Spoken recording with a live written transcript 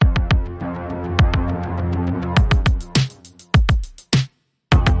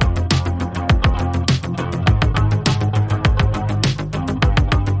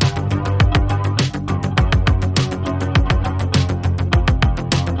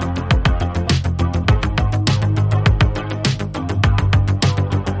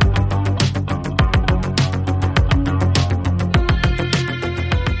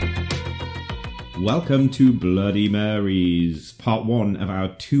welcome to Bloody Marys, part one of our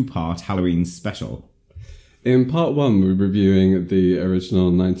two-part Halloween special. In part one, we're reviewing the original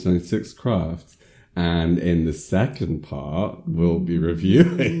 1996 Craft, and in the second part, we'll be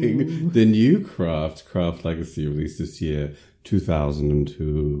reviewing the new Craft Legacy, released this year,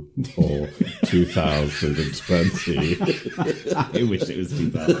 2002 or 2020. I wish it was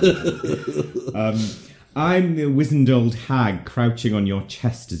 2000. I'm the wizened old hag crouching on your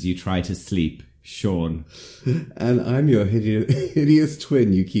chest as you try to sleep, Sean. And I'm your hideous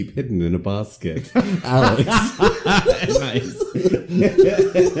twin you keep hidden in a basket, Alex. Nice.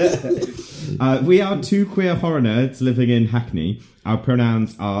 We are two queer horror nerds living in Hackney. Our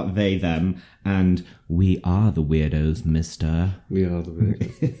pronouns are they, them, and we are the weirdos, mister. We are the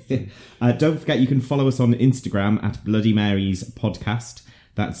weirdos. Don't forget you can follow us on Instagram at Bloody Marys Podcast.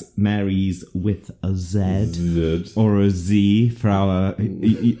 That's Marys with a Z. Or a Z for our... for our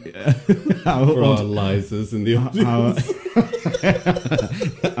Lizers in the audience.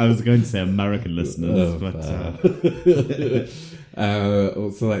 I was going to say American listeners, but...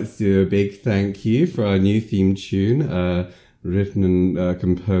 Also, let's do a big thank you for our new theme tune, written and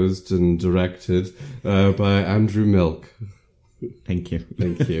composed and directed by Andrew Milk. Thank you.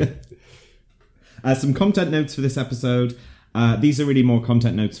 Thank you. Some content notes for this episode. These are really more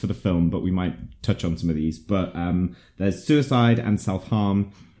content notes for the film, but we might touch on some of these. But there's suicide and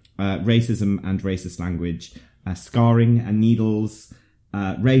self-harm, racism and racist language, scarring and needles,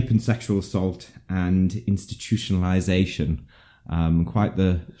 rape and sexual assault, and institutionalization. Quite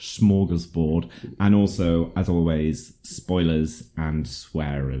the smorgasbord. And also, as always, spoilers and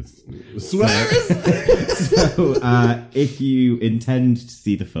swearers. So, if you intend to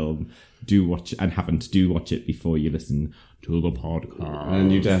see the film, do watch it before you listen to the podcast.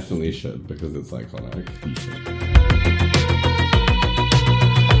 And you definitely should, because it's iconic. You should.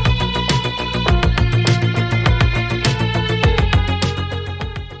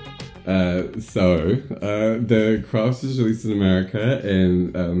 The Craft was released in America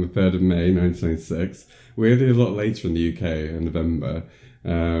in the 3rd of May 1996. Weirdly, a lot later in the UK in November.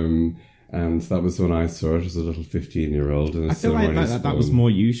 And that was when I saw it as a little 15-year-old. I feel like that was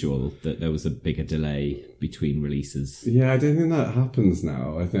more usual, that there was a bigger delay between releases. Yeah, I don't think that happens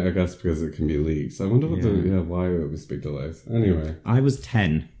now. I guess because it can be leaked. I wonder why it was big delays. Anyway. I was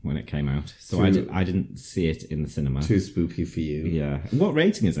 10 when it came out, so I didn't see it in the cinema. Too spooky for you. Yeah. What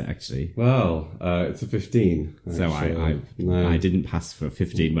rating is it, actually? Well, it's a 15. Actually. So I didn't pass for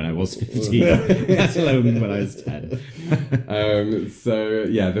 15 when I was 15, let alone when I was 10.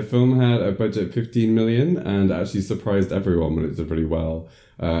 The film had a budget of 15 million and actually surprised everyone when it did really well.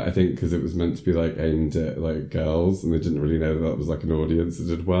 I think because it was meant to be like aimed at like girls, and they didn't really know that was like an audience that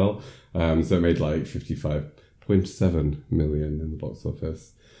did well. So it made like 55.7 million in the box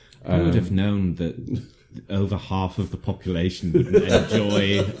office. I would have known that over half of the population wouldn't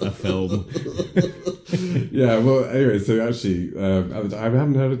enjoy a film. Yeah, well, anyway, so actually, I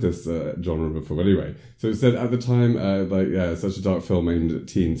haven't heard of this genre before. But anyway, so it said at the time, such a dark film aimed at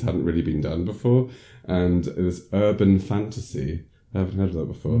teens hadn't really been done before, and this urban fantasy, I haven't heard of that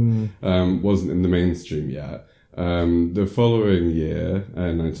before, wasn't in the mainstream yet. The following year,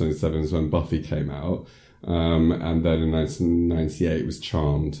 1997, is when Buffy came out. And then in 1998 was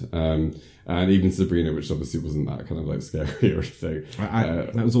Charmed, and even Sabrina, which obviously wasn't that kind of like scary or anything.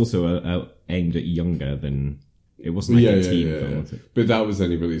 That was also aimed at younger than... It wasn't like a teen film, was it? But that was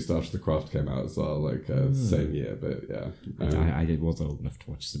only released after The Craft came out as well, like same year, but yeah. I was old enough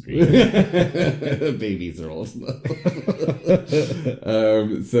to watch Sabrina. Babies are old enough.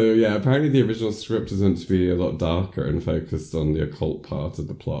 Apparently the original script was meant to be a lot darker and focused on the occult part of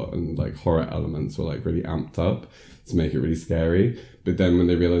the plot, and like horror elements were like really amped up to make it really scary. But then when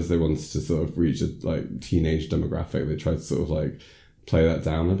they realized they wanted to sort of reach a like teenage demographic, they tried to sort of like play that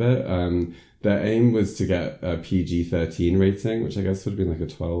down a bit. Their aim was to get a PG-13 rating, which I guess would have been like a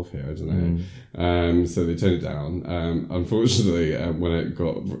 12 here, I don't know. So they toned it down. Unfortunately, when it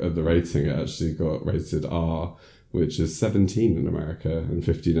got the rating, it actually got rated R, which is 17 in America and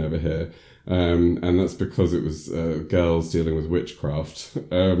 15 over here. And that's because it was girls dealing with witchcraft,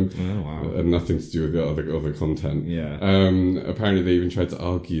 and nothing to do with the other content. Yeah. Apparently, they even tried to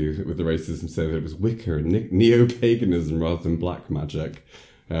argue with the racists and say that it was Wicca and neo-paganism rather than black magic.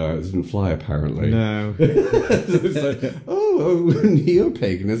 It didn't fly, apparently. No. So it's like,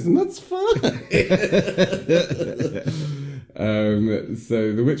 neo-paganism, that's fine.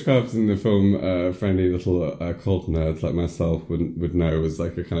 So the witchcraft in the film, for any little cult nerds like myself would know, was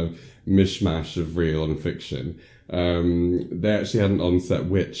like a kind of mishmash of real and fiction. They actually had an on-set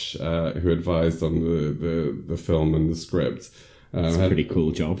witch who advised on the film and the script. It's a pretty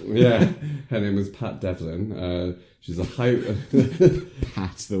cool job. Yeah, her name was Pat Devlin. She's a high...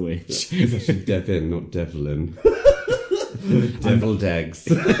 Pat the Witch. It's actually Devin, not Devlin. Deviled eggs.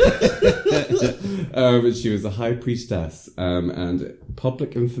 She was a high priestess and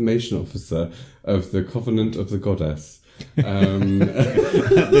public information officer of the Covenant of the Goddess.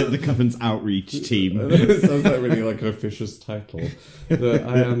 The Covenant's outreach team. It sounds like really like an officious title. I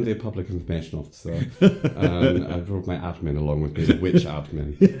am the public information officer. I brought my admin along with me, the witch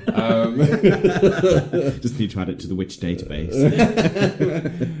admin. Just need to add it to the witch database.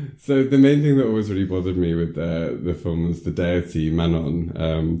 So the main thing that always really bothered me with the film was the deity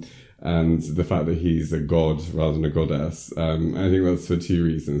Manon. And the fact that he's a god rather than a goddess. I think that's for two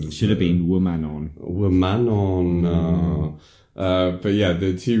reasons. It should have been Womanon. Womanon. But yeah,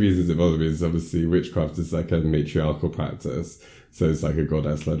 the two reasons it bothered me is obviously witchcraft is like a matriarchal practice. So it's like a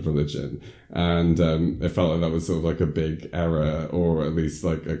goddess-led religion. And it felt like that was sort of like a big error, or at least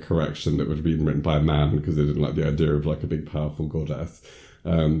like a correction that would have been written by a man, because they didn't like the idea of like a big, powerful goddess.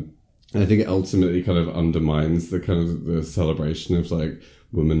 And I think it ultimately kind of undermines the kind of the celebration of like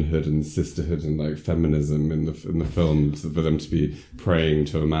womanhood and sisterhood and like feminism in the film, for them to be praying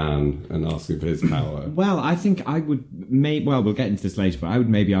to a man and asking for his power. Well, I think I would we'll get into this later, but I would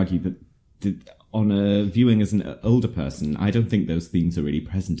maybe argue that on a viewing as an older person, I don't think those themes are really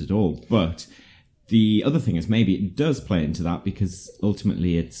present at all. But the other thing is maybe it does play into that, because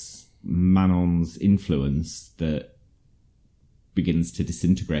ultimately it's Manon's influence that begins to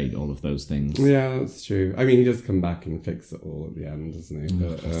disintegrate all of those things. Yeah, that's true. I mean, he does come back and fix it all at the end, doesn't he?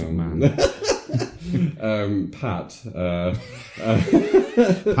 But, Pat.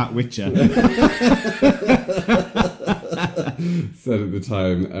 Pat Witcher. Said at the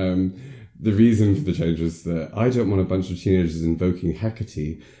time, the reason for the change was that I don't want a bunch of teenagers invoking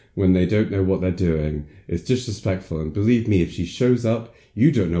Hecate when they don't know what they're doing. It's disrespectful, and believe me, if she shows up, you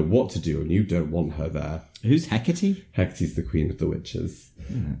don't know what to do and you don't want her there. Who's Hecate? Hecate's the queen of the witches.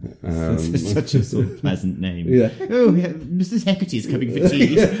 It's such a sort of pleasant name. Yeah. Oh, Mrs. Hecate is coming for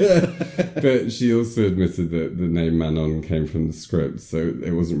tea. But she also admitted that the name Manon came from the script, so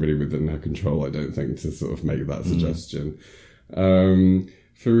it wasn't really within her control, I don't think, to sort of make that suggestion.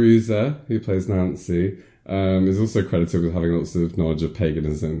 Fairuza, who plays Nancy, is also credited with having lots of knowledge of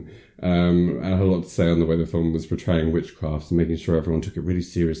paganism, and had a lot to say on the way the film was portraying witchcraft and making sure everyone took it really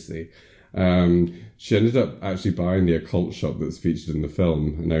seriously. She ended up actually buying the occult shop that's featured in the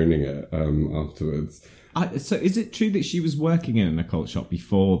film and owning it afterwards. So is it true that she was working in an occult shop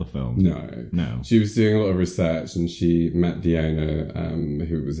before the film? No. She was doing a lot of research, and she met the owner,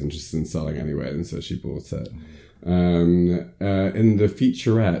 who was interested in selling anyway, and so she bought it. In the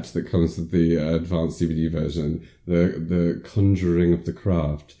featurette that comes with the advanced DVD version, the Conjuring of the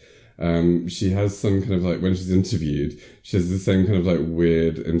Craft, she has some kind of like, when she's interviewed, she has the same kind of like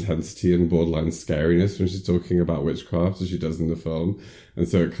weird intensity and borderline scariness when she's talking about witchcraft as she does in the film. And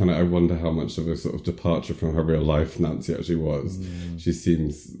so it kind of, I wonder how much of a sort of departure from her real life Nancy actually was. She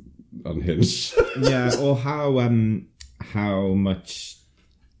seems unhinged. Yeah, or how much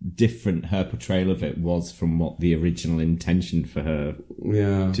different her portrayal of it was from what the original intention for her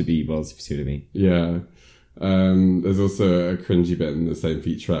to be was, if you see what I mean. Yeah. There's also a cringy bit in the same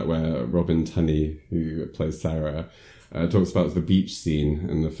featurette where Robin Tunney, who plays Sarah, talks about the beach scene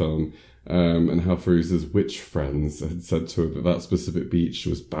in the film, and how Fairuza's witch friends had said to her that specific beach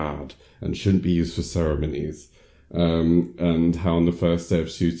was bad and shouldn't be used for ceremonies, and how on the first day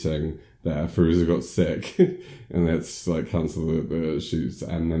of shooting there, Fairuza got sick and they had to like cancel the shoots,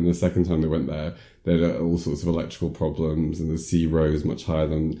 and then the second time they went there, they had all sorts of electrical problems, and the sea rose much higher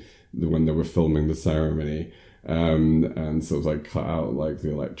than when they were filming the ceremony, and sort of like cut out like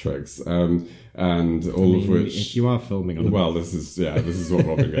the electrics, and all of which, if you are filming on this is what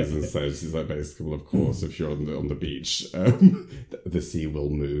Robin goes and says. She's like, basically, well, of course, if you're on the beach, the sea will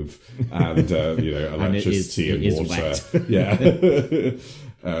move, and electricity and water, yeah.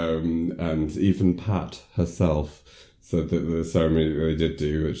 And even Pat herself said that the ceremony that they did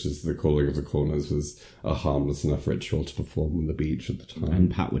do, which is the calling of the corners, was a harmless enough ritual to perform on the beach at the time.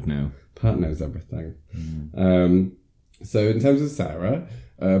 And Pat would know. Pat knows everything. So in terms of Sarah,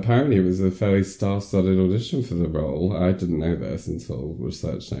 apparently it was a fairly star-studded audition for the role. I didn't know this until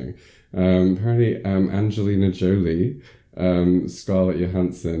researching. Apparently Angelina Jolie, Scarlett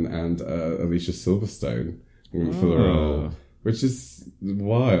Johansson, and Alicia Silverstone for the role. Which is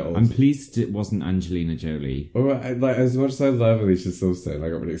wild. I'm pleased it wasn't Angelina Jolie. Well, like, as much as I love Alicia Silverstone, I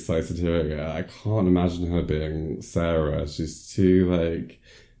got really excited hearing it. I can't imagine her being Sarah. She's too, like,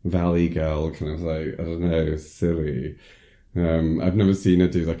 valley girl, kind of like, I don't know, silly. I've never seen her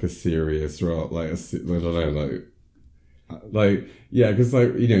do, like, a serious role, like, I don't know, like... Like, yeah, because,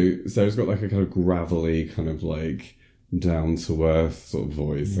 like, you know, Sarah's got, like, a kind of gravelly, kind of, like, down-to-earth sort of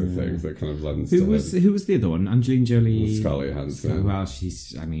voice, I think, that kind of lends to Who was the other one? Angelina Jolie? Scarlett Johansson. Well,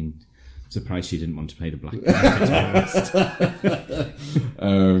 surprised she didn't want to play the black terrorist.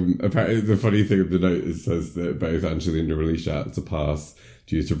 Apparently, the funny thing of the note is says that both Angelina and Alicia had to pass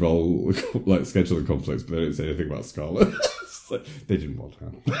due to scheduling conflicts, but they didn't say anything about Scarlett. Like, they didn't want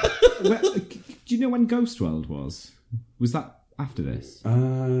her. Do you know when Ghost World was? Was that after this?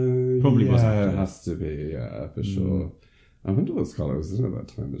 Probably was after it has to be, yeah, for sure. I wonder what Scarlett was in at that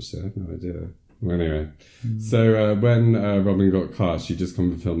time, but I have no idea. Well, anyway, so when Robin got cast, she'd just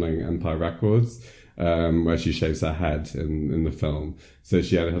come from filming Empire Records, where she shaves her head in the film. So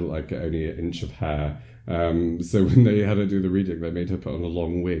she had like only an inch of hair. So when they had her do the reading, they made her put on a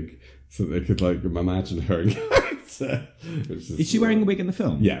long wig so they could like imagine her in character. Is she wearing a wig in the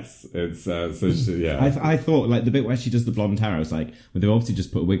film? Yes, it's yeah. I thought like the bit where she does the blonde hair, I was like, well, they obviously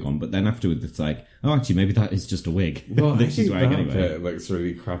just put a wig on, but then afterwards it's like, oh, actually, maybe that is just a wig that she's wearing anyway. Bit looks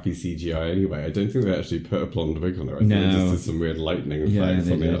really crappy CGI anyway. I don't think they actually put a blonde wig on her. I think they just did some weird lightning effects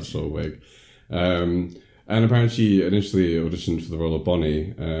on the actual wig. And apparently she initially auditioned for the role of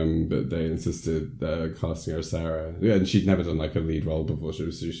Bonnie, but they insisted casting her as Sarah. Yeah, and she'd never done like a lead role before, so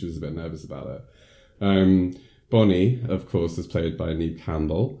she was a bit nervous about it. Bonnie, of course, is played by Neve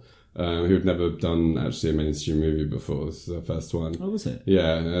Campbell, who had never done actually a mainstream movie before. This is her first one. Oh, was it?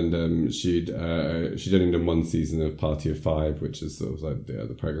 Yeah, and she'd only done one season of Party of Five, which is sort of like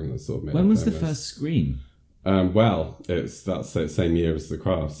the program that sort of made. When was the first screen? That's the same year as The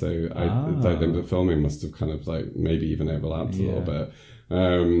Craft, so I think the filming must have kind of like maybe even overlapped a little bit.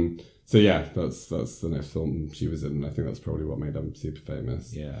 So yeah, that's the next film she was in, and I think that's probably what made her super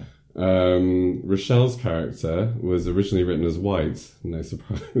famous. Yeah. Rochelle's character was originally written as White, no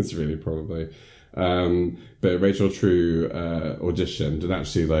surprise really, probably. But Rachel True auditioned, and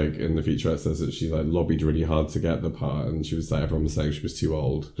actually like in the featurette says that she like lobbied really hard to get the part, and she was like, everyone was saying she was too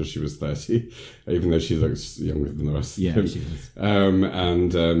old because she was 30, even though she looks younger than the rest of them. She was.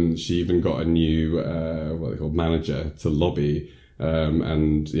 And she even got a new what they call manager to lobby,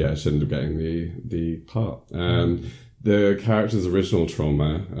 and yeah, she ended up getting the part. The character's original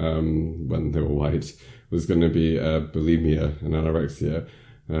trauma, when they were white, was going to be bulimia and anorexia,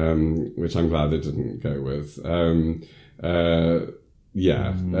 which I'm glad they didn't go with. Although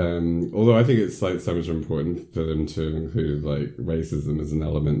I think it's like so much more important for them to include like racism as an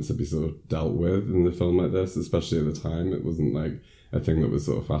element to be sort of dealt with in the film like this, especially at the time. It wasn't like a thing that was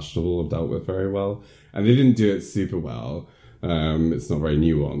sort of fashionable or dealt with very well. And they didn't do it super well. It's not very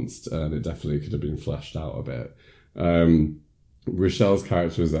nuanced, and it definitely could have been fleshed out a bit. Rochelle's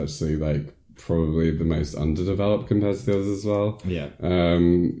character was actually like probably the most underdeveloped compared to the others as well. Yeah.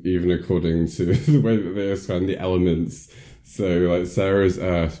 Even according to the way that they assign the elements. So like Sarah is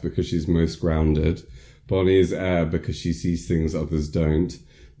earth because she's most grounded. Bonnie is air because she sees things others don't.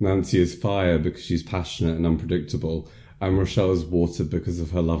 Nancy is fire because she's passionate and unpredictable. And Rochelle is water because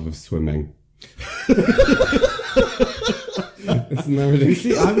of her love of swimming. Isn't that ridiculous?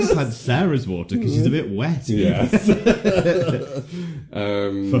 See, I would have had Sarah's water because she's a bit wet. Yes. For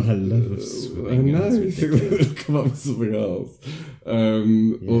her love of swimming. I know, you think they would come up with something else.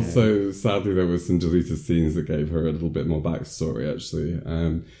 Also, sadly, there were some deleted scenes that gave her a little bit more backstory, actually,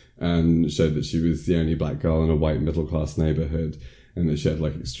 and showed that she was the only black girl in a white middle-class neighbourhood, and that she had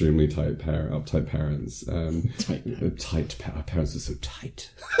like extremely uptight parents. Our parents were so tight.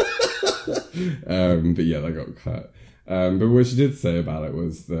 But yeah, that got cut. But what she did say about it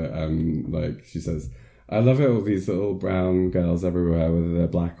was that, like, she says, I love it, all these little brown girls everywhere, whether they're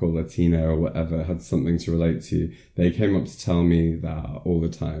black or Latino or whatever, had something to relate to. They came up to tell me that all the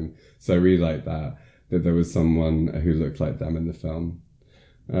time. So I really like that there was someone who looked like them in the film.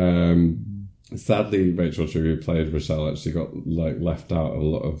 Sadly, Rachel True, who played Rochelle, actually got, like, left out a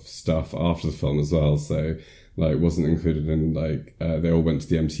lot of stuff after the film as well, so... like, wasn't included in, like, they all went to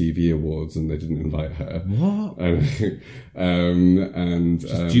the MTV Awards and they didn't invite her. What?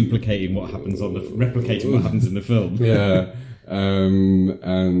 Just duplicating what happens replicating what happens in the film. Yeah. And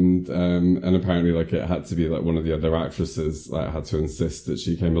apparently, like, it had to be, like, one of the other actresses, like, had to insist that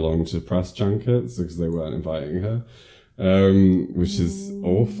she came along to press junkets because they weren't inviting her, which is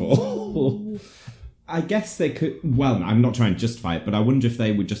awful. I guess they could, well, I'm not trying to justify it, but I wonder if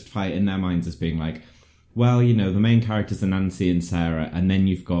they would justify it in their minds as being like, well, you know, the main characters are Nancy and Sarah, and then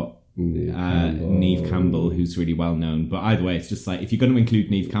you've got Neve Campbell, who's really well known. But either way, it's just like, if you're going to include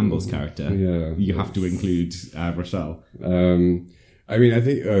Neve Campbell's character, you have to include Rochelle. I mean, I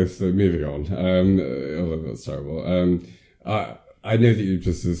think, so moving on, although that's terrible. I know that you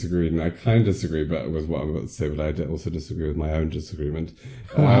just disagreed, and I kind of disagree with what I'm about to say, but I also disagree with my own disagreement.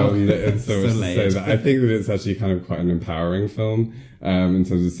 And so as to say that I think that it's actually kind of quite an empowering film in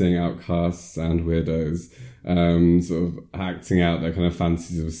terms of seeing outcasts and weirdos sort of acting out their kind of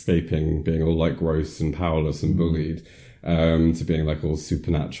fantasies of escaping, being all like gross and powerless and bullied, to being like all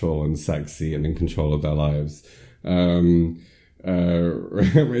supernatural and sexy and in control of their lives.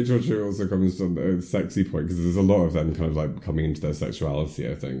 Rachel True also comes from the sexy point because there's a lot of them kind of like coming into their sexuality,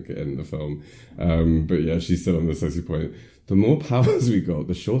 I think, in the film. But yeah, she's still on the sexy point. The more powers we got,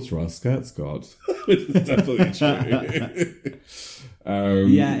 the shorter our skirts got, which is definitely true.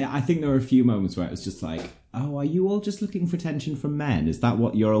 Yeah, I think there were a few moments where it was just like, oh, are you all just looking for attention from men? Is that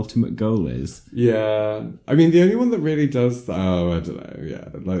what your ultimate goal is? Yeah. I mean, the only one that really does... I don't know, yeah.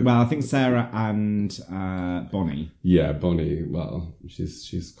 Like, well, I think Sarah and Bonnie. Yeah, Bonnie, well,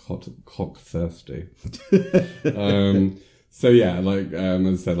 she's cock-thirsty. So yeah, like, as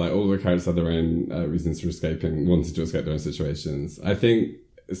I said, like, all the characters had their own reasons for escaping, wanted to escape their own situations. I think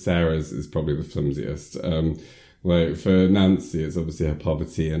Sarah's is probably the flimsiest. Like, for Nancy, it's obviously her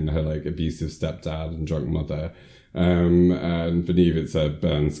poverty and her, like, abusive stepdad and drunk mother. And for Neve, it's her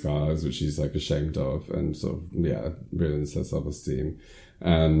burn scars, which she's, like, ashamed of and sort of, yeah, ruins her self-esteem.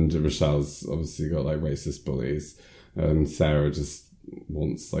 And Rochelle's obviously got, like, racist bullies. And Sarah just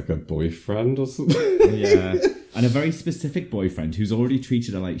wants, like, a boyfriend or something. Yeah. And a very specific boyfriend who's already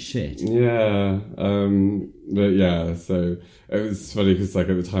treated her like shit. Yeah. But yeah, so it was funny because like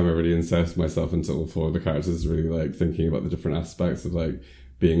at the time I really inserted myself into all four of the characters, really like thinking about the different aspects of like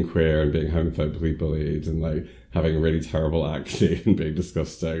being queer and being homophobically bullied and like having really terrible acne and being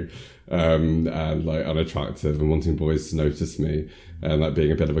disgusting and like unattractive and wanting boys to notice me and like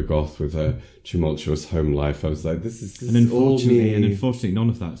being a bit of a goth with a tumultuous home life. I was like, this is unfortunately none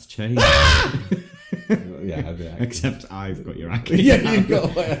of that's changed. Yeah, except I've got your acne. Yeah, you've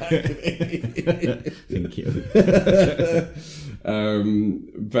got my acne. Thank you.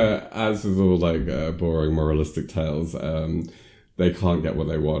 But as with all like boring moralistic tales, they can't get what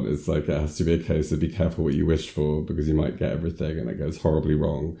they want. It's like it has to be a case of be careful what you wish for because you might get everything, and it goes horribly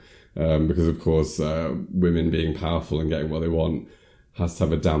wrong. Because of course, women being powerful and getting what they want has to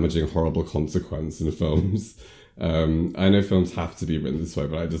have a damaging, horrible consequence in films. I know films have to be written this way,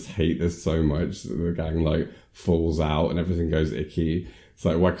 but I just hate this so much that the gang like falls out and everything goes icky. It's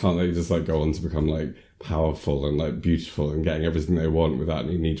like, why can't they just like go on to become like powerful and like beautiful and getting everything they want without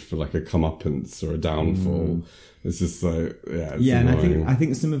any need for like a comeuppance or a downfall? It's just like, yeah. It's annoying. And I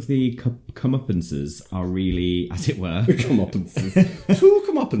think some of the comeuppances are really, as it were, comeuppances. 2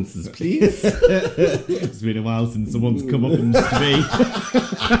 comeuppances, please. It's been a while since someone's comeuppance to me.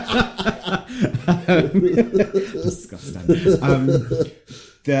 Disgusting.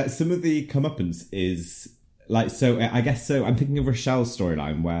 Some of the comeuppance is like, so I guess so. I'm thinking of Rochelle's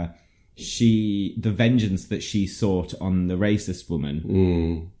storyline where the vengeance that she sought on the racist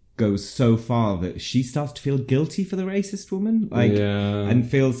woman goes so far that she starts to feel guilty for the racist woman, like, and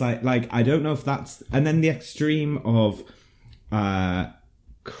feels like I don't know if that's, and then the extreme of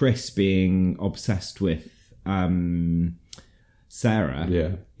Chris being obsessed with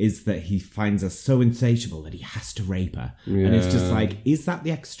Sarah is that he finds her so insatiable that he has to rape her, and it's just like, is that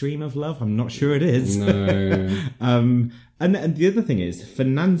the extreme of love? I'm not sure it is. No. And the other thing is, for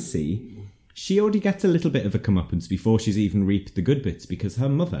Nancy, she already gets a little bit of a comeuppance before she's even reaped the good bits because her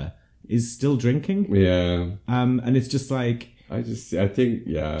mother is still drinking. Yeah. And it's just like, I think,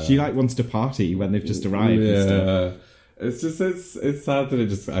 she like wants to party when they've just arrived and stuff. It's just, it's sad that it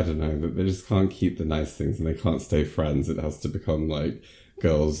just, I don't know, that they just can't keep the nice things and they can't stay friends. It has to become like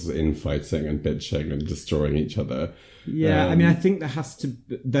girls infighting and bitching and destroying each other. Yeah, I mean, I think there has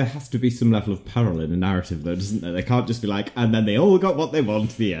to be some level of peril in a narrative, though, doesn't there? They can't just be like, and then they all got what they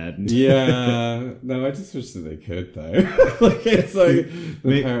want at the end. Yeah, no, I just wish that they could, though. Like, it's like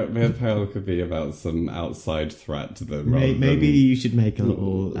the peril could be about some outside threat to them. Maybe you should make a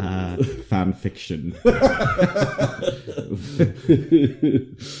little fan fiction.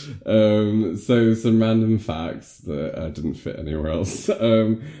 So some random facts that didn't fit anywhere else.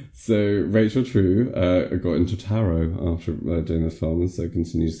 So Rachel True got into tarot after doing the film, and so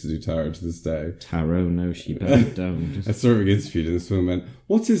continues to do tarot to this day. Tarot? No, she better don't. I saw her being interviewed, and this woman went,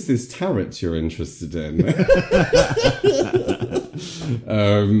 "What is this tarot you're interested in?"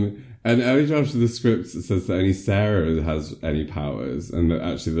 And early draft of the script says that only Sarah has any powers, and that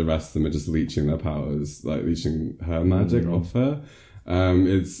actually the rest of them are just leeching their powers, like leeching her magic off her.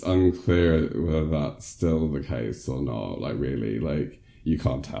 It's unclear whether that's still the case or not. Like, really, like, you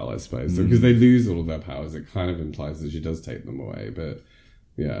can't tell, I suppose. So, because they lose all of their powers, it kind of implies that she does take them away. But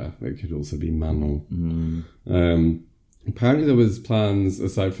yeah, it could also be Manon. apparently there was plans,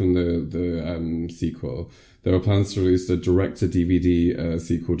 aside from the sequel, there were plans to release a direct-to-DVD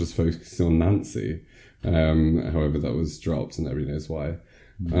sequel just focusing on Nancy. However, that was dropped, and nobody knows why.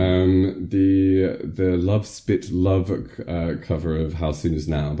 The Love Spit Love cover of How Soon Is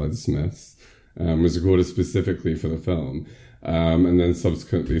Now by the Smiths was recorded specifically for the film, and then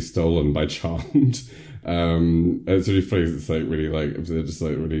subsequently stolen by Charmed. It's really funny. It's like really like they're just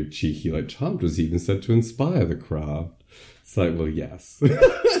like really cheeky. Like Charmed was even said to inspire the craft. It's like, well, yes.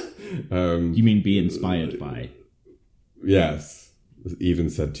 You mean be inspired by? Yes. Even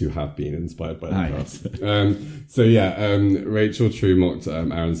said to have been inspired by the craft. Yes. So yeah, Rachel True mocked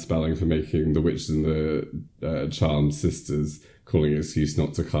Aaron Spelling for making the witches and the Charmed sisters, calling it an excuse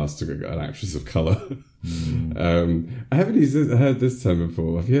not to cast an actress of colour. I haven't heard this term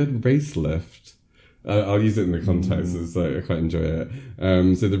before. Have you heard race lift? I'll use it in the context. It's like, I quite enjoy it.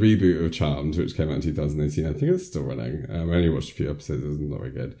 So the reboot of Charmed, which came out in 2018, I think it's still running. I only watched a few episodes. It's not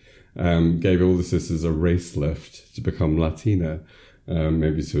very good. Gave all the sisters a race lift to become Latina.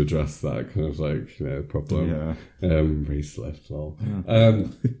 Maybe to address that kind of like, problem. Yeah. Race lift, lol.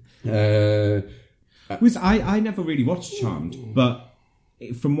 Yeah. I never really watched Charmed, but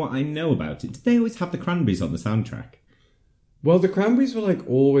from what I know about it, did they always have the Cranberries on the soundtrack? Well, the Cranberries were like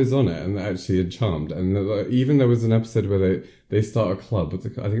always on it, and actually had Charmed. And even there was an episode where they start a club. I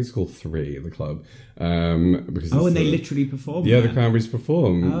think it's called 3, the club. Because and they literally perform. Yeah, the Cranberries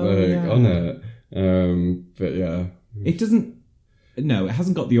perform on it. But yeah, it doesn't. No, it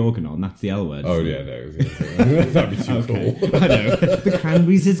hasn't got the organ on. That's the L word. Oh yeah, no, that'd be too cool. I know the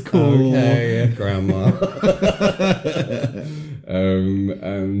Cranberries is cool. Okay, Grandma.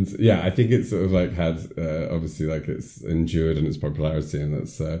 And yeah, I think it's sort of like had obviously like it's endured in its popularity, and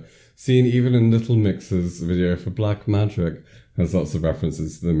it's seen even in Little Mix's video for Black Magic has lots of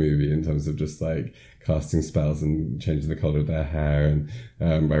references to the movie in terms of just like casting spells and changing the colour of their hair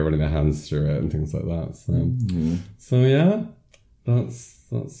and by running their hands through it and things like that. So yeah. That's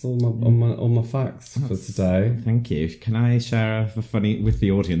all my facts for today. Thank you. Can I share with the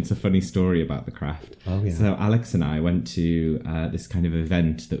audience a funny story about the craft? Oh yeah. So Alex and I went to this kind of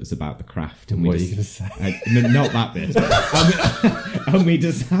event that was about the craft, and what are you going to say? Not that bit. And we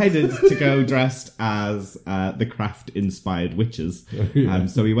decided to go dressed as the craft inspired witches.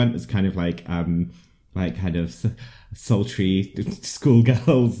 So we went as kind of like kind of sultry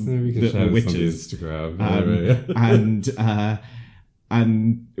schoolgirls that were witches. Instagram.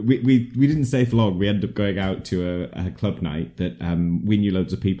 And we didn't stay for long. We ended up going out to a club night that we knew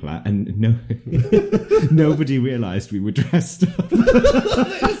loads of people at, and nobody realised we were dressed up.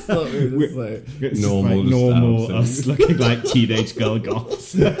 It's not really it's normal us looking like teenage girl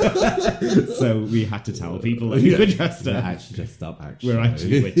goths. So we had to tell people that we were dressed up. We're actually dressed up. We're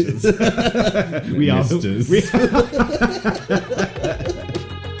actually witches. We are misters.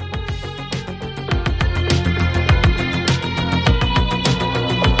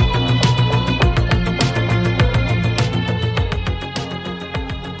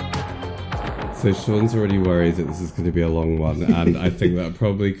 So Sean's already worried that this is going to be a long one, and I think that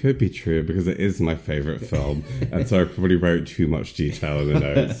probably could be true because it is my favourite film, and so I probably wrote too much detail in the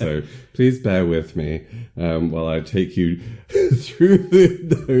notes. So please bear with me while I take you through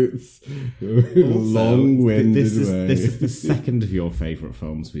the notes. Long-winded way. This is the second of your favourite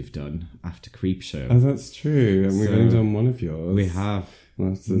films we've done after Creepshow. Oh, that's true, and we've only done one of yours. We have.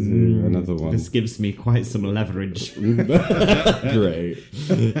 Let's do another one. This gives me quite some leverage. Great.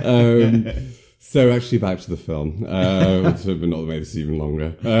 So actually back to the film, but not make this even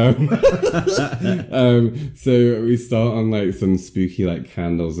longer. So we start on like some spooky like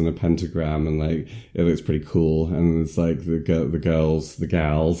candles and a pentagram, and like it looks pretty cool. And it's like the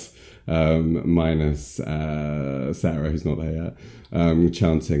gals, minus Sarah, who's not there yet,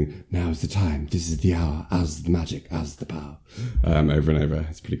 chanting, "Now's the time, this is the hour, ours the magic, ours the power," over and over.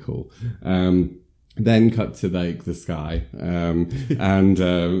 It's pretty cool. Then cut to like the sky, and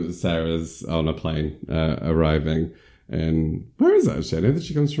Sarah's on a plane arriving in, where is that actually? I know that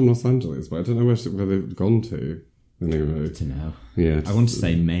she comes from Los Angeles, but I don't know where they've gone to. Anyway. I don't know. Yeah, I want to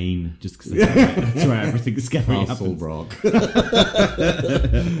say Maine, just because that's where everything's scary Castle happens. Rock.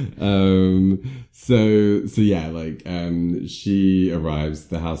 So yeah, like she arrives,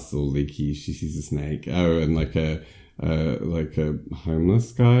 the house is all leaky, she sees a snake. Oh, and like a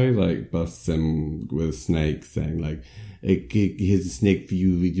homeless guy like busts in with a snake, saying like, "Here's a snake for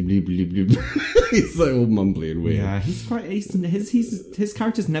you." He's like all mumbly and weird. Yeah, he's quite his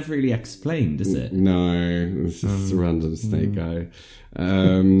character's never really explained, is it? No, it's just a random snake guy.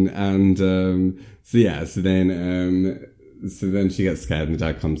 So then So then she gets scared, and the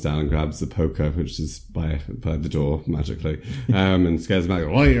dad comes down and grabs the poker, which is by the door magically, and scares him out.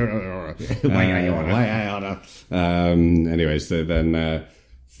 Anyway, so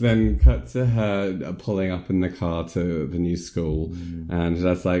then cut to her pulling up in the car to the new school, and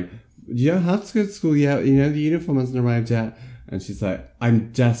that's like, you don't have to go to school yet. You know, the uniform hasn't arrived yet. And she's like,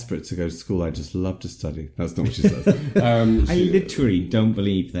 I'm desperate to go to school. I just love to study. That's not what she says. I literally don't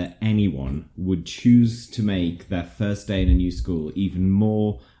believe that anyone would choose to make their first day in a new school even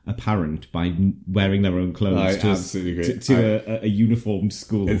more apparent by wearing their own clothes to a uniformed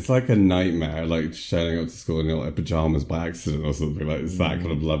school. It's like a nightmare, like showing up to school in your pajamas by accident or something. Like, it's that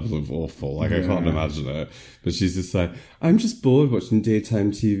kind of level of awful. Like, I can't imagine it. But she's just like, I'm just bored watching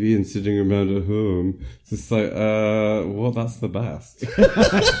daytime TV and sitting around at home. It's just like, well, that's the best.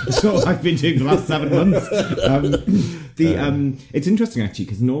 That's what I've been doing for the last 7 months. It's interesting, actually,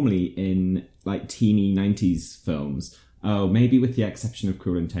 because normally in, like, teeny 90s films, maybe with the exception of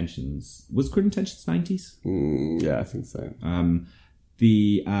Cruel Intentions. Was Cruel Intentions 90s? Yeah, I think so.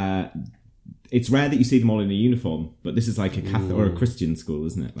 It's rare that you see them all in a uniform, but this is like a Catholic or a Christian school,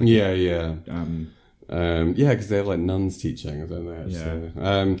 isn't it? Like, yeah. Because they have like nuns teaching, don't they? Actually?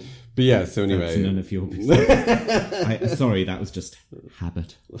 Yeah. But yeah, so anyway. That's none of your business. Sorry, that was just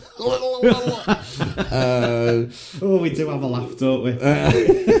habit. We do have a laugh, don't we?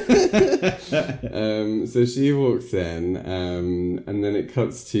 So she walks in, and then it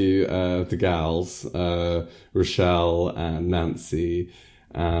cuts to the gals, Rochelle and Nancy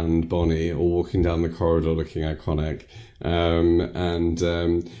and Bonnie, all walking down the corridor looking iconic.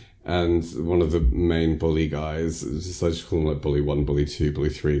 And one of the main bully guys, just I just call him like bully 1, bully 2, bully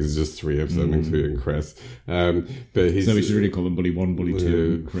 3, because there's just 3 of them, including Chris. But he's... So we should really call them bully 1, bully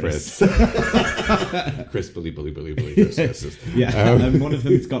 2, Chris. Chris, bully, Chris. Yeah, and one of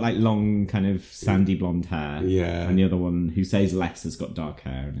them's got like long, kind of sandy blonde hair. Yeah. And the other one, who says less, has got dark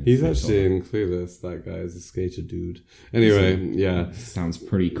hair. And he's actually in Clueless, that guy is a skater dude. Anyway, yeah. Sounds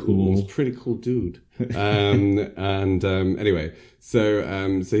pretty cool. He's a pretty cool dude. Anyway, so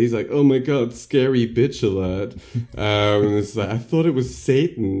he's like, oh my god, scary bitch alert. And it's like, I thought it was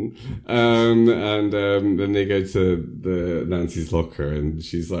Satan. Then they go to the Nancy's locker, and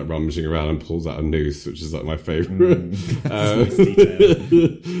she's like rummaging around and pulls out a noose, which is like my favorite.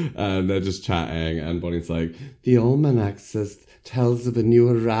 And they're just chatting, and Bonnie's like, the almanac tells of a new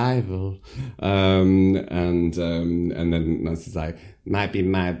arrival. And then Nancy's like, might be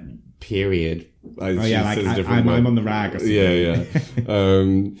my period. I'm on the rag or something. Yeah.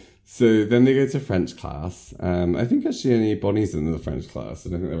 So then they go to French class. I think actually only Bonnie's in the French class. I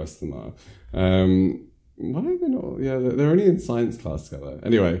don't think the rest of them are. Why are they not? Yeah, they're only in science class together.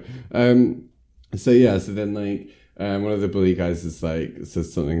 Anyway, so then like, one of the bully guys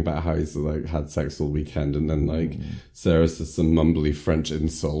says something about how he's like had sex all weekend, and then like Sarah says some mumbly French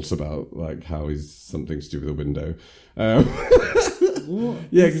insult about like how he's something to do with a window.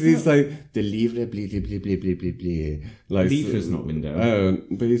 Yeah, because he's like the livre, blee, blee, blee, blee, blee, blee, blee. Like, livre's not window. Oh,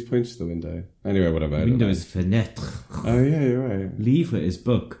 but he's pointing to the window. Anyway, whatever. Window is fenêtre. Oh yeah, you're right. Livre is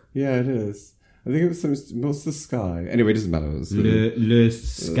book. Yeah, it is. I think it was something. What's the sky? Anyway, it doesn't matter. Le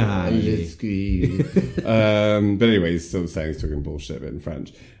sky. Le ski. But anyway, he's still saying he's talking bullshit in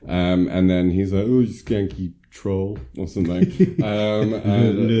French. And then he's like, oh, you skanky troll or something. Le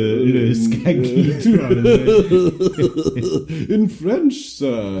skanky troll. In French,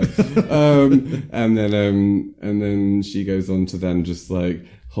 sir. And then she goes on to then just like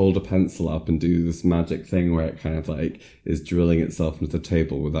hold a pencil up and do this magic thing where it kind of like is drilling itself into the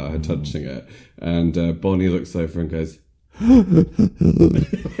table without her touching it. And Bonnie looks over and goes, I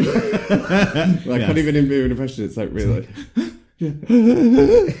can't even do an impression. It's like really like,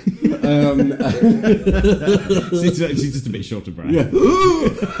 she's just a bit short of breath. Yeah.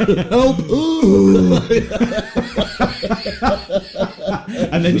 Help!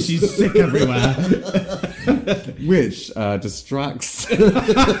 And then she's sick everywhere, which distracts Sarah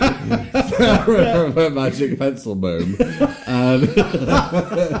from her magic pencil boom, and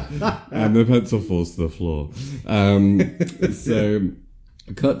the pencil falls to the floor. So,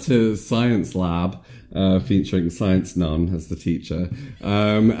 cut to science lab. Featuring Science Nun as the teacher,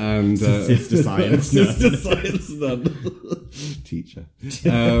 and Sister Science Nun teacher,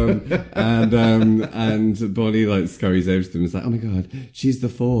 and Bonnie like scurries over to them and is like, oh my god, she's the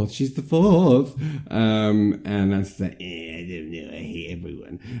fourth, and Nancy's like, I don't know, I hate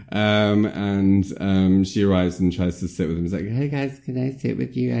everyone, and she arrives and tries to sit with them. It's like, hey guys, can I sit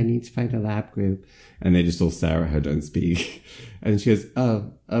with you? I need to find a lab group. And they just all stare at her, don't speak. And she goes,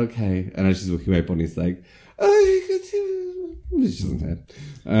 oh, okay. And as she's walking away, Bonnie's like, oh, She doesn't care.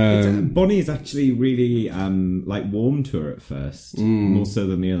 Bonnie is actually really warm to her at first, more so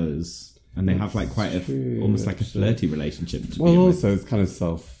than the others, and they have like quite almost like a flirty relationship. Well, also it's kind of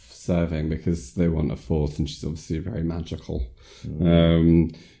self-serving because they want a fourth, and she's obviously very magical. But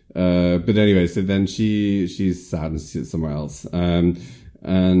anyway, so then she's sad and sits somewhere else. So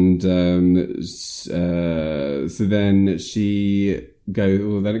then she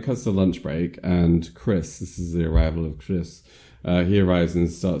then it cuts to lunch break, and Chris, this is the arrival of Chris, he arrives and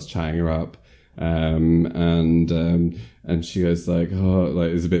starts chatting her up. And she goes like,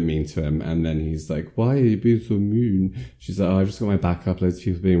 is a bit mean to him. And then he's like, why are you being so mean? She's like, I've just got my back up. Loads of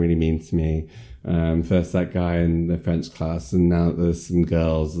people being really mean to me. First that guy in the French class, and now there's some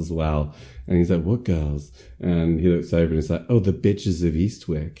girls as well. And he's like, what girls? And he looks over and he's like, oh, the bitches of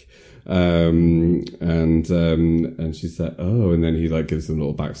Eastwick. And she's like, oh, and then he like gives them a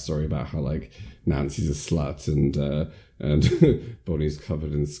little backstory about how like Nancy's a slut and Bonnie's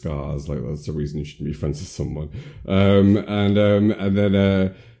covered in scars. Like that's the reason you shouldn't be friends with someone. Then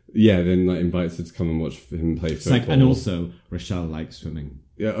like invites her to come and watch him play football. And also Rochelle likes swimming.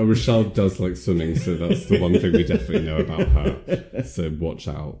 Yeah, Rochelle does like swimming, so that's the one thing we definitely know about her. So watch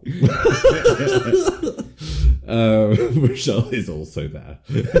out. Rochelle is also there.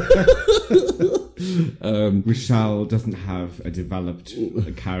 Rochelle doesn't have a developed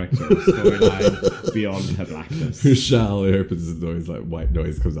character or storyline beyond her blackness. Rochelle opens the door, he's like white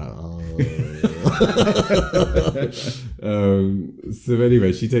noise comes out. So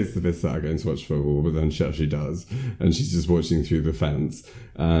anyway, she takes the piss out of going to watch football, but then she actually does, and she's just watching through the fence.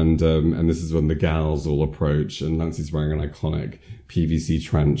 And this is when the gals all approach, and Nancy's wearing an iconic PVC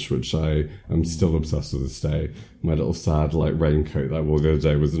trench, which I am still obsessed with this day. My little sad like raincoat that I wore the other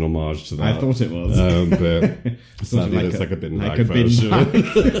day was an homage to that. I thought it was. But sadly it's like a bin bag version.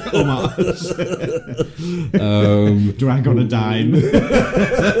 Homage. Drag on a dime.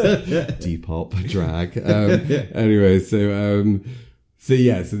 Depop drag. Anyway, so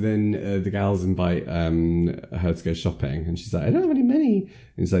then the gals invite her to go shopping, and she's like, I don't have any money.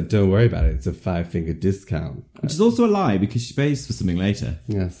 And he's like, don't worry about it, it's a 5-finger discount. Which is also a lie, because she pays for something later.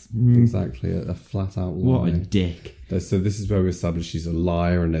 Yes, exactly, a flat out lie. What a dick. So this is where we establish she's a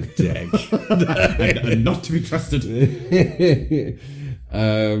liar and a dick. and not to be trusted.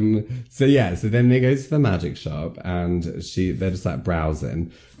 So then they go to the magic shop, and they're just like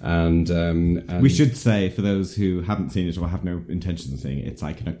browsing, and we should say, for those who haven't seen it or have no intention of seeing it, it's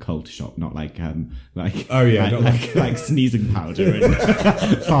like an occult shop, not like like sneezing powder and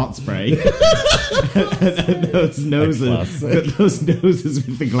fart spray. and those noses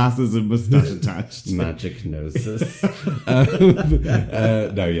with the glasses and moustache attached. Magic noses.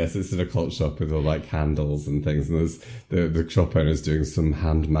 Yes, it's an occult shop with all like candles and things, and there's the shop owner's doing some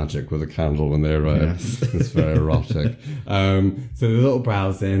hand magic with a candle when they arrive. Yes. It's very erotic. So the little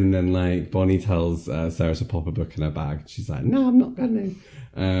browsing, and then like Bonnie tells Sarah to pop a book in her bag. She's like, no, I'm not going to.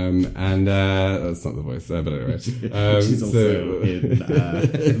 That's not the voice, but anyway. She's also in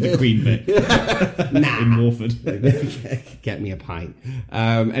the Queen Vic. In Warford. Get me a pint.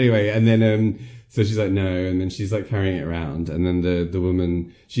 Anyway, and then so she's like, no, and then she's like carrying it around, and then the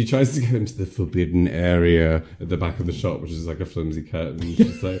woman, she tries to go into the forbidden area at the back of the shop, which is like a flimsy curtain. And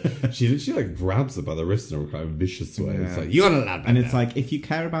she's like, she literally like grabs her by the wrist in a kind of vicious way. Yeah. It's like, you're not allowed. And it's like, if you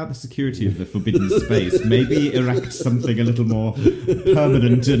care about the security of the forbidden space, maybe erect something a little more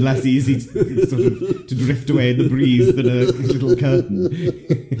permanent and less easy to drift away in the breeze than a little curtain.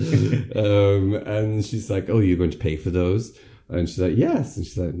 And she's like, oh, you're going to pay for those? And she's like, yes. And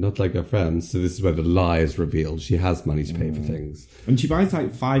she's like, not like her friends. So this is where the lie is revealed. She has money to pay for things. And she buys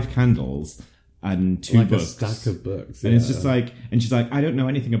like 5 candles and 2 books. A stack of books. And it's just like, and she's like, I don't know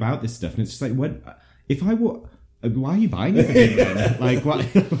anything about this stuff. And it's just like, why are you buying everything then? Like, where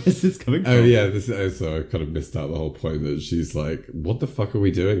is this coming from? Oh, yeah. So I kind of missed out the whole point that she's like, what the fuck are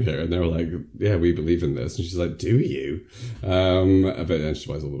we doing here? And they were like, yeah, we believe in this. And she's like, do you? But then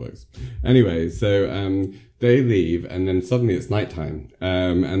she buys all the books. Anyway, so, they leave, and then suddenly it's nighttime,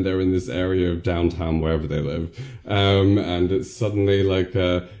 and they're in this area of downtown, wherever they live, and it's suddenly like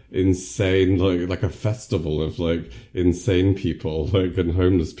a insane, like a festival of like insane people, like, and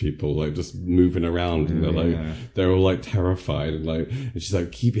homeless people, like just moving around, and they're all like terrified, and she's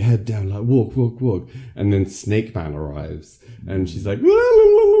like, keep your head down, like walk, and then Snake Man arrives, and she's like,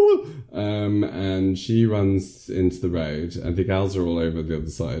 and she runs into the road, and the gals are all over the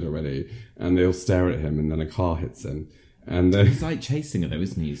other side already, and they all stare at him, and then a car hits him. And then he's like chasing her though,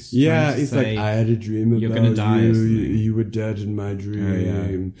 isn't he? He's like, I had a dream about you're gonna die you. You were dead in my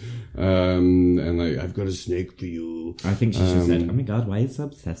dream. And like, I've got a snake for you. I think she just said, "Oh my god, why are you so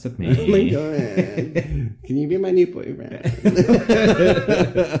obsessed with me?" Oh my god, can you be my new boyfriend?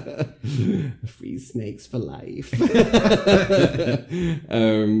 Free snakes for life.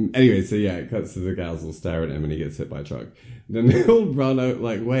 Anyway, so yeah, it cuts to the gals all stare at him and he gets hit by a truck. Then they all run out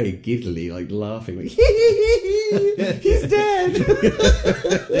like way, giddily, like laughing, like he's dead.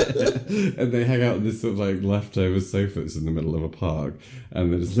 And they hang out on this sort of like leftover sofas in the middle of a park,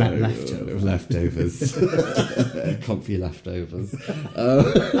 and they're just like leftovers, comfy leftovers. Oh,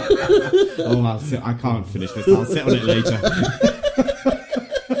 I can't finish this. I'll sit on it later.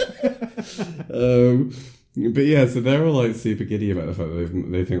 But yeah, so they're all like super giddy about the fact that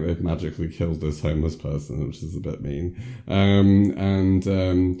they think they've magically killed this homeless person, which is a bit mean. And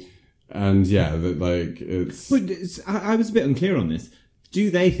yeah, that like it's. But I was a bit unclear on this. Do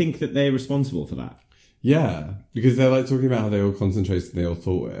they think that they're responsible for that? Yeah, because they're like talking about how they all concentrated and they all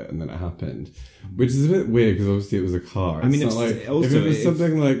thought it, and then it happened, which is a bit weird because obviously it was a car. I mean, it's not like if it was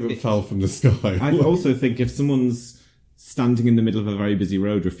something like that fell from the sky. I also think if someone's standing in the middle of a very busy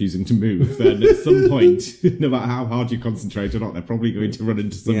road refusing to move, then at some point, no matter how hard you concentrate or not, they're probably going to run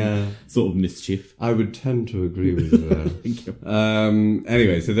into some sort of mischief. I would tend to agree with you there. Thank you.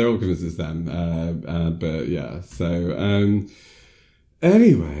 Anyway, so they're all convinced it's them. But yeah, so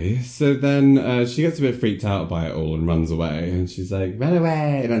anyway, so then she gets a bit freaked out by it all and runs away, and she's like, "Run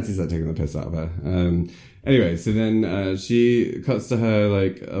away!" And Nancy's like taking the piss out of her. Anyway, so then she cuts to her,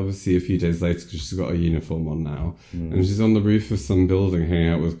 like, obviously a few days later, because she's got a uniform on now. And she's on the roof of some building hanging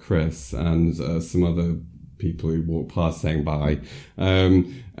out with Chris and some other people who walk past saying bye.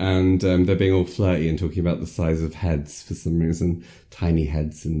 And they're being all flirty and talking about the size of heads for some reason. Tiny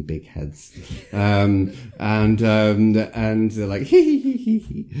heads and big heads. And they're like,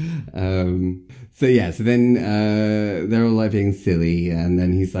 hee. So yeah, so then they're all like being silly, and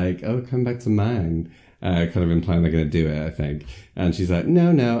then he's like, "Oh, come back to mine." Kind of implying they're going to do it, I think. And she's like, no,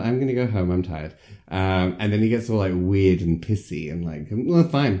 I'm going to go home. I'm tired. And then he gets all like weird and pissy and like, well,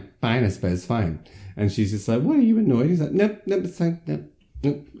 fine, I suppose, fine. And she's just like, what, are you annoyed? He's like, nope, it's fine,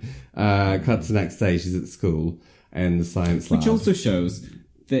 nope. Cut to the next day, she's at school in the science lab. Which also shows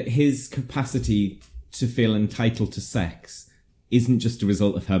that his capacity to feel entitled to sex isn't just a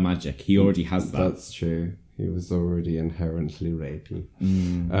result of her magic. He already has that. That's true. He was already inherently rapey.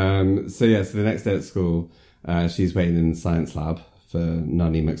 So the next day at school, she's waiting in the science lab for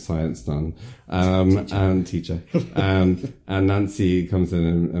Nunny McScience Nun, and teacher. And Nancy comes in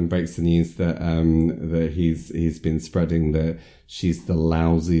and breaks the news that that he's been spreading that she's the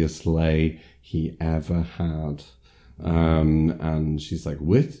lousiest lay he ever had. And she's like,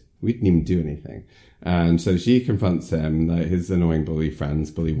 "What? We didn't even do anything." And so she confronts him, like his annoying bully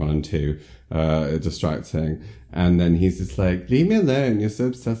friends, bully 1 and 2, distracting. And then he's just like, "Leave me alone, you're so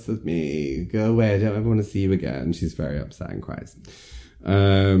obsessed with me. Go away, I don't ever want to see you again." She's very upset and cries.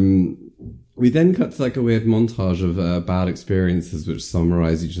 We then cut to like a weird montage of bad experiences which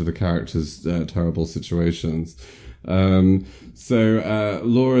summarize each of the characters' terrible situations. So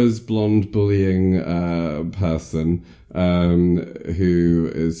Laura's blonde bullying person,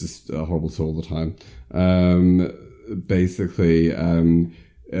 who is just horrible to all the time.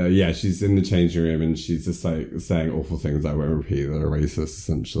 She's in the changing room and she's just like saying awful things I won't repeat that are racist,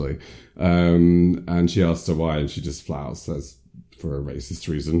 essentially. And she asked her why, and she just flat out says, for a racist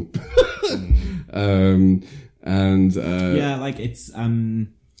reason. It's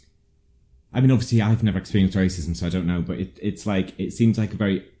I mean, obviously I've never experienced racism, so I don't know, but it's like, it seems like a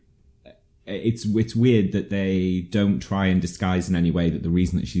very, it's weird that they don't try and disguise in any way that the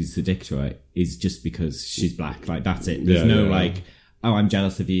reason that she's a dick to her is just because she's black. Like, that's it. There's like, oh, I'm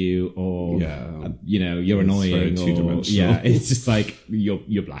jealous of you, or, you're annoying, or, it's just like,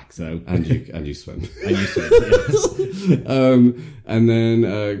 you're black, so. And you swim. And you swim, yes. And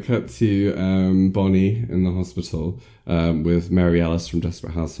then, cut to, Bonnie in the hospital, with Mary Alice from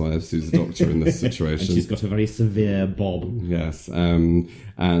Desperate Housewives, who's a doctor in this situation. And she's got a very severe bob. Yes.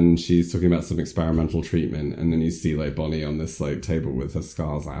 And she's talking about some experimental treatment, and then you see, like, Bonnie on this, like, table with her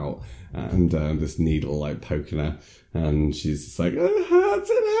scars out, and, this needle, like, poking her. And she's just like, it hurts.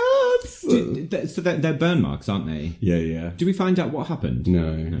 So they're burn marks, aren't they? Yeah. Do we find out what happened?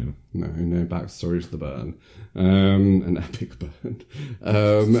 No backstory to the burn. An epic burn.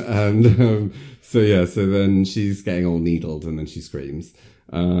 So then she's getting all needled and then she screams.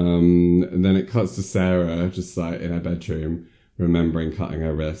 And then it cuts to Sarah just like in her bedroom, remembering cutting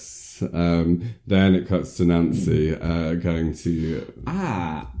her wrists. Then it cuts to Nancy, going to...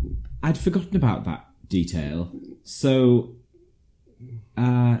 I'd forgotten about that detail. So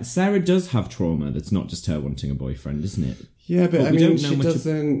Sarah does have trauma that's not just her wanting a boyfriend, isn't it? Yeah, but I we mean, don't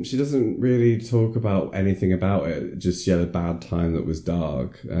know she doesn't really talk about anything about it. Just she had a bad time that was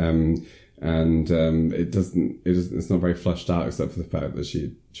dark, and it's not very fleshed out except for the fact that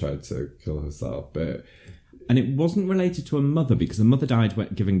she tried to kill herself. And it wasn't related to her mother because her mother died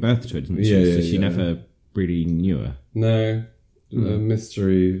giving birth to her, didn't she? Yeah, so she never really knew her. No.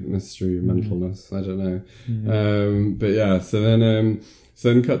 Mystery mentalness. I don't know. But yeah, so then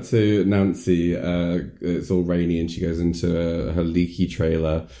cut to Nancy. It's all rainy and she goes into her leaky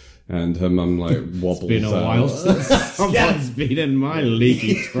trailer and her mum like wobbles. It's been a while since someone's been in my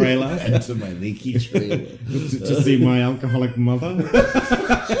leaky trailer. Enter my leaky trailer. to see my alcoholic mother.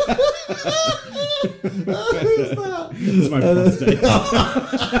 Who's that? It's my prostate.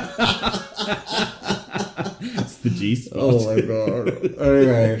 It's the G-spot. Oh my god.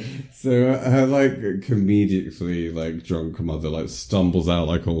 Anyway, so her like comedically like drunk mother like stumbles out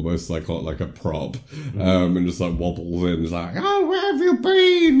like almost like a prop, and just like wobbles in, is like, oh, where have you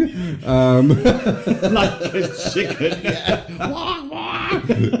been? Like a chicken.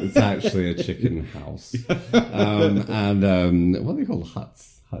 It's actually a chicken house, and what are they called? Hutch.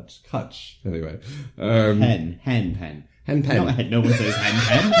 Anyway, Hen hen pen. Not hen. No one says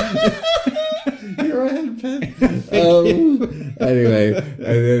hen pen. You're a hen pen. Anyway,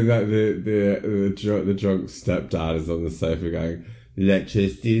 and then the drunk stepdad is on the sofa going,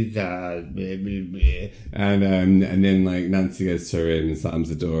 electricity, and then like Nancy goes to her and slams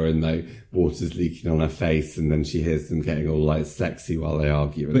the door and like water's leaking on her face and then she hears them getting all like sexy while they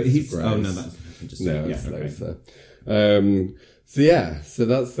argue. But he's So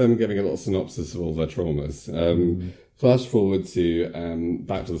that's them giving a little synopsis of all their traumas. Flash forward to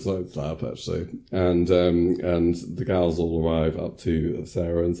back to the Slope Lab actually, and the gals all arrive up to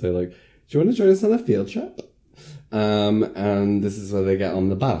Sarah and say like, "Do you want to join us on a field trip?" And this is where they get on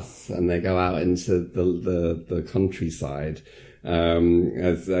the bus and they go out into the countryside.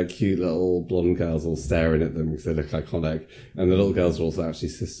 As cute little blonde girls all staring at them because they look iconic, and the little girls are also actually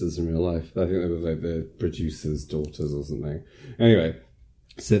sisters in real life. I think they were like the producer's daughters or something. Anyway,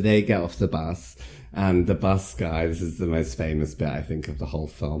 so they get off the bus. And the bus guy, this is the most famous bit, I think, of the whole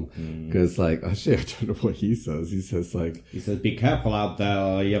film. Because, like, actually, I don't know what he says. He says, be careful out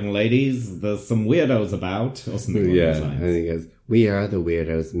there, young ladies. There's some weirdos about. Or something like yeah. Those lines. And he goes, we are the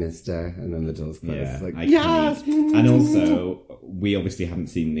weirdos, mister. And then the door's closed. Yeah, like, yes! And also, we obviously haven't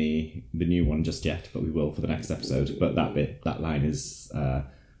seen the new one just yet, but we will for the next episode. But that line is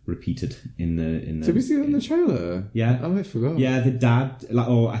repeated in the. Did we see that in the trailer? Yeah. Oh, I forgot. Yeah, the dad.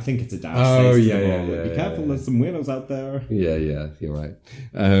 I think it's a dad. Oh, says yeah, to yeah, them all, yeah. Be careful, there's some weirdos out there. Yeah, you're right.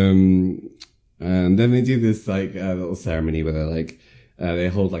 And then they do this like little ceremony where they're like. They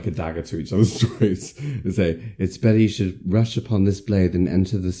hold like a dagger to each other's throats and say, "It's better you should rush upon this blade than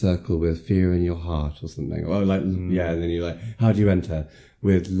enter the circle with fear in your heart," or something. Or like, yeah, and then you're like, "How do you enter?"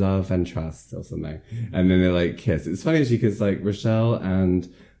 With love and trust, or something. And then they like kiss. It's funny actually because like Rochelle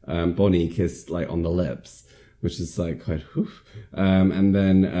and Bonnie kissed like on the lips, which is like quite whew. And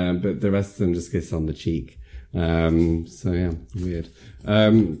then, but the rest of them just kiss on the cheek. So yeah, weird.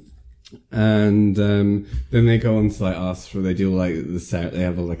 And then they go on to like ask for, they do like they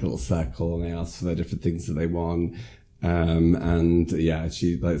have like a little circle and they ask for the different things that they want. And yeah,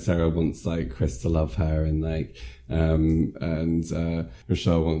 she like Sarah wants like Chris to love her and like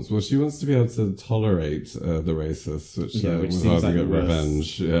Rochelle wants she wants to be able to tolerate the racists, which seems like get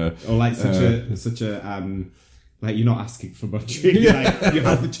revenge. Yeah. Or like such a like you're not asking for much. Really. Like, you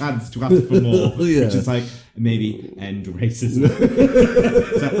have the chance to ask for more, Yeah. which is like maybe end racism.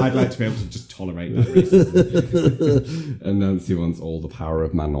 So I'd like to be able to just tolerate that racism. And Nancy wants all the power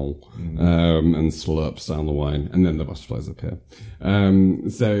of Manon, and slurps down the wine, and then the butterflies appear.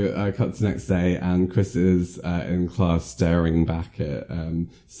 So cut to next day, and Chris is in class staring back at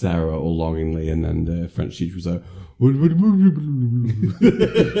Sarah all longingly, and then the French teacher was like,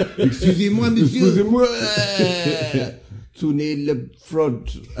 Excusez-moi, monsieur. Tournez le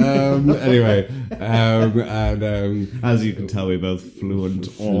front. Anyway, As you can tell, we're both fluent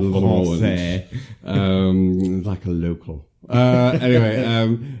en français. Like a local.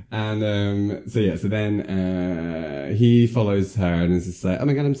 Anyway, so yeah, so then, he follows her and is just like, "Oh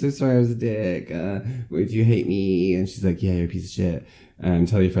my god, I'm so sorry I was a dick. Do you hate me?" And she's like, "Yeah, you're a piece of shit.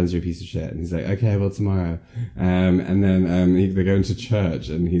 Tell your friends you're a piece of shit." And he's like, "Okay, well, tomorrow." And then, they go into church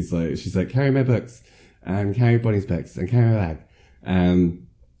and she's like, "Carry my books, and carry Bonnie's books, and carry my bag." And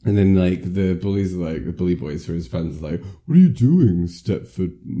then, like, the bullies, like, the bully boys who are his friends are like, "What are you doing,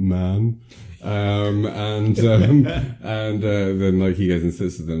 Stepford man?" Then, like, he goes and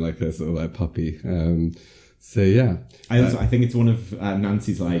sits with them like a sort of, like, puppy. So yeah, I think it's one of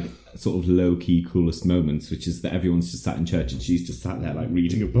Nancy's like sort of low key coolest moments, which is that everyone's just sat in church and she's just sat there like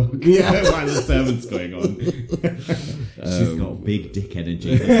reading a book while the sermon's going on. She's got big dick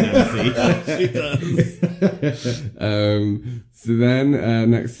energy, Nancy. She does. So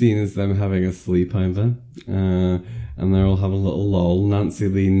then next scene is them having a sleepover, and they're all having a little lull. Nancy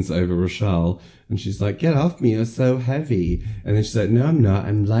leans over Rochelle and she's like, "Get off me, you're so heavy." And then she's like, "No, I'm not.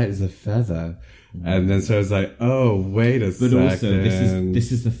 I'm light as a feather." And then so I was like, "Oh, wait a second." But also,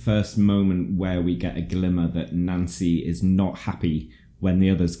 this is the first moment where we get a glimmer that Nancy is not happy when the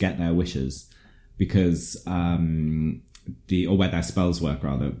others get their wishes, because or where their spells work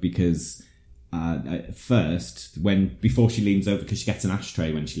rather, because first before she leans over, because she gets an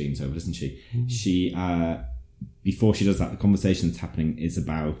ashtray when she leans over, doesn't she? She before she does that, the conversation that's happening is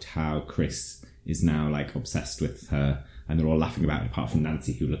about how Chris is now like obsessed with her. And they're all laughing about it, apart from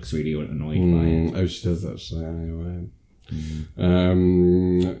Nancy, who looks really annoyed by it. Oh, she does actually, anyway.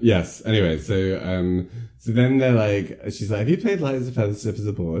 Yes, anyway, so then they're like, she's like, "Have you played Light as a Feather, Stiff as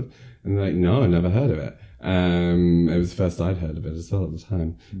a Board?" And they're like, "No, I never heard of it." It was the first I'd heard of it as well at the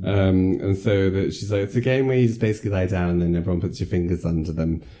time. And so she's like, "It's a game where you just basically lie down and then everyone puts your fingers under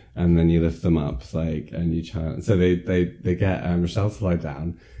them and then you lift them up, like, and you try." So they get Rochelle to lie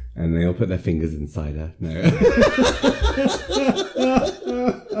down. And they all put their fingers inside her. No.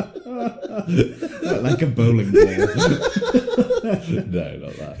 Like a bowling ball. No,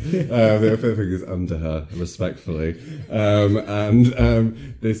 not that. They all put their fingers under her, respectfully. And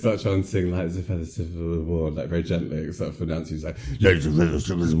they start chanting "Light as a Feather, Stiff as a Board," like very gently, except for Nancy, who's like, "Light as a Feather,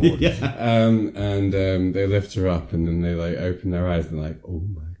 Stiff as a Board." Yeah. And they lift her up and then they like open their eyes and they're like, "Oh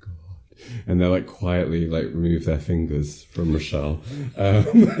my." And they like quietly like remove their fingers from Rochelle, and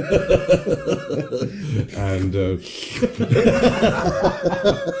she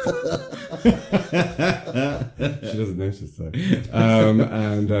doesn't notice though.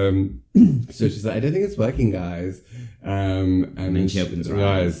 So she's like, "I don't think it's working, guys." And then she opens her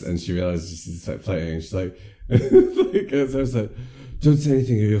eyes and she realizes she's like floating. And she's like, so it's like, "Don't say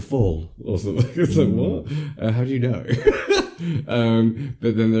anything or you'll fall," or something. It's like, what? How do you know?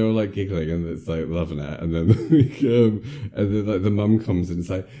 But then they're all like giggling and it's like loving it. And then like the mum comes and it's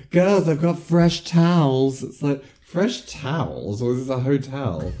like, "Girls, I've got fresh towels." It's like, fresh towels? Or is this a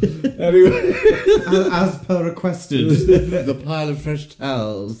hotel? Anyway. As per requested. The pile of fresh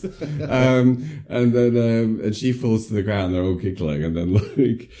towels. And then and she falls to the ground, they're all giggling, and then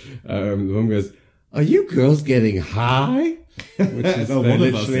like the mum goes, "Are you girls getting high?" Which is well, one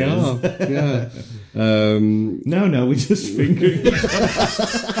of us is. Yeah. No, we just fingering each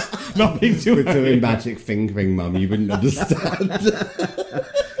other. Not being too We're doing magic fingering, Mum. You wouldn't understand.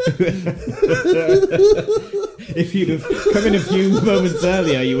 If you'd have come in a few moments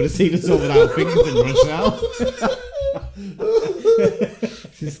earlier, you would have seen us all without fingers in Rochelle.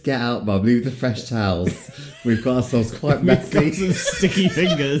 Just get out, Mum. Leave the fresh towels. We've got ourselves quite We've messy. got some sticky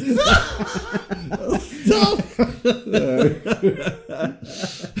fingers. Stop!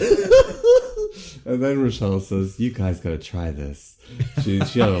 And then Rochelle says, "You guys got to try this." She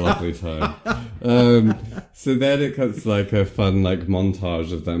had a lovely time. So then it cuts like a fun like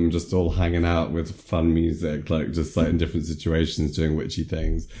montage of them just all hanging out with fun music, like just like in different situations doing witchy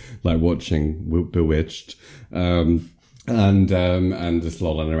things, like watching Bewitched. And just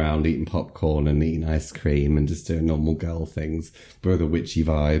lolling around eating popcorn and eating ice cream and just doing normal girl things with a witchy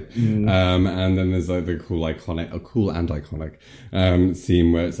vibe. And then there's like the cool and iconic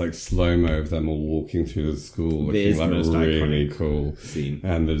scene where it's like slow-mo of them all walking through the school looking like really cool scene.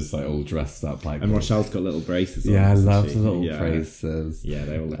 And they're just like all dressed up like. And Rochelle's got little braces on. Yeah, I love she? the little Yeah. braces. Yeah,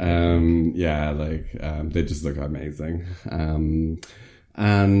 they all look they just look amazing.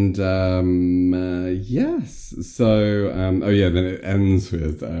 Yes. So, then it ends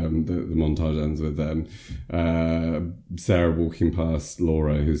with, the montage ends with, Sarah walking past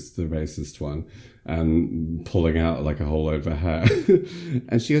Laura, who's the racist one, and pulling out like a whole load of her hair.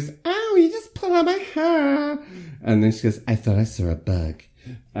 And she goes, "Ow, you just pulled out my hair." And then she goes, "I thought I saw a bug."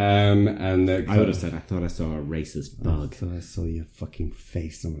 And I would have said, "I thought I saw a racist bug." I thought I saw your fucking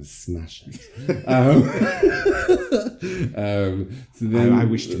face. I'm going to smash it. So then, I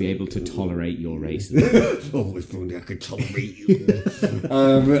wish to be able to tolerate your racism. Oh, if only I could tolerate you.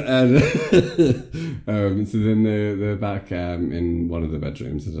 So then they're back in one of the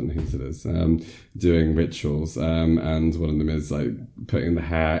bedrooms. I don't know whose it is. Doing rituals. And one of them is like putting the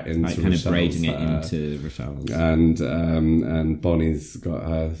hair into Like kind of braiding it hair. into Rochelle's. And Bonnie's got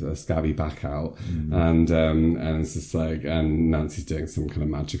her scabby back out, and it's just like, and Nancy's doing some kind of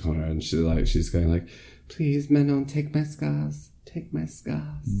magic on her, and she's going like, "Please, Manon, take my scars, take my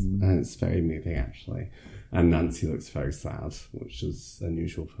scars," and it's very moving actually. And Nancy looks very sad, which is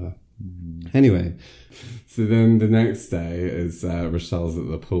unusual for her. Anyway, so then the next day is Rochelle's at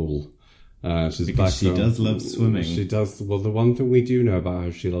the pool. She's Because back she on- does love swimming. She does. Well, the one thing we do know about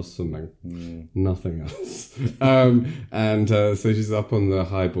her, she loves swimming. Nothing else. So she's up on the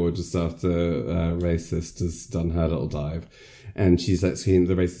high board just after Racist has done her little dive. And she's like screaming,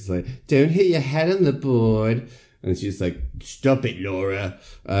 the Racist is like, don't hit your head on the board. And she's like, stop it, Laura.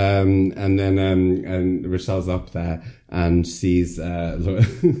 And then Rochelle's up there and sees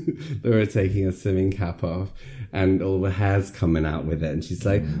Laura taking her swimming cap off and all the hair's coming out with it. And she's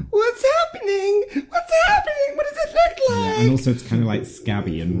like, what's happening? What's happening? What does it look like? And also it's kind of like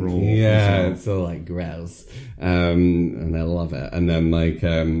scabby and raw. Yeah, as well. it's all like gross. And I love it. And then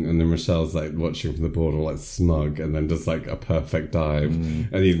and then Rochelle's like watching from the board all like smug and then does like a perfect dive.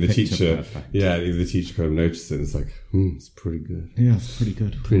 And even the Picture teacher, perfect. even the teacher kind of notices it and it's like, it's pretty good. Yeah, it's pretty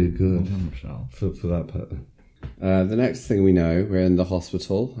good. Pretty good. Well done, Rochelle. For that part. The next thing we know, we're in the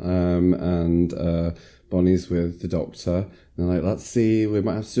hospital, and Bonnie's with the doctor. And they're like, let's see, we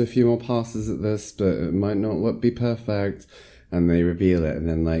might have to do a few more passes at this, but it might not be perfect. And they reveal it, and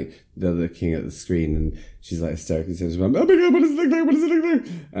then like they're looking at the screen, and she's like hysterically says, "Oh my god, what does it look like? What does it look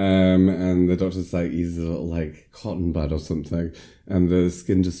like?" And the doctor's like, he's a little like cotton bud or something, and the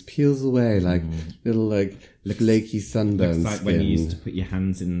skin just peels away like little like flaky sunburn Looks like skin. when you used to put your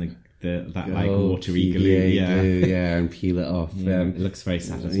hands in that like watery glue. Yeah, and peel it off. Yeah, it looks very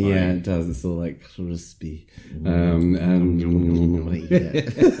satisfying. Yeah, it does. It's all like crispy.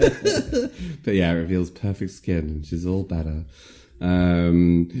 But yeah, it reveals perfect skin, and she's all better.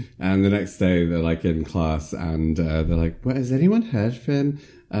 And the next day they're like in class, and they're like, "What, has anyone heard from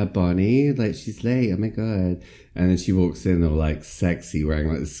Bonnie? Like, she's late. Oh my god!" And then she walks in all like sexy, wearing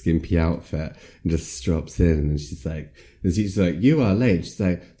like a skimpy outfit, and just strops in, and she's like, "You are late." She's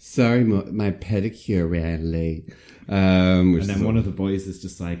like, "Sorry, my pedicure ran late." And then one of the boys is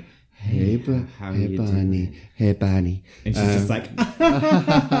just like, "Hey, how are you doing?" Hey, Bonnie. And she's just like,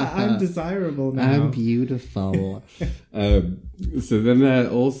 "I'm desirable now. I'm beautiful." So then they're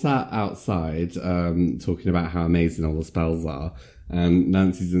all sat outside, talking about how amazing all the spells are. And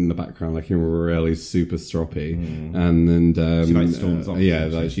Nancy's in the background looking really super stroppy. And then, She, like, storms off, yeah,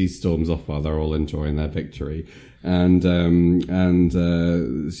 doesn't like she storms off while they're all enjoying their victory. And they're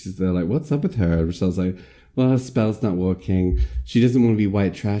like, "What's up with her?" And Rochelle's like, "Well, her spell's not working. She doesn't want to be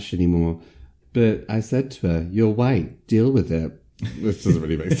white trash anymore. But I said to her, you're white, deal with it." Which doesn't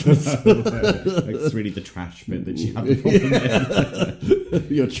really make sense. It's really the trash bit that she had the problem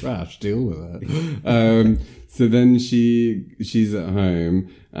with. You're trash, deal with it. So then she's at home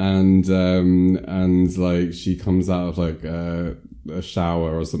and like she comes out of like a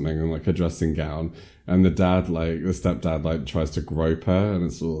shower or something in like a dressing gown, and the stepdad like tries to grope her, and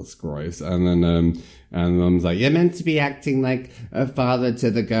it's gross. And then Mum's like, "You're meant to be acting like a father to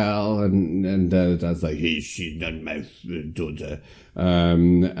the girl," and the dad's like, "She's not my daughter."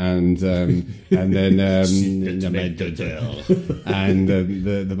 And then my daughter. And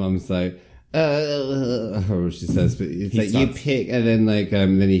the mum's like, she says, but it's like, "You pick," and then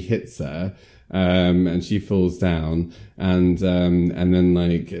then he hits her. And she falls down, and then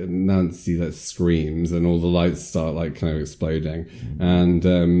like Nancy like screams, and all the lights start like kind of exploding, and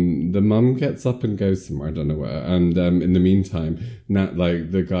the mum gets up and goes somewhere, I don't know where, and in the meantime,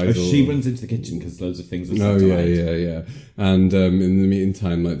 the guys. She runs into the kitchen because loads of things are Oh set yeah. And in the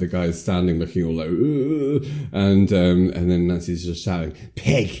meantime, like the guy's standing looking all like, "Ugh," and then Nancy's just shouting,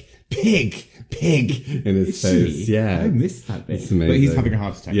 "Pig, pig, pig," in his face. Yeah, I missed that bit. It's amazing. But he's having a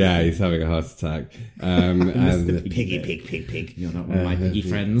heart attack. Yeah, he's having a heart attack. And Piggy, pig, pig, pig. You're not one of my piggy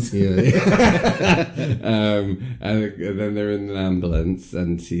friends. and then they're in an ambulance,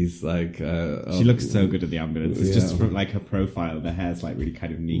 and she's like, She looks so good at the ambulance. It's just from like her profile, the hair's like really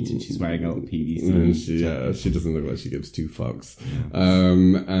kind of neat, and she's wearing a little PVC. And she doesn't look like she gives two fucks.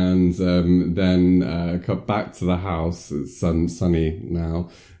 Then cut back to the house. It's sunny now,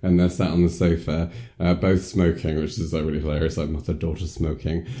 and they're sat on the sofa, both smoking, which is like really hilarious, like mother-daughter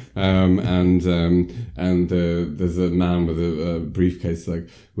smoking. And there's a man with a briefcase, like,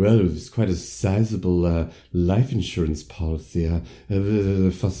 "Well, it was quite a sizable life insurance policy."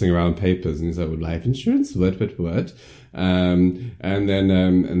 Fussing around papers, and he's like, "Well, life insurance? What? And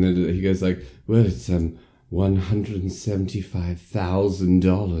then he goes like, "Well, it's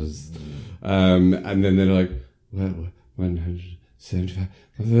 $175,000. And then they're like, "Well, 175.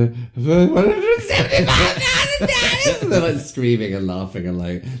 $175,000. They're like screaming and laughing and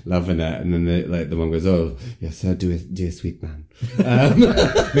like loving it. And then the one goes, "Oh, yes, sir, dear sweet man."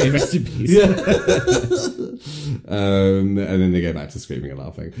 May he rest in peace. And then they go back to screaming and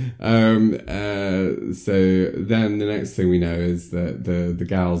laughing. So then the next thing we know is that the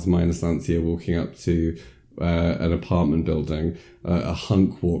gals minus Nancy are walking up to an apartment building. A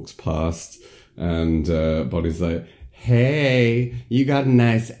hunk walks past, and Bonnie's like, "Hey, you got a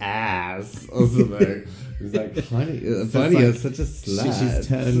nice ass," or something. He's like, "Honey, Bonnie, you're such a slut." She's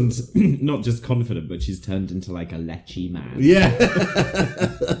turned not just confident, but she's turned into like a lechy man. Yeah.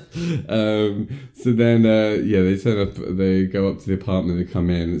 So then, they turn up. They go up to the apartment. They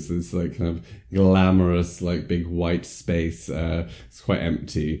come in. It's this like kind of glamorous, like big white space. It's quite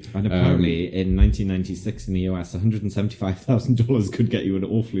empty. And apparently, in 1996 in the US, $175,000 could get you an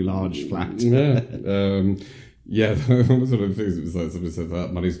awfully large flat. Yeah. Yeah, that was one of the things. It was like somebody said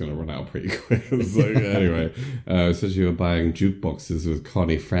that money's going to run out pretty quick. It's like, anyway, so you were buying jukeboxes with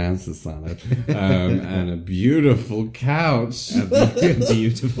Connie Francis on it, and a beautiful couch. A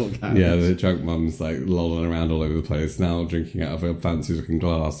beautiful couch. Yeah, the drunk mum's like lolling around all over the place now, drinking out of a fancy looking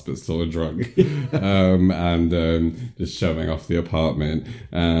glass, but still a drunk, and just showing off the apartment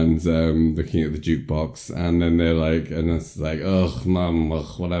and looking at the jukebox, and then they're like, and it's like, ugh, mum,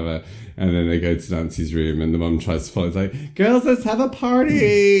 ugh, whatever. And then they go to Nancy's room, and the mum tries to follow. It's like, "Girls, let's have a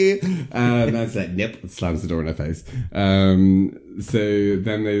party!" And Nancy's like, "Nope," slams the door in her face. So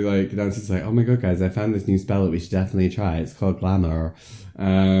then Nancy's like, "Oh my god, guys, I found this new spell that we should definitely try. It's called Glamour."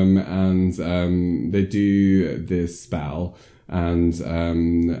 And they do this spell, and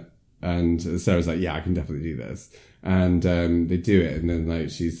Sarah's like, "Yeah, I can definitely do this." And they do it, and then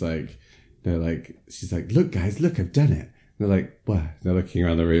she's like, "Look, guys, look, I've done it." They're like, "What?" They're looking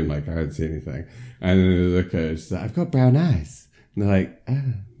around the room like, "I don't see anything." And then they look at her, she's like, "I've got brown eyes." And they're like,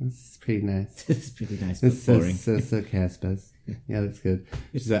 "Oh, that's pretty nice." It's pretty nice, but boring. It's okay, I suppose. Yeah, that's good.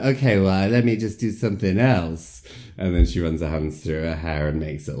 She's like, "Okay, well, let me just do something else." And then she runs her hands through her hair and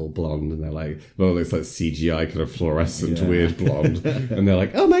makes it all blonde. And they're like, well, it looks like CGI kind of fluorescent, weird blonde. And they're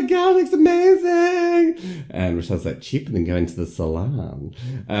like, "Oh my god, it looks amazing." And Rochelle's like, "Cheaper than going to the salon."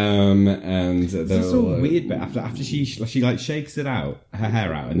 And they're It's all a weird bit after she like shakes it out, her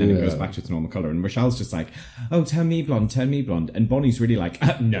hair out, and then it goes back to its normal colour. And Rochelle's just like, "Oh, turn me blonde." And Bonnie's really like,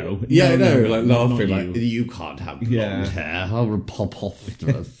 "No." Yeah, no, like not laughing, you. like, "You can't have blonde hair. I'll pop off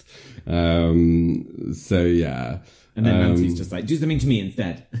this." So yeah. And then Nancy's just like, "Do something to me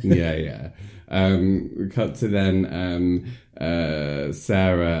instead." Yeah. We cut to then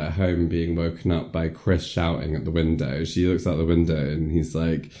Sarah at home being woken up by Chris shouting at the window. She looks out the window and he's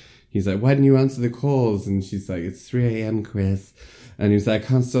like, "Why didn't you answer the calls?" And she's like, "It's 3 a.m, Chris." And he's like, "I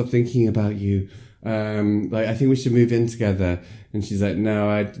can't stop thinking about you. I think we should move in together." And she's like, no,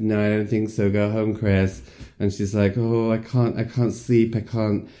 I don't think so. Go home, Chris." And she's like, "Oh, I can't sleep. I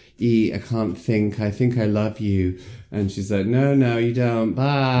can't eat. I can't think. I think I love you." And she's like, no, you don't.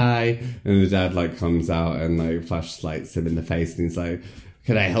 Bye." And the dad comes out and flashlights him in the face, and he's like,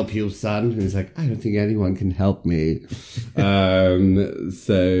 "Can I help you, son?" And he's like, "I don't think anyone can help me." So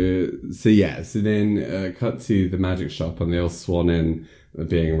then cut to the magic shop, and they all swan in,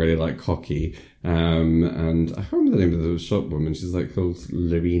 being really cocky. And I can't remember the name of the shop woman. She's called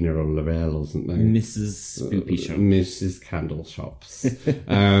Lorena or Lorel or something. Mrs. Spoopy Shop. Mrs. Candle Shops.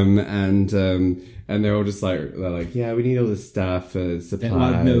 And they're all just they're like, "Yeah, we need all this stuff for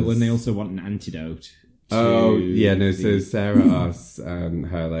supplies." No, when they also want an antidote. So Sarah asks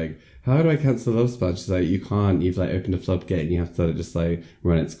her "How do I cancel Love Spell?" She's like, "You can't. You've opened a floodgate and you have to let it just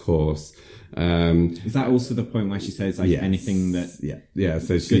run its course." Is that also the point where she says yes. anything that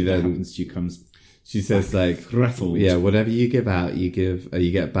so she then happens to you comes? She says threatened. Yeah, whatever you give out, you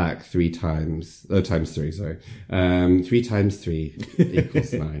get back 3 times. Oh, times 3, sorry. 3 times 3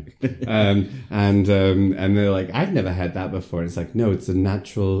 equals 9. And they're like, "I've never heard that before." And it's no, it's a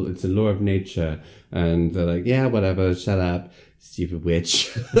law of nature. And they're like, "Yeah, whatever, shut up, stupid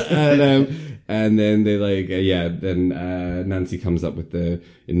witch." And then they then Nancy comes up with the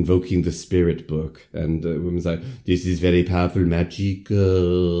invoking the spirit book, and the woman's like, "This is very powerful magic.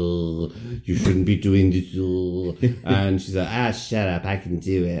 You shouldn't be doing this." And she's like, "Shut up, I can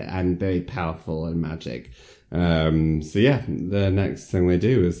do it. I'm very powerful in magic." The next thing they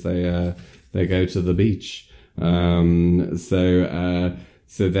do is they go to the beach.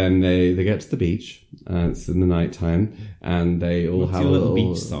 So then they get to the beach. It's in the night time, and they all have a little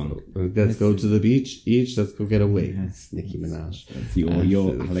beach song. Let's go to the beach. Let's go get away. It's Nicki Minaj. That's your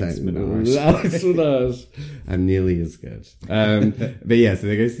Alex Minaj. Alex Minaj. I'm nearly as good. But yeah, so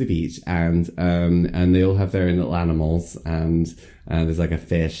they go to the beach, and they all have their own little animals, and there's a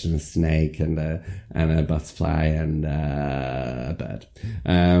fish and a snake and a butterfly and a bird.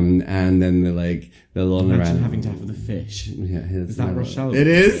 And then they're all around. Having to have the fish. Yeah, is that Rochelle? It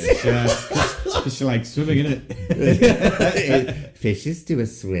is. She likes swimming in it. Fishes do a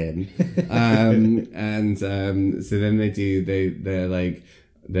swim. So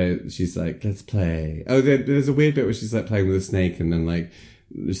then she's like, let's play. Oh, there's a weird bit where she's like playing with a snake, and then like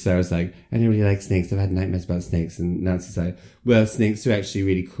Sarah's like, I don't really like snakes. I've had nightmares about snakes. And Nancy's like, well, snakes are actually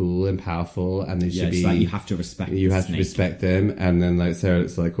really cool and powerful, and they should be. Like, you have to respect. You have to respect them. And then like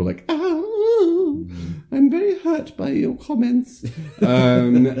Sarah's like, all like, oh, I'm very hurt by your comments.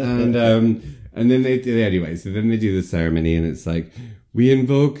 And then they do anyway. So then they do the ceremony, and it's like, we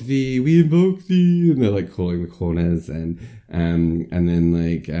invoke thee, and they're like calling the corners, and then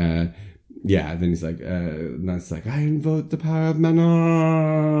like, then he's like, Nancy's like, I invoke the power of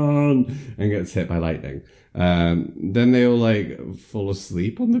Manon, and gets hit by lightning. Then they all like fall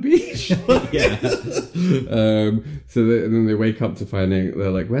asleep on the beach. And then they wake up to finding,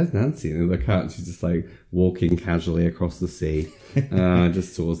 they're like, where's Nancy? And they look out, and she's just like walking casually across the sea,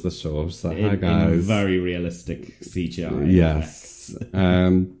 just towards the shore. She's like, hi guys. In very realistic CGI. Yes.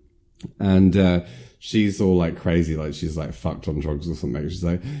 She's all like crazy, like she's like fucked on drugs or something. She's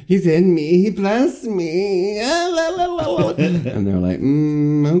like, he's in me, he blessed me. And they're like,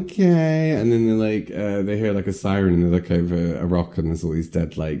 okay. And then they're like, they hear like a siren, and they look over a rock, and there's all these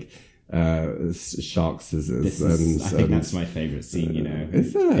dead like shark scissors. I think that's my favourite scene, you know.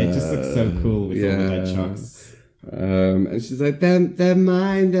 Is it? It just looks so cool with all the dead sharks. And she's like, they're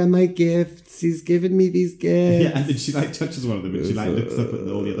mine, they're my gifts. He's given me these gifts. Yeah, and then she like touches one of them, and she like looks up at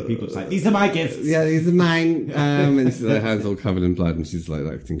all the other people. She's like, these are my gifts. Yeah, these are mine. And she's like, hands all covered in blood, and she's like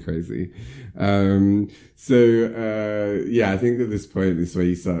acting crazy. I think at this point, this way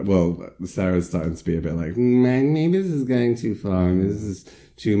you start. Well, Sarah's starting to be a bit like, maybe this is going too far. This is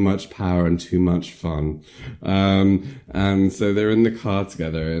too much power and too much fun. And so they're in the car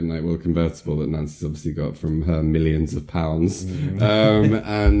together in like, convertible that Nancy's obviously got from her millions of pounds.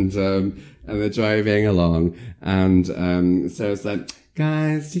 And they're driving along, and Sarah's like,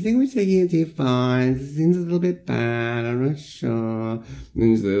 guys, do you think we're taking it too far? It seems a little bit bad, I'm not sure.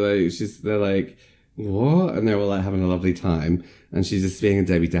 And they're like, what? And they're all like having a lovely time. And she's just being a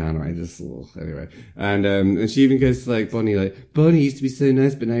Debbie Downer. Anyway. And she even goes to like Bonnie, like, Bonnie used to be so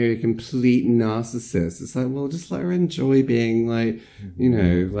nice, but now you're a complete narcissist. It's like, well, just let her enjoy being like, you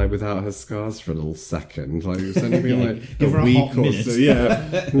know, like without her scars for a little second. Like, it's only been like a week or so. Yeah.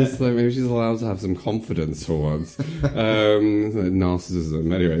 It's like, maybe she's allowed to have some confidence for once. Like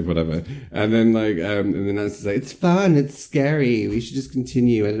narcissism. Anyway, whatever. And then Nancy's like, it's fun, it's scary, we should just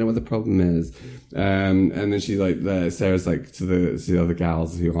continue. I don't know what the problem is. And then she Sarah's like to the other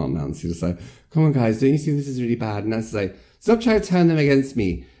gals who aren't Nancy, just like, come on guys, don't you see this is really bad? And Nancy's like, stop trying to turn them against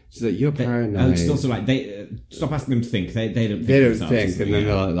me. She's like, you're paranoid. And she's also like, they stop asking them to think. They don't think. They don't think, and then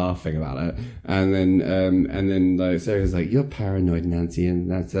they're like laughing about it. And then like Sarah's like, you're paranoid, Nancy, and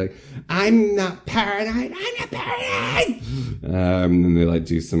Nancy's like, I'm not paranoid. And they like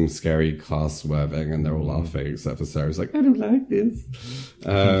do some scary car swerving, and they're all laughing, except for Sarah's like, I don't like this.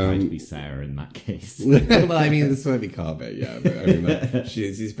 I'd be Sarah in that case. Well, I mean, the swervy car bit, yeah. But I mean, like,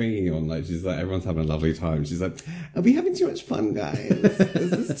 she's bringing it on, like, she's like, everyone's having a lovely time. She's like, are we having too much fun, guys? Is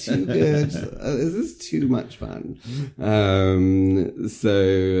this too good? Is this too much fun?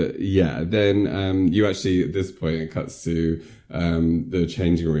 So yeah, then you actually, at this point, it cuts to the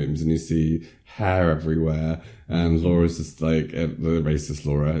changing rooms, and you see hair everywhere, and Laura's just like, the racist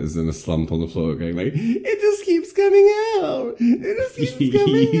Laura is in a slump on the floor going like, it just keeps coming out, it just keeps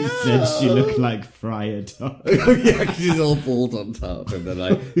coming out. You said she looked like Friar Tuck. Oh yeah, 'cause she's all bald on top, and then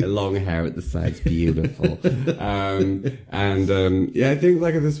like her long hair at the sides, beautiful. I think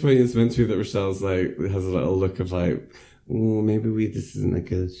like at this point it's meant to be that Rochelle's like, has a little look of like, oh, maybe this isn't a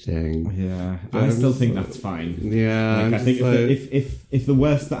good thing. Yeah, but I still think that's fine. Yeah, like, I think if the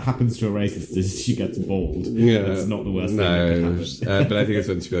worst that happens to a racist is she gets bald, that's not the worst thing that could happen. But I think it's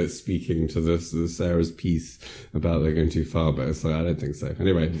meant to be like speaking to the Sarah's piece about they're going too far, but it's like, I don't think so.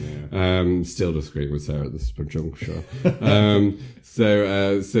 Anyway, still disagreeing with Sarah at this juncture.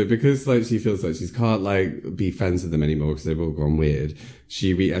 So because like she feels like she can't like be friends with them anymore because they've all gone weird,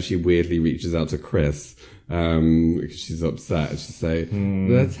 she actually weirdly reaches out to Chris. Because she's upset. She's like,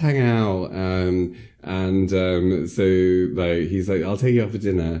 let's hang out. So like, he's like, I'll take you out for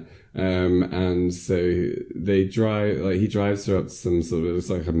dinner. And so they drive, like, he drives her up to some sort of, it looks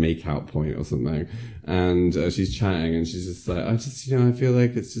like a make-out point or something. And she's chatting, and she's just like, I feel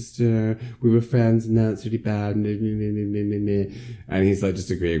like it's just, we were friends, and now it's really bad. And he's like,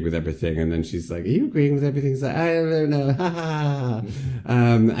 just agreeing with everything. And then she's like, are you agreeing with everything? He's like, I don't know. Ha ha.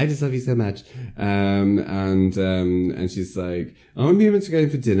 I just love you so much. And she's like, oh, I'm meant to go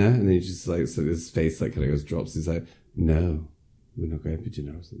for dinner. And then he just like, so his face like kind of goes drops. He's like, no. we're not going for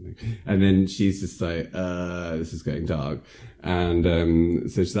dinner or something. And then she's just like, this is getting dark. And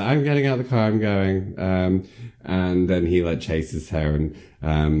so she's like, I'm getting out of the car, I'm going. And then he like chases her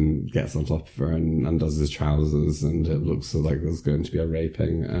and gets on top of her and undoes his trousers, and it looks like there's going to be a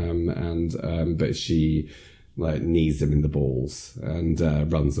raping. But she like knees him in the balls and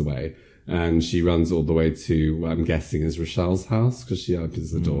runs away. And she runs all the way to what I'm guessing is Rochelle's house, because she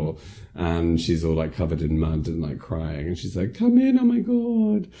opens the door and she's all like covered in mud and like crying. And she's like, come in, oh my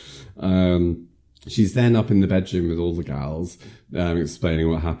God. She's then up in the bedroom with all the gals, explaining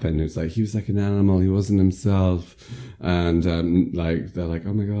what happened. It's like, he was like an animal, he wasn't himself. And like, they're like,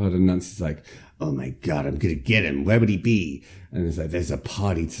 oh my God. And Nancy's like, Oh my God, I'm gonna get him. Where would he be? and it's like, there's a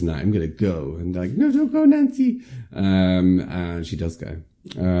party tonight, I'm gonna go. And they're like, no, don't go, Nancy. And she does go.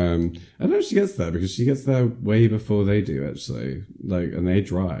 I don't know if she gets there, because she gets there way before they do, actually. Like, and they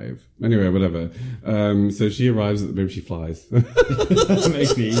drive. Anyway, whatever. So she arrives maybe she flies.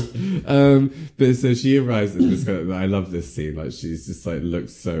 Maybe. But so she arrives at this kind of, I love this scene. Like, she's just like,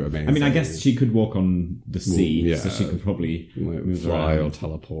 looks so amazing. I mean, I guess she could walk on the sea, yeah. so she could probably like, fly around. or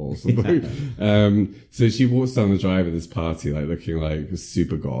teleport or something. So she walks down the drive at this party, like looking like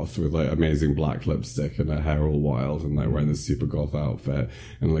super goth with like amazing black lipstick and her hair all wild and like wearing this super goth outfit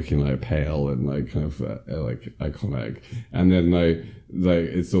and looking like pale and like kind of like iconic. And then like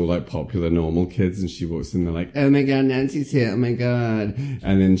it's all like popular normal kids, and she walks in, they're like, oh my God, Nancy's here, oh my God.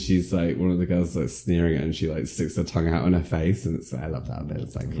 And then she's like, one of the girls like sneering at her, and she like sticks her tongue out on her face, and it's, I love that bit,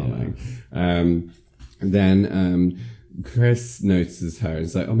 it's iconic. Yeah. Then Chris notices her and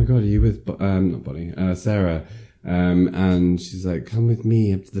is like, oh my God, are you with not Bonnie, Sarah? And she's like, come with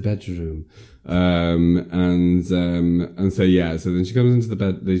me up to the bedroom. And so yeah, so then she comes into the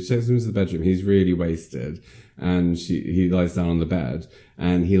bed, she takes him into the bedroom, he's really wasted, and he lies down on the bed,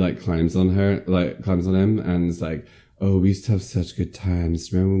 and he like climbs on him, and is like, oh, we used to have such good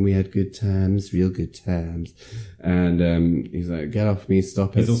times. Remember when we had good times? Real good times. And he's like, get off me,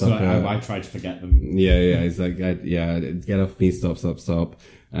 stop it. He's also stop like, it. I tried to forget them. Yeah. He's like, get off me, stop.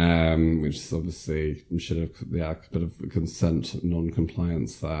 Which is obviously should have, a bit of consent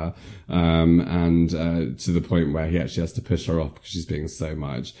non-compliance there. To the point where he actually has to push her off because she's being so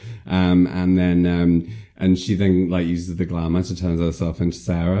much. And she then like uses the glamour to turn herself into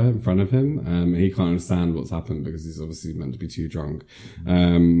Sarah in front of him. He can't understand what's happened because he's obviously meant to be too drunk.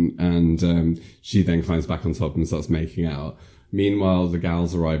 She then climbs back on top and starts making out. Meanwhile, the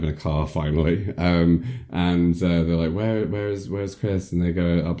gals arrive in a car finally, and they're like, "Where's Chris?" And they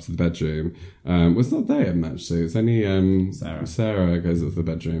go up to the bedroom. Well, it's not them actually; it's only Sarah goes up to the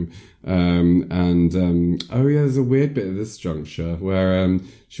bedroom. Oh yeah, there's a weird bit at this juncture where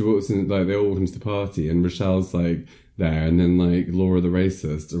she walks in, like they all walk into the party, and Rochelle's like there, and then like Laura the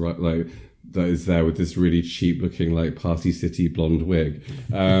racist, like. That is there with this really cheap looking like Party City blonde wig,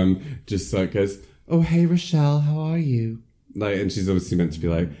 just like goes, "Oh hey Rochelle, how are you?" Like, and she's obviously meant to be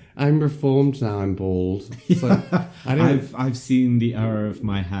like, I'm reformed now, I'm bald. It's like, I've seen the error of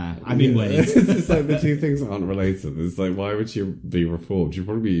my hair. I mean, wait. It's like the two things aren't related. It's like, why would you be reformed? You'd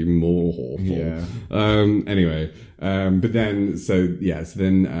probably be more awful. Yeah. Anyway, but then,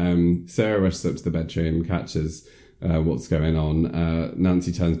 then Sarah rushes up to the bedroom, catches what's going on.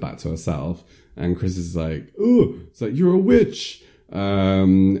 Nancy turns back to herself, and Chris is like, oh, it's like, you're a witch.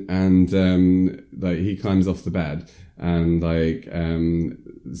 Like, he climbs off the bed. And like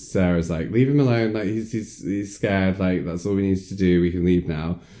Sarah's like, leave him alone, like he's scared, like that's all we need to do, we can leave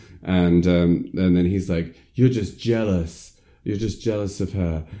now. And then he's like, you're just jealous of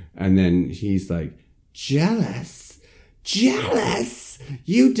her. And then he's like, jealous,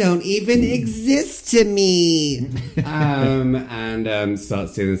 you don't even exist to me. And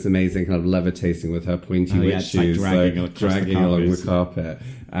starts doing this amazing kind of levitating with her pointy witch shoes, like dragging along the carpet,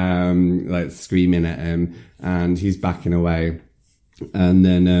 like screaming at him, and he's backing away. And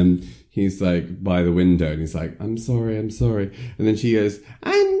then he's like by the window, and he's like, I'm sorry. And then she goes,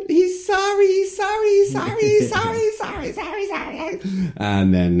 he's sorry.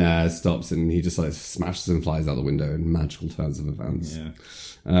 And then stops, and he just like smashes and flies out the window in magical turns of events. Yeah.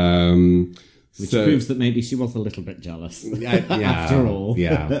 Which proves that maybe she was a little bit jealous. After all.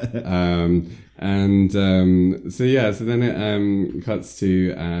 Yeah. So then it cuts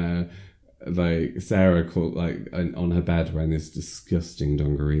to like Sarah caught like on her bed wearing this disgusting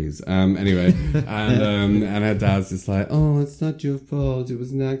dungarees. Anyway, and her dad's just like, oh, it's not your fault, it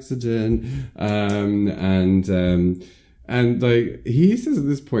was an accident. And like he says at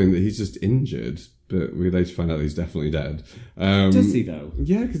this point that he's just injured, but we later find out that he's definitely dead. Does he though?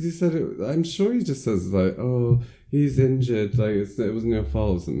 Yeah, because he said it. I'm sure he just says like, oh, he's injured. Like, it wasn't your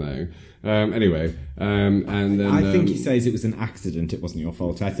fault, isn't it? Anyway, and then... I think he says it was an accident, it wasn't your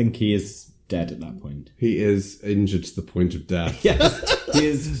fault. I think he is dead at that point. He is injured to the point of death. Yes, he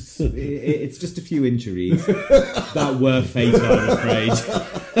is. It's just a few injuries that were fatal, I'm afraid.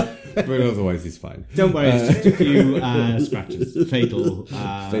 But otherwise, he's fine. Don't worry, it's just a few scratches. Fatal,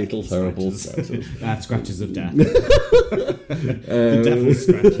 terrible scratches. Scratches of death. The devil's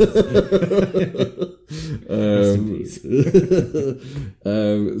scratches.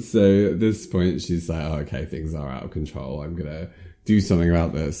 So at this point, she's like, oh, okay, things are out of control. I'm going to do something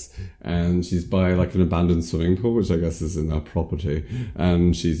about this. And she's by like an abandoned swimming pool, which I guess is in her property.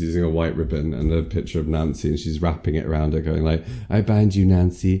 And she's using a white ribbon and a picture of Nancy, and she's wrapping it around her, going like, I bind you,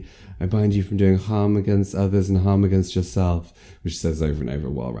 Nancy. I bind you from doing harm against others and harm against yourself, which she says over and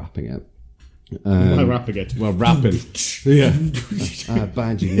over while wrapping it. While wrapping it. Well, wrapping. Yeah. I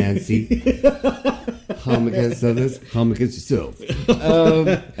bind you, Nancy. Harm against others, harm against yourself.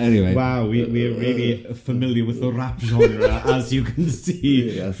 Anyway. Wow, we are really familiar with the rap genre, as you can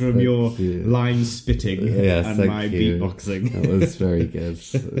see from your line spitting and my beatboxing. That was very good.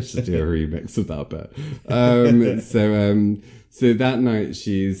 I should do a remix of that bit. So that night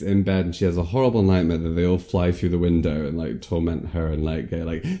she's in bed and she has a horrible nightmare that they all fly through the window and like torment her and like go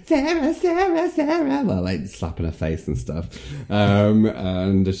like, Sarah, Sarah, Sarah, while like slapping her face and stuff.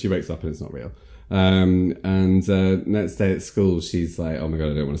 And she wakes up and it's not real. Next day at school, she's like, oh my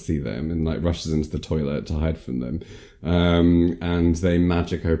God, I don't want to see them, and like rushes into the toilet to hide from them. And they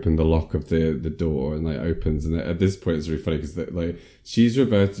magic open the lock of the door and like opens. And at this point, it's really funny because like she's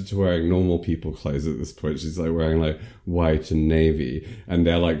reverted to wearing normal people clothes at this point. She's like wearing like white and navy, and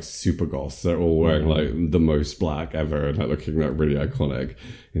they're like super goths. They're all wearing like the most black ever and like looking like really iconic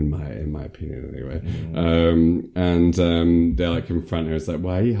in my opinion anyway. They like confront her. It's like,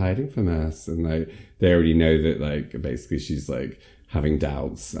 why are you hiding from us? And like they already know that like basically she's like having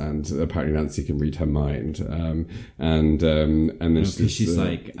doubts, and apparently Nancy can read her mind. And then she's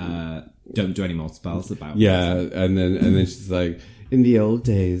like, don't do any more spells about this. And then she's like, in the old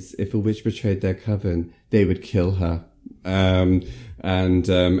days, if a witch betrayed their coven, they would kill her. And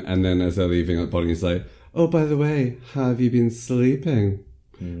then as they're leaving, Bonnie's like, oh, by the way, how have you been sleeping?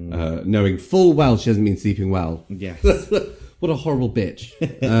 Knowing full well she hasn't been sleeping well. Yes. What a horrible bitch.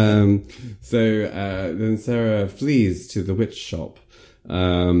 So then Sarah flees to the witch shop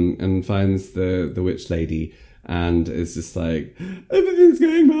and finds the witch lady, and is just like, everything's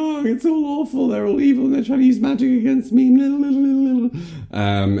going wrong, it's all awful, they're all evil and they're trying to use magic against me.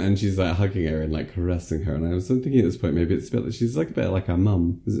 And she's like hugging her and like caressing her, and I was thinking at this point maybe it's a bit, she's like a bit like her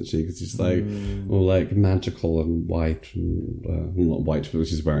mum, isn't she? Because she's like all like magical and white, and well, not white, but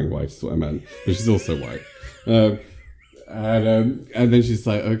she's wearing white is what I meant, but she's also white. And then she's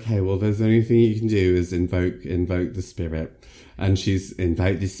like, okay, well, there's the only thing you can do is invoke the spirit. And she's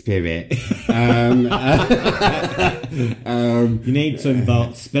invoked the spirit. You need to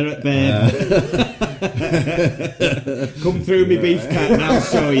invoke spirit, babe. Come through me beef cat and I'll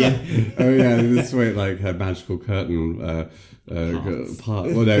show you. Oh yeah, this way like her magical curtain flutters,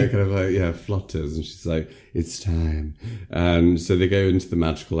 and she's like, it's time. And so they go into the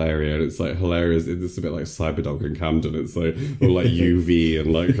magical area, and it's like hilarious. It's a bit like Cyberdog in Camden. It's like all like UV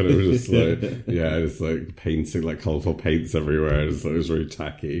and like kind of just like it's like painting, like colourful paints everywhere. It's really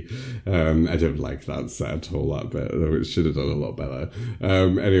tacky. I don't like that set at all, that bit, though it should have done a lot better.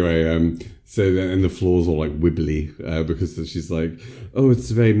 So then, and the floor's all like wibbly, because she's like, oh,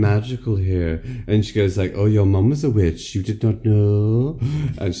 it's very magical here. And she goes like, oh, your mum was a witch, you did not know?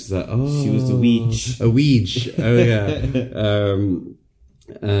 And she's like, oh. She was a witch. A witch. Oh, yeah.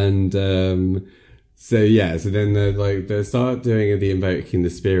 So then they start doing the invoking the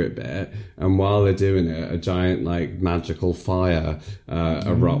spirit bit, and while they're doing it, a giant like magical fire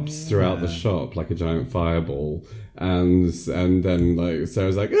erupts throughout the shop, like a giant fireball. And then like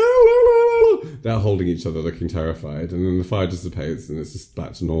Sarah's like, they're holding each other looking terrified, and then the fire dissipates and it's just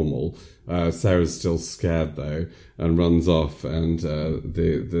back to normal. Sarah's still scared though and runs off, and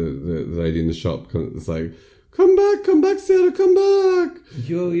the lady in the shop is like, come back, Sarah, come back.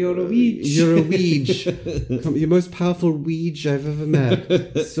 You're a witch. You're a witch. You're most powerful witch I've ever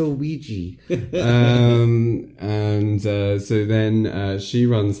met. So Ouija. So then she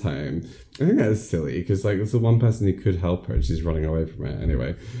runs home. I think that's silly, because like it's the one person who could help her and she's running away from it.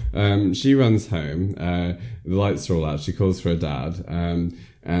 Anyway, she runs home. The lights are all out. She calls for her dad.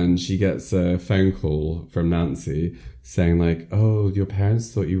 And she gets a phone call from Nancy saying like, oh, your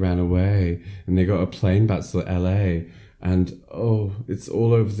parents thought you ran away and they got a plane back to LA. and it's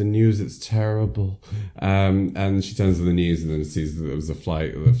all over the news. It's terrible. And she turns to the news and then sees that there was the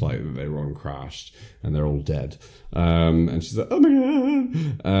flight that they were on crashed, and they're all dead. And she's like, oh my god.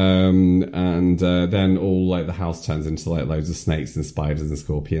 Then all like the house turns into like loads of snakes and spiders and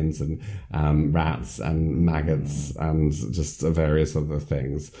scorpions and rats and maggots and just various other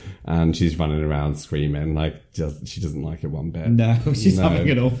things. And she's running around screaming she doesn't like it one bit. No, she's having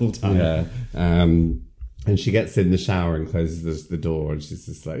an awful time. Yeah. And she gets in the shower and closes the door, and she's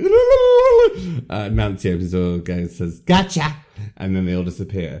just like, Nancy opens the door and says, gotcha! And then they all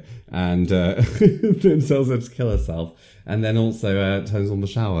disappear. And then tells her to kill herself. And then also turns on the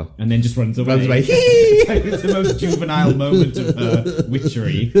shower. And then just runs away. It's the most juvenile moment of her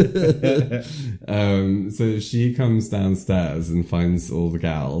witchery. So she comes downstairs and finds all the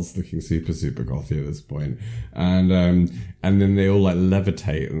gals looking super, super gothy at this point. And then they all like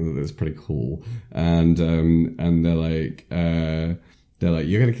levitate, and it's pretty cool. And they're like,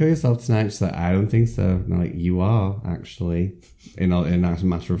 you're going to kill yourself tonight? She's like, I don't think so. And they're like, you are, actually, in a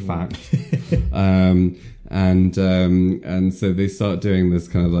matter of fact. And so they start doing this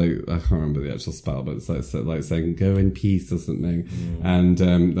kind of like, I can't remember the actual spell, but it's like saying, go in peace or something. And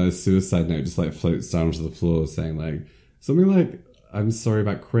the suicide note just like floats down to the floor saying like, something like, I'm sorry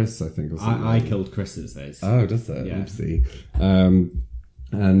about Chris, I think. Or something. I killed Chris, it says. Oh, does it? Yeah. Oopsie.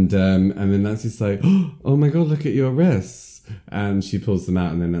 And then Nancy's like, oh my god, look at your wrists. And she pulls them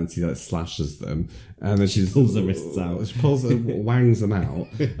out, and then Nancy like slashes them, and then she pulls the wrists out. She wangs them out,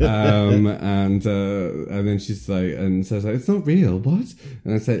 and then she's like, and says like, it's not real. What?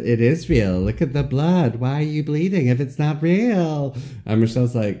 And I said, it is real. Look at the blood. Why are you bleeding if it's not real? And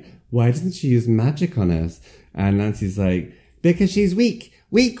Michelle's like, why doesn't she use magic on us? And Nancy's like, because she's weak.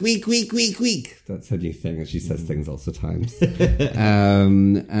 Weak. That's her new thing, and she says things lots of times.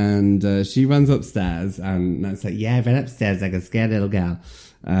 And she runs upstairs, and Nancy's like, yeah, I ran upstairs like a scared little girl.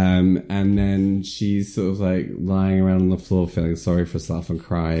 And then she's sort of like lying around on the floor feeling sorry for herself and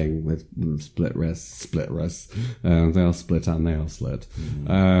crying with split wrists. They all split and they all slit.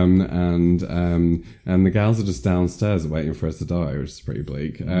 And the gals are just downstairs waiting for us to die, which is pretty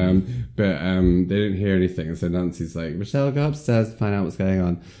bleak. But they didn't hear anything, and so Nancy's like, Michelle, go upstairs and find out what's going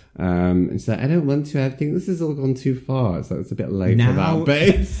on. And she's like, I don't want to. I think this has all gone too far. So it's a bit late for that,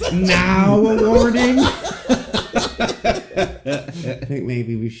 babes. Now a warning. I think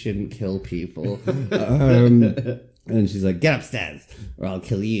maybe we shouldn't kill people. And she's like, get upstairs or I'll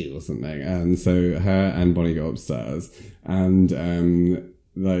kill you or something. And so her and Bonnie go upstairs, and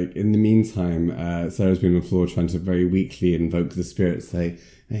like in the meantime, Sarah's been on the floor trying to very weakly invoke the spirits, like,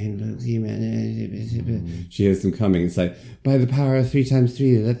 I invoke you, man. She hears them coming. It's like, by the power of 3 times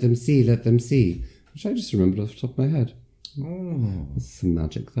 3, let them see, which I just remembered off the top of my head. Oh, that's some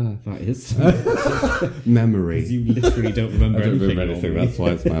magic there. That is memory. You literally don't remember I don't remember anything. That's why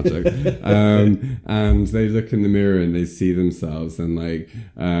it's magic. And they look in the mirror and they see themselves, and like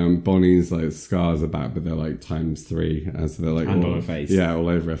Bonnie's like scars are back, but they're like times 3, and so they're like and on her face. Yeah, all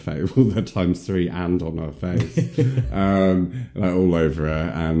over her face. Well, they're times 3 and on her face, like all over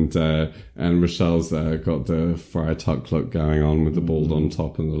her. And Michelle's got the Friar Tuck look going on with the bald on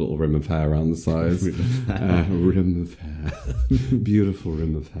top and the little rim of hair around the sides. Rim of hair. Beautiful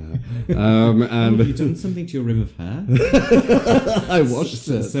rim of hair. And have you done something to your rim of hair? I watched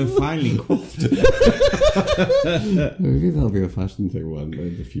it. So finely coiffed. Maybe that'll be a fashion thing one day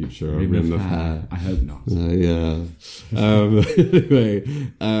in the future. Rim of hair. I hope not. Yeah. Anyway,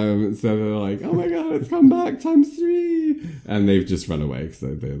 so they're like, oh my god, it's come back times 3. And they've just run away because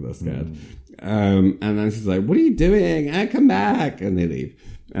they're scared. And Nancy's like, what are you doing? Come back. And they leave.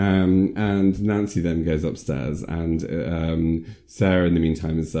 And Nancy then goes upstairs, and Sarah in the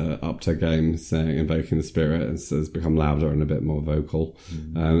meantime is upped her game, invoking the spirit, and has become louder and a bit more vocal,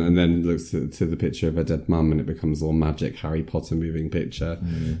 and then looks to the picture of her dead mum, and it becomes all magic Harry Potter moving picture,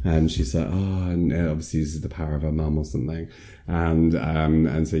 and she's like, and it obviously uses the power of her mum or something, and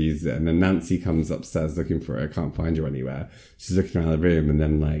so and then Nancy comes upstairs looking for her, can't find her anywhere. She's looking around the room, and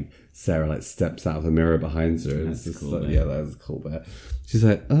then like Sarah like steps out of the mirror behind her. That's it's cool, like, yeah, that's a cool bit. She's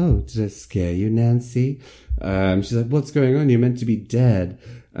like, oh, did I scare you, Nancy? She's like, what's going on? You're meant to be dead.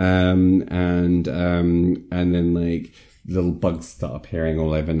 And then like little bugs start appearing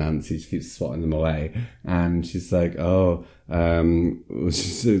all over Nancy. She keeps swatting them away. And she's like,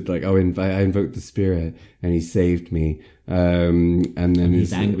 she's like, I invoked the spirit and he saved me. And then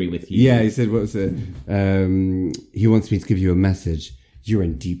he's angry with you. Yeah, he said, what was it? He wants me to give you a message. You're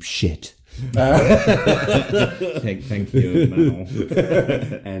in deep shit. Thank you, Mel.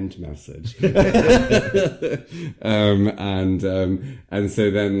 End message. And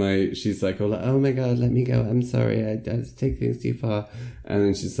so then like she's like, oh my god, let me go. I'm sorry, I take things too far. And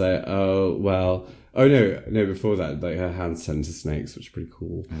then she's like, oh well. Oh no! Before that, like her hands turn to snakes, which is pretty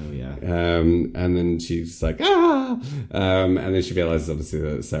cool. Oh yeah. And then she's like, ah! And then she realizes obviously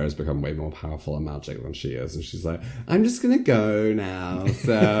that Sarah's become way more powerful and magic than she is, and she's like, I'm just gonna go now.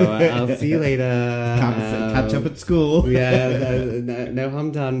 So I'll see you later. Catch up at school. Yeah, no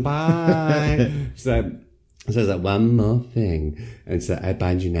harm done. Bye. She's like. So it's like, one more thing. And so I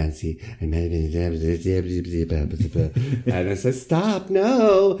bind you, Nancy. And I say, stop,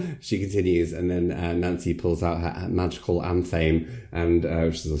 no. She continues. And then Nancy pulls out her magical anthame, and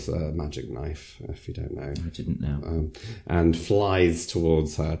which is a magic knife, if you don't know. I didn't know. And flies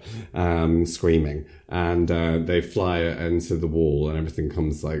towards her, screaming. And they fly into the wall, and everything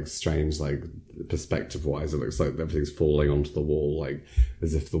comes like strange, like perspective-wise. It looks like everything's falling onto the wall, like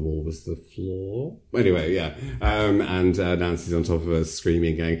as if the wall was the floor. Anyway, yeah. And Nancy's on top of her,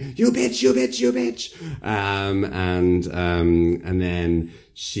 screaming, going, "You bitch! You bitch! You bitch!"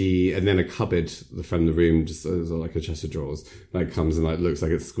 And then a cupboard from the room, just like a chest of drawers, like comes and like looks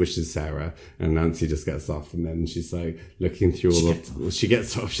like it squishes Sarah, and Nancy just gets off, and then she's like looking through she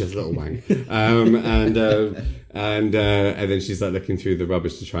gets off. She has a little wank, and then she's like looking through the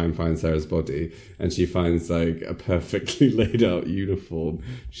rubbish to try and find Sarah's body, and she finds like a perfectly laid out uniform.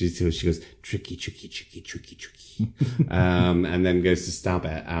 She goes, tricky, tricky, tricky, tricky, tricky, and then goes to stab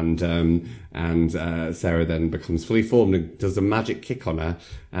it, and Sarah then becomes fully formed and does a magic kick on her,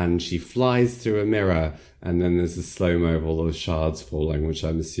 and she flies through a mirror, and then there's a slow-mo of all the shards falling, which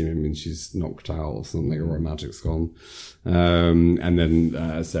I'm assuming means she's knocked out or something, or her magic's gone. And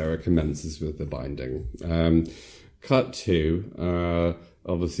then Sarah commences with the binding. Cut to,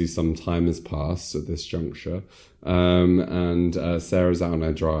 obviously some time has passed at this juncture, and Sarah's out on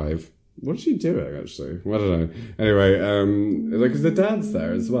her drive. What's she doing, actually? I don't know. Anyway, because the dad's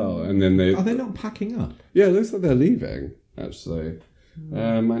there as well, and then Are they not packing up? Yeah, it looks like they're leaving, actually.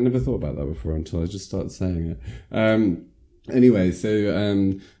 I never thought about that before until I just started saying it. Anyway, so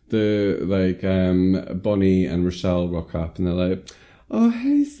Bonnie and Rochelle rock up, and they're like, "Oh,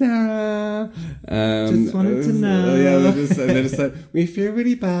 hey, Sarah. Just wanted to know." Yeah, they're just like, "We feel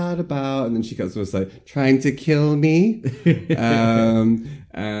really bad about," and then she comes to us like, "Trying to kill me."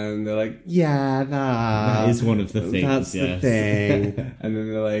 And they're like, "Yeah, that is one of the things. That's the thing." And then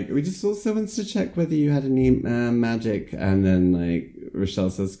they're like, "We just also wanted to check whether you had any magic." And then like Rochelle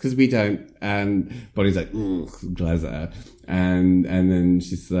says, "Because we don't." And Bonnie's like, glares at her. And then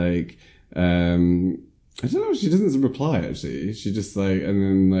she's like, I don't know. She doesn't reply. Actually, she just like, and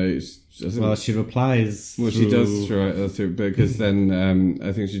then like, she replies. Well, she does through, because then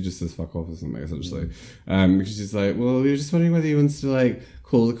I think she just says "fuck off" or something essentially. Because she's like, "Well, we were just wondering whether you wanted to like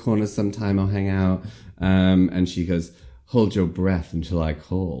call the corner sometime or hang out." And she goes, "Hold your breath until I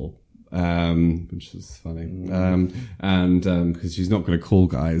call." Which is funny. And because she's not going to call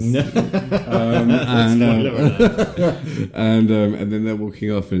guys. And then they're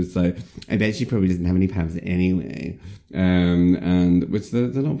walking off, and it's like, I bet she probably doesn't have any powers anyway. And which they're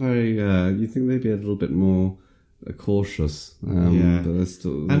not very. You think they'd be a little bit more cautious. Yeah. But they're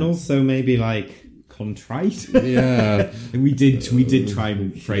still. And also maybe like contrite. Yeah. we did try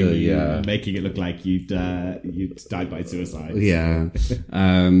and frame you, making it look like you'd died by suicide. Yeah.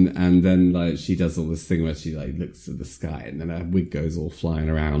 And then like she does all this thing where she like looks at the sky, and then her wig goes all flying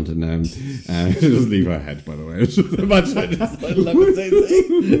around, and just leave her head, by the way. Imagine I just like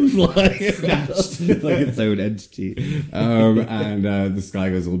levitating, flying Snatched like its own entity. And the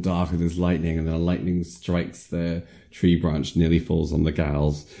sky goes all dark, and there's lightning, and then lightning strikes the tree branch, nearly falls on the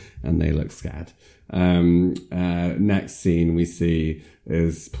gals, and they look scared. Next scene we see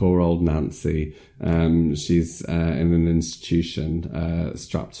is poor old Nancy. She's in an institution,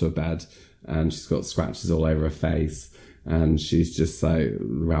 strapped to a bed, and she's got scratches all over her face, and she's just like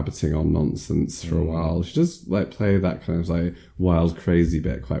rabbiting on nonsense for a while. She does like play that kind of like wild, crazy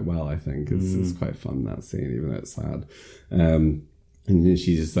bit quite well, I think. It's quite fun, that scene, even though it's sad. And then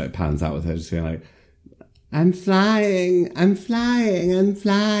she just like pans out with her, just going like, I'm flying, I'm flying, I'm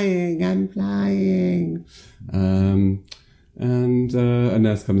flying, I'm flying. And a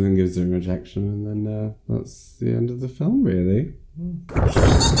nurse comes in and gives her an injection, and then that's the end of the film, really.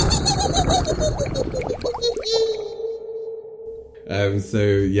 So,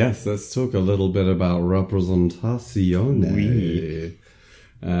 yes, let's talk a little bit about representazione. Oui.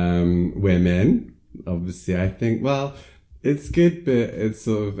 Women, obviously, I think, well, It's good, but it's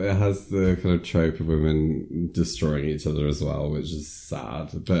sort of, it has the kind of trope of women destroying each other as well, which is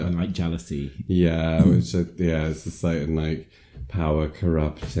sad. But And like jealousy. yeah, it's just like, and like power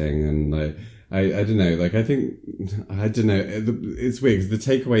corrupting and like, I don't know, like I don't know, it's weird because the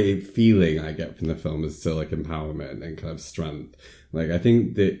takeaway feeling I get from the film is still like empowerment and kind of strength. Like I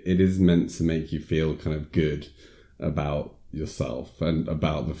think that it is meant to make you feel kind of good about yourself and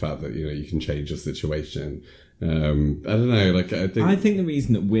about the fact that, you know, you can change your situation. I don't know, like I think the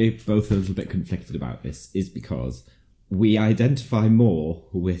reason that we're both a little bit conflicted about this is because we identify more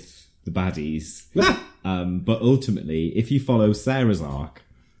with the baddies. But ultimately, if you follow Sarah's arc,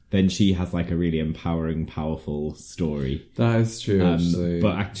 then she has like a really empowering, powerful story. that is true, actually.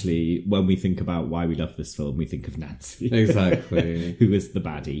 But actually, when we think about why we love this film, we think of Nancy. Exactly. Who is the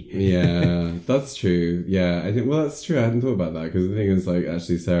baddie. Yeah, that's true. Yeah, I think, well, that's true. I hadn't thought about that because the thing is, like,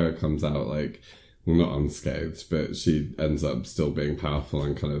 actually, Sarah comes out, like, well, not unscathed, but she ends up still being powerful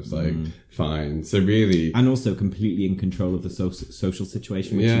and kind of, like, fine. So really... And also completely in control of the social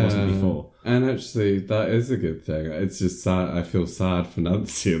situation, which she wasn't before. And actually, that is a good thing. It's just sad. I feel sad for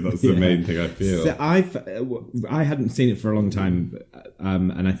Nancy, and that's the main thing I feel. So I hadn't seen it for a long time,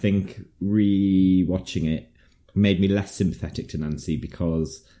 and I think re-watching it made me less sympathetic to Nancy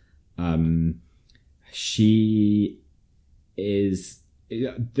because she is...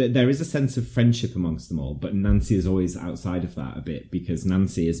 There is a sense of friendship amongst them all, but Nancy is always outside of that a bit because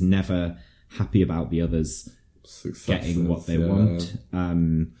Nancy is never happy about the others getting what they want.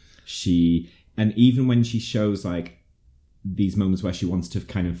 And even when she shows like these moments where she wants to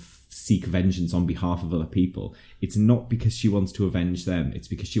kind of seek vengeance on behalf of other people, it's not because she wants to avenge them, it's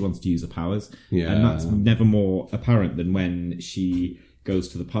because she wants to use her powers. And that's never more apparent than when she goes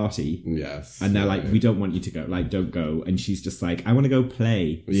to the party. Yes. And they're like, we don't want you to go. Like, don't go. And she's just like, I want to go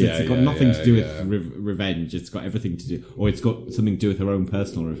play. So it's got nothing to do with revenge. It's got everything to do... Or it's got something to do with her own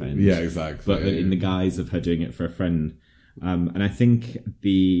personal revenge. Yeah, exactly. But in the guise of her doing it for a friend. And I think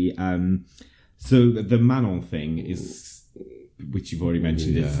the... so the Manon thing is... Which you've already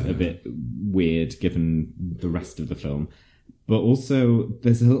mentioned is a bit weird given the rest of the film. But also,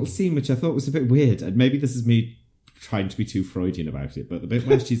 there's a little scene which I thought was a bit weird. And maybe this is me trying to be too Freudian about it, but the bit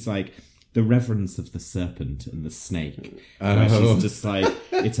where she's like, the reverence of the serpent and the snake, where she's just like,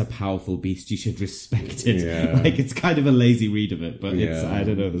 it's a powerful beast, you should respect it. Like, it's kind of a lazy read of it, but it's, I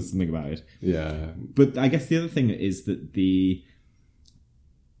don't know, there's something about it. But I guess the other thing is that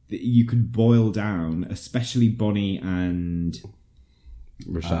you could boil down, especially Bonnie and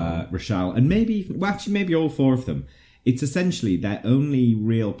Rochelle, and maybe all four of them. It's essentially their only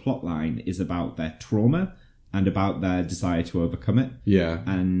real plot line is about their trauma and about their desire to overcome it. Yeah.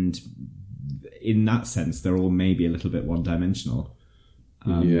 And in that sense, they're all maybe a little bit one-dimensional.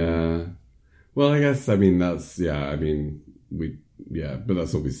 Well, I guess, I mean, that's, but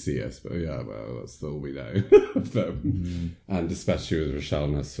that's all we see, I suppose. Yeah, well, that's all we know of them. And especially with Rochelle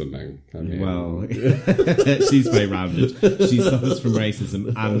and her swimming. I mean, well, she's very rounded. She suffers from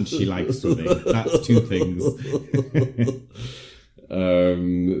racism and she likes swimming. That's two things.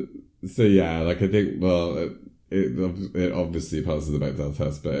 So yeah, like I think, well, it obviously passes the Bechdel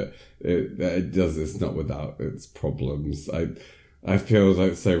test, but it does. It's not without its problems. I feel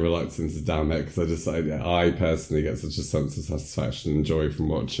like so reluctant to damn it because I personally get such a sense of satisfaction and joy from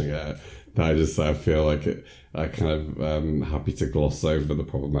watching it that I feel like I kind of happy to gloss over the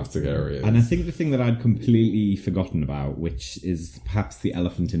problematic areas. And I think the thing that I'd completely forgotten about, which is perhaps the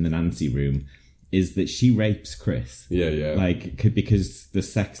elephant in the Nancy room, is that she rapes Chris. Yeah. Like, because the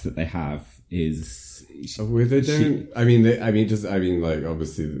sex that they have is... Well, they don't... like,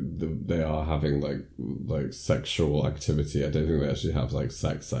 obviously, they are having, like sexual activity. I don't think they actually have, like,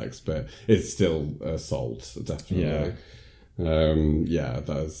 sex, but it's still assault, definitely.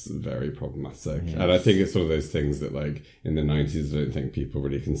 That's very problematic. Yes. And I think it's one of those things that, like, in the 90s, I don't think people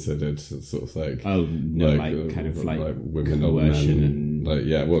really considered sort of like... Oh, no, kind of like women coercion and... Like,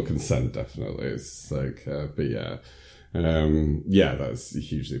 consent, definitely. It's like, but yeah. That's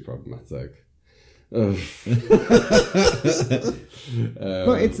hugely problematic. But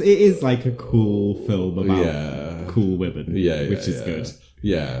it is like a cool film about cool women, which is good.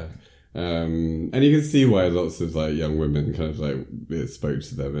 Yeah. And you can see why lots of like young women kind of like it spoke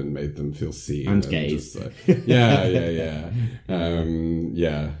to them and made them feel seen and gays. I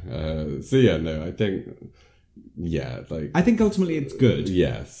think ultimately it's good.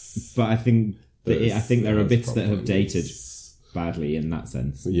 Yes, but I think there are bits that have dated badly in that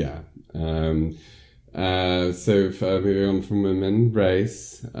sense. Yeah. So moving on from women,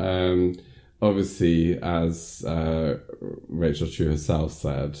 race. obviously, as Rachel Chu herself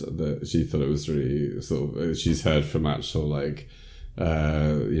said, that she thought it was really sort of, she's heard from actual, like,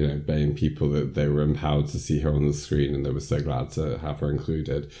 BAME people that they were empowered to see her on the screen and they were so glad to have her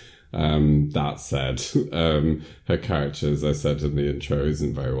included. That said, her character, as I said in the intro,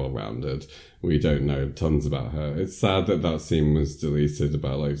 isn't very well rounded. We don't know tons about her. It's sad that that scene was deleted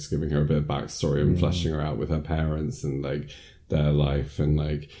about, like, just giving her a bit of backstory and fleshing her out with her parents and, like, their life. And,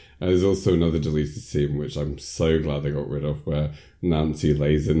 like, there's also another deleted scene, which I'm so glad they got rid of, where Nancy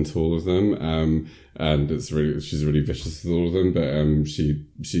lays into all of them. And she's really vicious with all of them, but she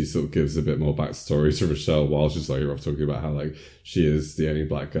sort of gives a bit more backstory to Rochelle while she's like off talking about how, like, she is the only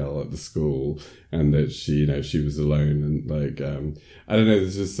black girl at the school and that she was alone and, like, I don't know,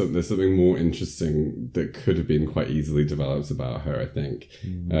 there's something more interesting that could have been quite easily developed about her, I think.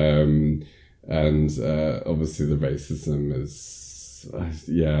 And obviously the racism is,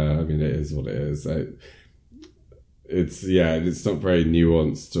 I mean, it is what it is. It's not very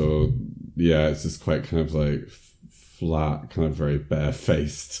nuanced or, it's just quite kind of like flat, kind of very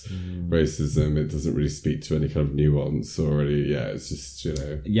barefaced racism. It doesn't really speak to any kind of nuance or any, it's just,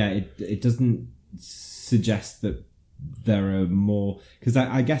 it doesn't suggest that there are more, because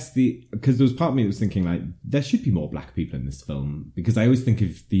I guess because there was part of me that was thinking, like, there should be more black people in this film, because I always think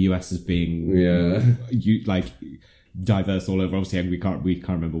of the US as being diverse all over. Obviously, we can't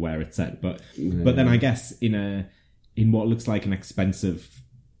remember where it's set, but then I guess in what looks like an expensive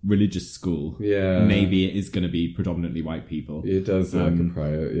religious school, maybe it is going to be predominantly white people. It does look like a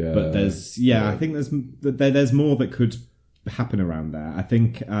private, but there's I think there's more that could happen around there.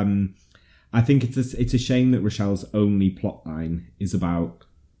 I think it's a shame that Rochelle's only plot line is about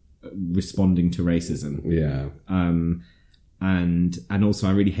responding to racism. Yeah. And also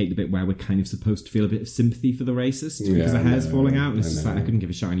I really hate the bit where we're kind of supposed to feel a bit of sympathy for the racist because her hair's falling out. And it's just like, I couldn't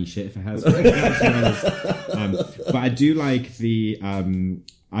give a shiny shit if her hair's falling out. But I do like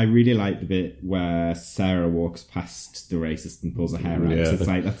I really like the bit where Sarah walks past the racist and pulls her hair out. So it's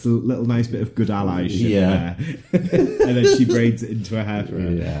like, that's a little nice bit of good allyship there. And then she braids it into her hair for her.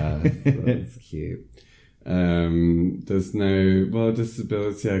 Yeah, that's cute. There's no,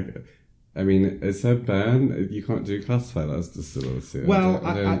 disability. I mean, is her burn? You can't classify that as disability. Well,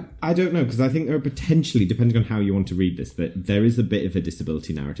 I don't know, because I think there are potentially, depending on how you want to read this, that there is a bit of a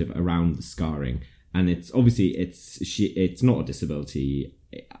disability narrative around the scarring. And it's obviously it's not a disability,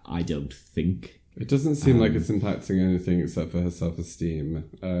 I don't think. It doesn't seem like it's impacting anything except for her self-esteem.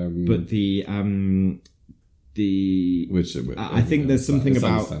 But I think there's something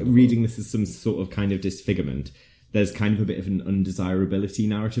about reading this as some sort of kind of disfigurement. There's kind of a bit of an undesirability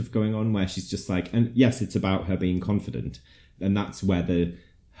narrative going on where she's just like, and yes, it's about her being confident, and that's where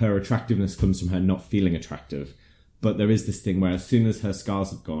her attractiveness comes from her not feeling attractive. But there is this thing where as soon as her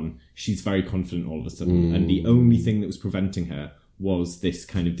scars have gone, she's very confident all of a sudden. And the only thing that was preventing her was this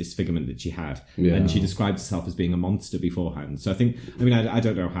kind of disfigurement that she had. Yeah. And she described herself as being a monster beforehand. So I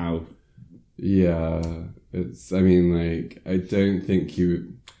don't know how. Yeah. I don't think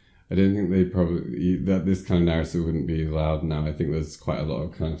they probably, that this kind of narrative wouldn't be allowed now. I think there's quite a lot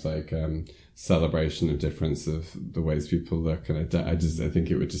of kind of like celebration of difference of the ways people look. And I think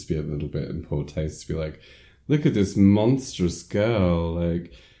it would just be a little bit in poor taste to be like, look at this monstrous girl.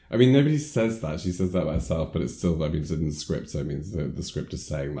 Like, I mean, nobody says that. She says that about herself, but it's still, that means in the script, so it means the script is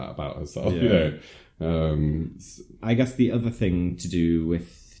saying that about herself, I guess the other thing to do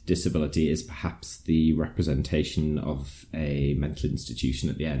with disability is perhaps the representation of a mental institution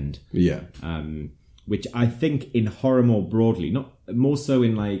at the end. Yeah. Which I think in horror more broadly, not more so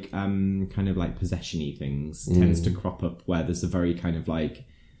in like kind of like possession-y things, tends to crop up where there's a very kind of like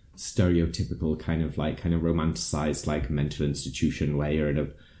stereotypical kind of romanticized like mental institution where you're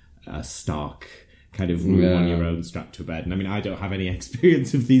in a stark kind of room on your own strapped to a bed. And I mean, I don't have any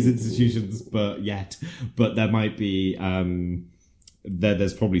experience of these institutions but there might be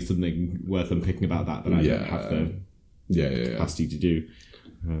there's probably something worth unpicking about that I don't have the capacity to do.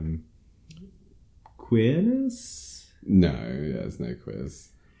 Queerness? No, there's no quiz.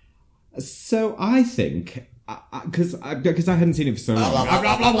 So I think, because I hadn't seen it for so long,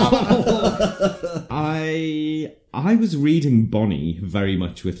 I was reading Bonnie very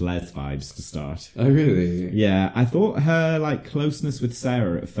much with Les vibes to start. Oh, really? Yeah, I thought her like closeness with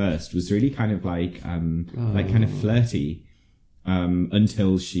Sarah at first was really kind of like kind of flirty.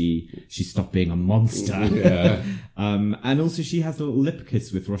 Until she stopped being a monster. Yeah. And also she has a little lip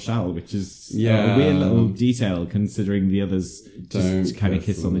kiss with Rochelle, which is a weird little detail considering the others just kind of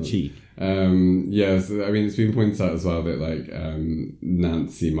kiss on the cheek. So, I mean, it's been pointed out as well that like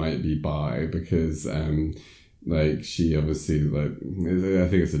Nancy might be bi because like she obviously like I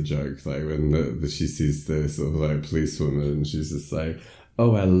think it's a joke like when she sees this sort of like policewoman and she's just like,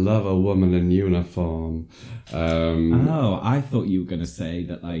 oh, I love a woman in uniform. I thought you were going to say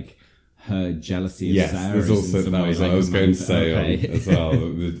that like her jealousy of yes, Sarah there's is also in some that way, was like, what I was going to say okay. as well.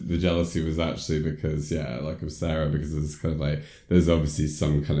 The jealousy was actually because like of Sarah, because it's kind of like there's obviously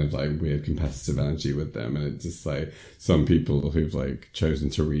some kind of like weird competitive energy with them, and it's just like some people who've like chosen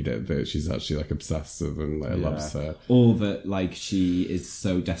to read it that she's actually like obsessive and like loves her, or that like she is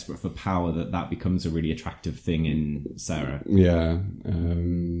so desperate for power that becomes a really attractive thing in Sarah.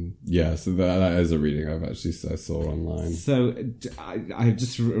 So that is a reading I saw online. So I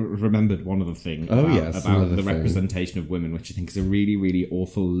just remembered one other thing about the representation of women, which I think is a really, really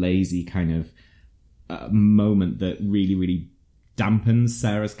awful, lazy kind of moment that really, really dampens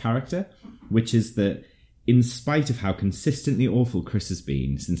Sarah's character, which is that in spite of how consistently awful Chris has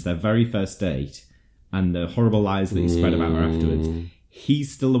been since their very first date and the horrible lies that he spread about her afterwards,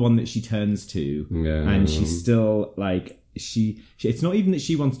 he's still the one that she turns to, and she's still like it's not even that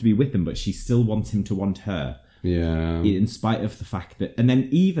she wants to be with him, but she still wants him to want her. Yeah. In spite of the fact that, and then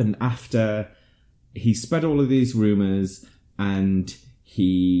even after he spread all of these rumors and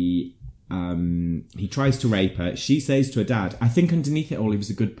he tries to rape her, she says to her dad, I think underneath it all he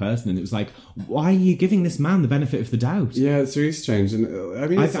was a good person, and it was like, why are you giving this man the benefit of the doubt? Yeah, it's really strange, and I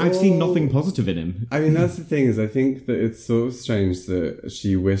mean, I've seen nothing positive in him. I mean, that's the thing, is I think that it's sort of strange that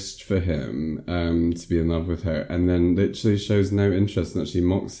she wished for him to be in love with her, and then literally shows no interest and actually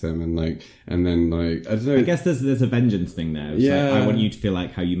mocks him, and then I don't know. I guess there's a vengeance thing there. It's like, I want you to feel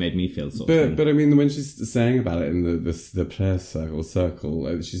like how you made me feel, sort of thing. But I mean, when she's saying about it in the prayer circle,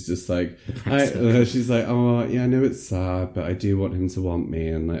 she's just like, she's like, oh yeah, I know it's sad, but I do want him to want me,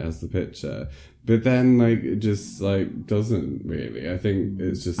 and like has the picture. But then like it just like doesn't really. I think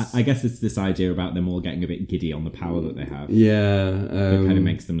it's just. I guess it's this idea about them all getting a bit giddy on the power that they have. Yeah, it kind of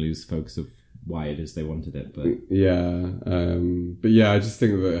makes them lose focus of why it is they wanted it. But I just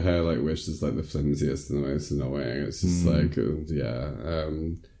think that her like wish is like the flimsiest and the most annoying. It's just like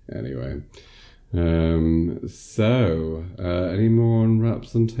anyway. Any more on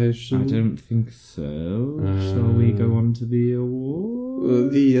representation? I don't think so. Shall we go on to the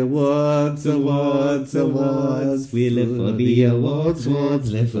awards? The awards. We live for the awards,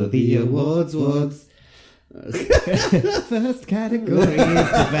 live for the awards. First category is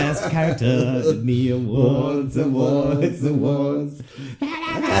the best character in the awards.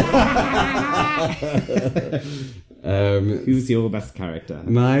 Who's your best character?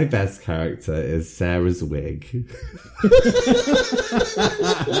 My best character is Sarah's wig.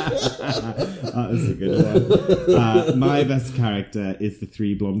 That is a good one. My best character is the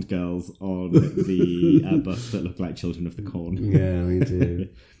three blonde girls on the bus that look like children of the corn. Yeah, we do.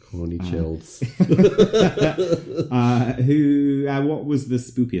 Corny chills. What was the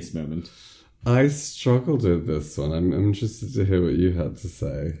spookiest moment? I struggled with this one. I'm interested to hear what you had to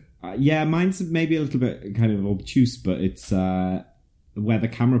say. Mine's maybe a little bit kind of obtuse, but it's where the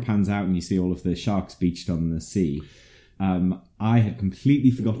camera pans out and you see all of the sharks beached on the sea. I had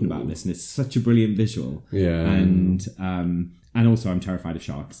completely forgotten about this, and it's such a brilliant visual. Yeah, and also I'm terrified of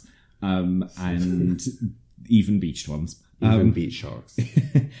sharks, and even beached ones, even beach sharks.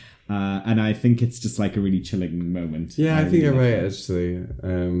 And I think it's just like a really chilling moment. Yeah, I think you're right, actually.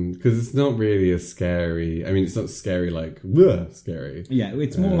 Because it's not really a scary... I mean, it's not scary like, scary. Yeah,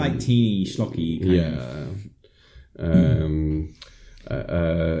 it's more like teeny, schlocky kind of.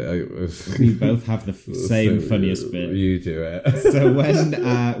 We both have the same funniest bit. You do it. So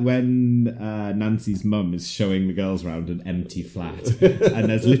when Nancy's mum is showing the girls around an empty flat, and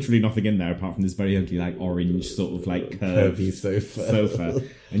there's literally nothing in there apart from this very ugly, like orange sort of like curvy sofa,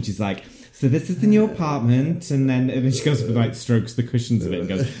 and she's like, so this is the new apartment, and then she goes up and like strokes the cushions of it and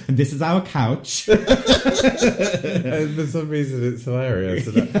goes, and this is our couch. And for some reason it's hilarious.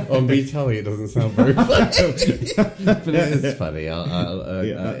 On me telling it doesn't sound very funny. But it is funny.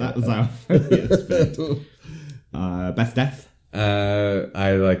 That was our funniest bit. Best death?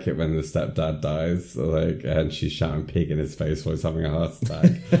 I like it when the stepdad dies, and she's shouting pig in his face while he's having a heart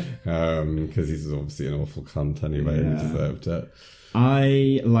attack. Because he's obviously an awful cunt anyway, and he deserved it.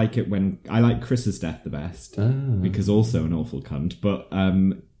 I like it when I like Chris's death the best because also an awful cunt. But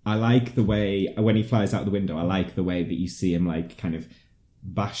I like the way when he flies out the window. I like the way that you see him like kind of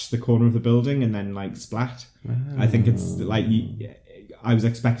bash the corner of the building and then like splat. I think it's like I was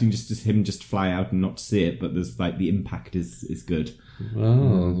expecting him just to fly out and not to see it, but there's like the impact is good.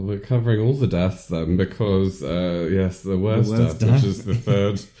 Well, we're covering all the deaths then, because yes, the worst death, which is the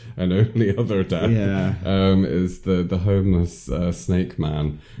third and only other death, is the homeless snake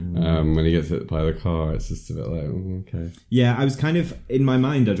man. When he gets hit by the car, it's just a bit like, okay. Yeah, I was kind of in my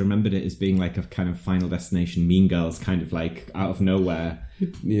mind, I'd remembered it as being like a kind of Final Destination, Mean Girls, kind of like out of nowhere.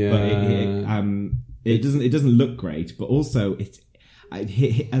 Yeah, but it doesn't look great, but also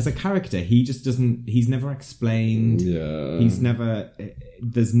as a character, he's never explained. Yeah.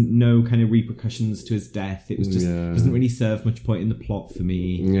 There's no kind of repercussions to his death. It was just, doesn't really serve much point in the plot for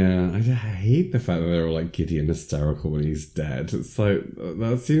me. Yeah, I hate the fact that they're all like giddy and hysterical when he's dead. It's like,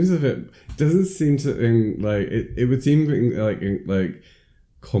 that seems a bit, doesn't seem to, like, it would seem like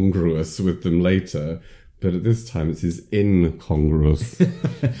congruous with them later. But at this time, it's his incongruous.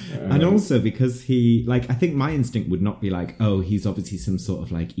 And also because I think my instinct would not be like, oh, he's obviously some sort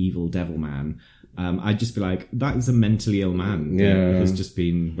of like evil devil man. I'd just be like, that is a mentally ill man who has just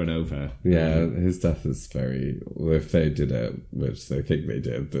been run over. Yeah, his death is very, if they did it, which they think they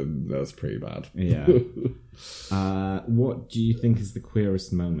did, then that's pretty bad. Yeah. What do you think is the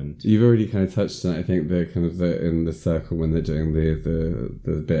queerest moment? You've already kind of touched on it. I think in the circle when they're doing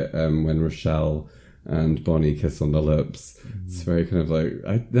the bit when Rochelle and Bonnie kiss on the lips. It's very kind of like,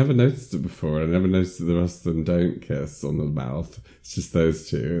 I never noticed it before. I never noticed that the rest of them don't kiss on the mouth. It's just those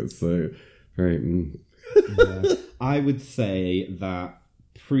two. It's like very... Yeah. I would say that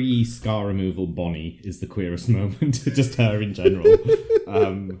pre-scar removal Bonnie is the queerest moment. Just her in general.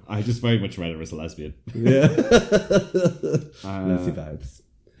 I just very much read her as a lesbian. Yeah. Nancy vibes.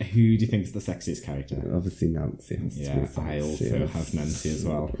 Who do you think is the sexiest character? Obviously Nancy. I also have Nancy as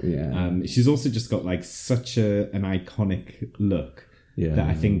well. Yeah. She's also just got like such an iconic look that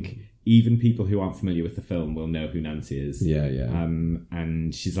I think even people who aren't familiar with the film will know who Nancy is. Yeah.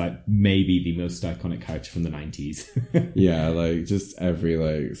 And she's like maybe the most iconic character from the 90s. Yeah, like just every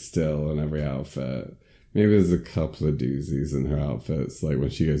like still and every outfit. Maybe there's a couple of doozies in her outfits, like when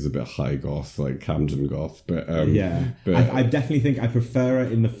she goes a bit high goth, like Camden goth. But I definitely think I prefer her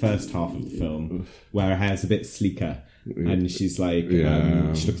in the first half of the film, where her hair's a bit sleeker, and she's like,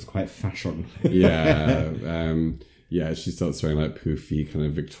 she looks quite fashion. Yeah, she starts wearing like poofy kind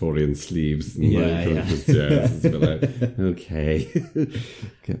of Victorian sleeves. And it's a bit like, okay,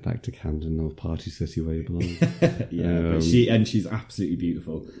 get back to Camden or Party City where you belong. But she's absolutely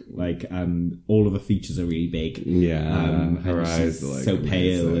beautiful. Like, all of her features are really big. Her eyes are like so amazing.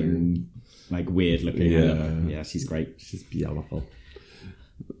 pale and like weird looking. Yeah, she's great. She's beautiful.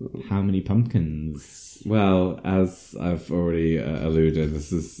 How many pumpkins? Well, as I've already alluded,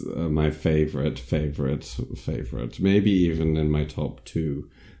 this is my favorite. Maybe even in my top 2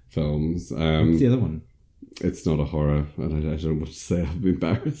 films. What's the other one? It's not a horror, and I don't know what to say. I'm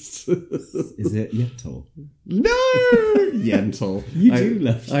embarrassed. Is it Yentl? No! Yentl. You do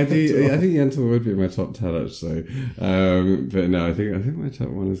love Yentl. I do. I think Yentl would be my top 10, actually. But no, I think my top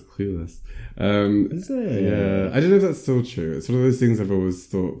 1 is Clueless. Is it? Yeah. I don't know if that's still true. It's one of those things I've always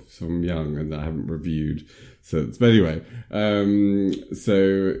thought from young and that I haven't reviewed since. But anyway,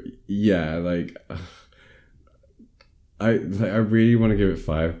 so yeah, like... I really want to give it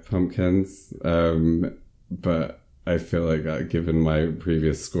 5 pumpkins, but I feel like given my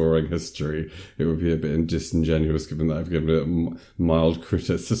previous scoring history, it would be a bit disingenuous given that I've given it mild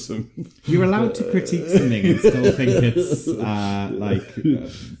criticism. You're allowed to critique something and still think it's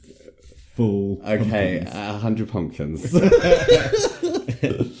full. Okay, 100 pumpkins.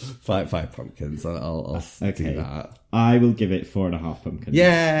 5 pumpkins. I'll do that. I will give it 4.5 pumpkins.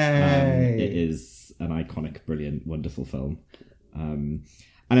 Yay! It is an iconic, brilliant, wonderful film.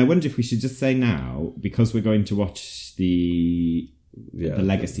 And I wonder if we should just say now, because we're going to watch the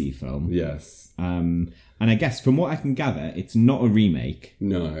Legacy film. Yes. And I guess from what I can gather, it's not a remake.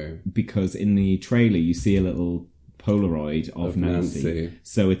 No. Because in the trailer you see a little Polaroid of Nancy.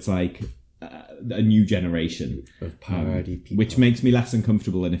 So it's like a new generation of parody people. Which makes me less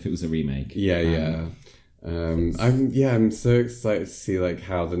uncomfortable than if it was a remake. I'm so excited to see like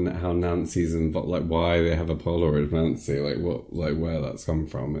how Nancy's involved, like why they have a Polaroid of Nancy, where that's come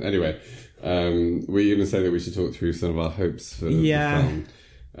from. Anyway, were you going to say that we should talk through some of our hopes for the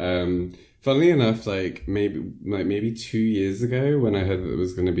film? Funnily enough, maybe 2 years ago when I heard that there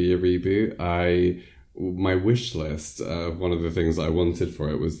was going to be a reboot, my wish list of one of the things I wanted for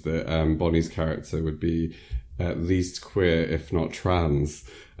it was that Bonnie's character would be at least queer, if not trans.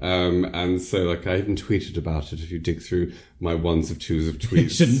 And so, I even tweeted about it if you dig through my ones of twos of tweets. It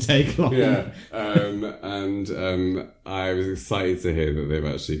shouldn't take long. Yeah. And I was excited to hear that they've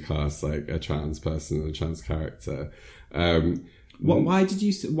actually cast, a trans person and a trans character. Why did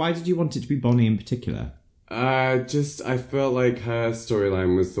you want it to be Bonnie in particular? I felt like her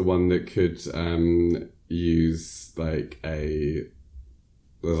storyline was the one that could use like a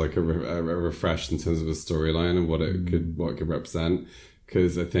refresh in terms of a storyline and what it could represent.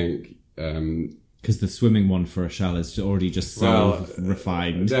 Because I think because the swimming one for Rochelle is already just so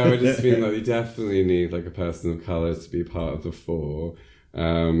refined. No, I just mean like you definitely need like a person of colour to be part of the four.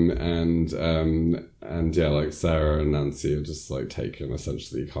 And yeah, like Sarah and Nancy are just like taken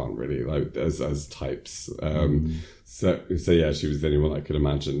essentially. You can't really like as types. So yeah, she was the only one I could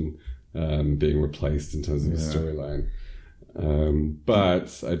imagine being replaced in terms of a storyline.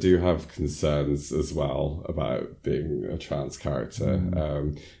 But I do have concerns as well about being a trans character.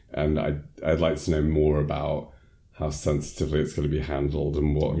 And I'd like to know more about how sensitively it's going to be handled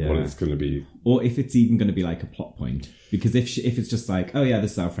and what it's going to be. Or if it's even going to be like a plot point. Because if it's just like, oh yeah,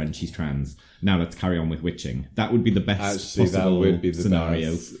 this is our friend, she's trans, now let's carry on with witching. That would be the best possible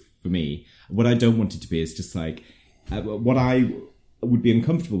scenario for me. What I don't want it to be is just like, what I would be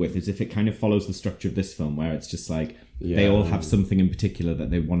uncomfortable with is if it kind of follows the structure of this film, where it's just like, they all have something in particular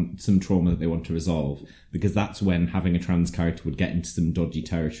that they want, some trauma that they want to resolve. Because that's when having a trans character would get into some dodgy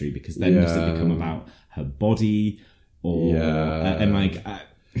territory, because then does it become about her body? Or and like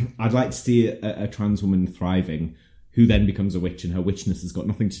I'd like to see a trans woman thriving who then becomes a witch, and her witchness has got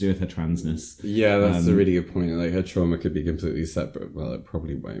nothing to do with her transness. Yeah, that's a really good point. Like her trauma could be completely separate. Well, it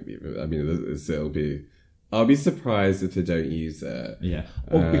probably won't be. But I mean, it'll be. I'll be surprised if they don't use it. Yeah,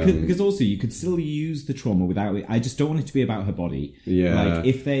 because also you could still use the trauma without it. I just don't want it to be about her body. Yeah, like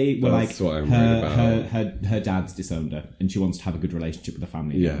if they were that's like what I'm worried about. her dad's disowned her and she wants to have a good relationship with her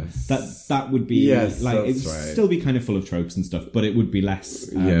family. Yes, that would be like it'd still be kind of full of tropes and stuff, but it would be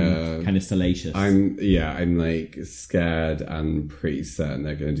less kind of salacious. I'm like scared and pretty certain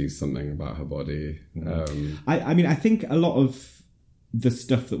they're going to do something about her body. I mean, I think a lot of the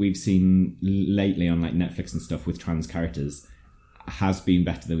stuff that we've seen lately on like Netflix and stuff with trans characters has been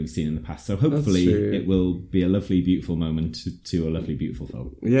better than we've seen in the past. So hopefully it will be a lovely, beautiful moment to a lovely, beautiful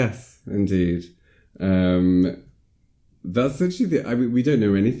film. Yes, indeed. That's actually we don't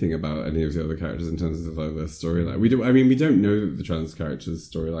know anything about any of the other characters in terms of like their storyline. We don't know that the trans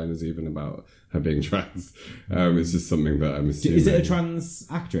character's storyline is even about her being trans. It's just something that I'm assuming. Is it a trans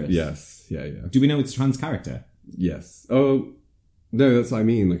actress? Yes. Yeah. Do we know it's a trans character? Yes. Oh. No, that's what I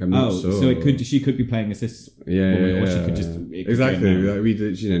mean. Like, I'm not sure. So she could be playing a cis woman, or she could just exactly. Like, we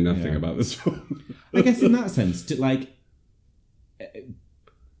literally know nothing about this one. I guess in that sense, do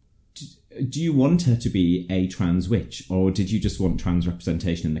you want her to be a trans witch, or did you just want trans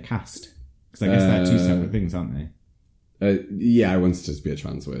representation in the cast? Because I guess they're two separate things, aren't they? Yeah, I wanted her to be a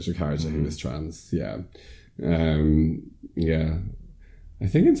trans witch, a character who was trans. Yeah, yeah. I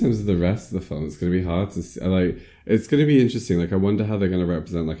think in terms of the rest of the film, it's going to be hard to see. Like, it's going to be interesting. Like, I wonder how they're going to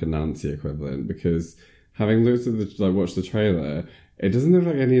represent like a Nancy equivalent, because having looked at watched the trailer, it doesn't look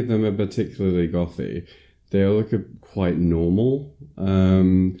like any of them are particularly gothy. They all look quite normal. I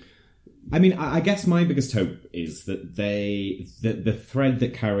mean, I guess my biggest hope is that the thread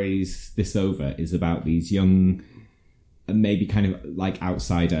that carries this over is about these young, maybe kind of like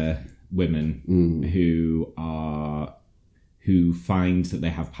outsider women who find that they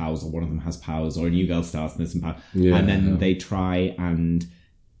have powers, or one of them has powers, or a new girl starts and there's some power, and then they try and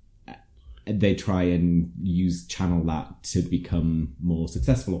channel that to become more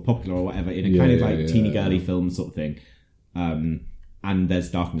successful or popular or whatever in a kind of like teeny girly film sort of thing. And there's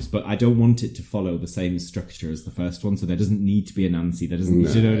darkness, but I don't want it to follow the same structure as the first one, so there doesn't need to be a Nancy. There doesn't. Do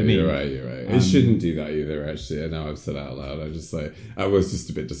you know what I mean? You're right. It shouldn't do that either. Actually, now I've said it out loud. I was just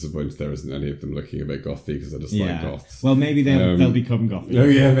a bit disappointed there isn't any of them looking a bit gothy, because I just like goths. Well, maybe they'll become gothy. Oh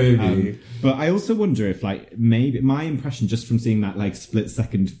yeah, maybe. But I also wonder if like maybe my impression just from seeing that like split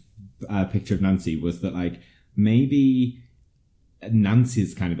second picture of Nancy was that like maybe Nancy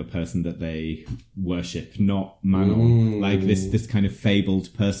is kind of a person that they worship, not Manon, like this kind of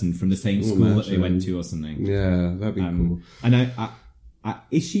fabled person from the same school that they went to or something. Yeah, that'd be cool. And I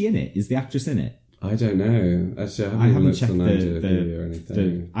is she in it? Is the actress in it? I don't know. Actually, I haven't checked or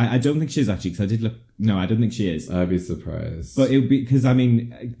anything. I don't think she is actually, because I did look. No, I don't think she is. I'd be surprised. But it would be, because I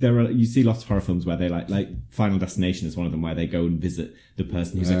mean, you see lots of horror films where they like Final Destination is one of them, where they go and visit the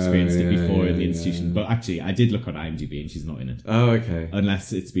person who's experienced it before in the institution. But actually, I did look on IMDb and she's not in it. Oh, okay.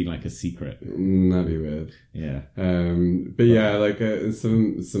 Unless it's been like a secret. That'd be weird. Yeah. But yeah, like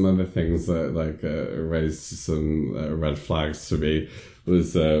some other things that like raised some red flags for me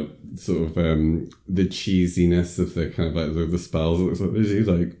was sort of the cheesiness of the kind of like the spells. It looks like they do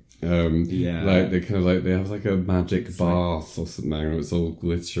like Yeah. Like they have like a magic bath or something, and it's all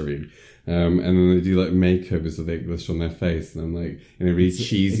glittery. And then they do like makeovers so they glitter on their face, and I'm like in a really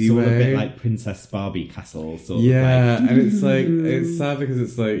cheesy it's all way. a bit like Princess Barbie castle, sort of. Yeah, and it's like it's sad because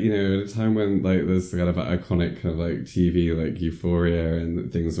it's like, you know, at a time when like there's kind of iconic kind of like TV like Euphoria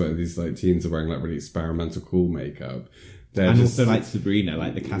and things where these like teens are wearing like really experimental cool makeup. And also like Sabrina,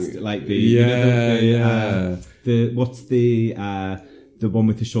 like the cast, like the yeah. The what's the one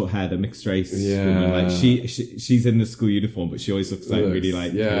with the short hair, the mixed race woman. Like she's in the school uniform, but she always looks like really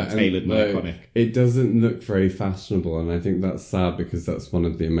like kind of tailored and iconic. It doesn't look very fashionable, and I think that's sad because that's one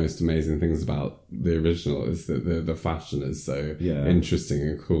of the most amazing things about the original is that the fashion is so interesting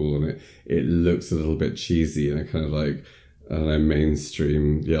and cool, and it looks a little bit cheesy and a kind of like, I don't know,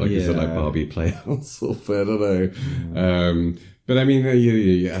 mainstream, like you said, like Barbie Playhouse or I don't know. But I mean, I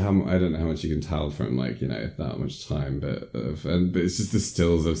don't know how much you can tell from like, you know, that much time, but it's just the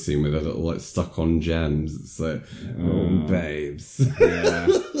stills I've seen with a little like stuck on gems. It's like, oh babes. Yeah.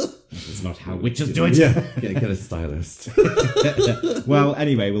 That's not how witches do it. Yeah, get a stylist. Well,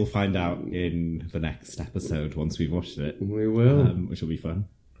 anyway, we'll find out in the next episode once we've watched it. We will. Which will be fun.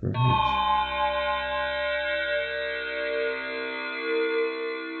 Great.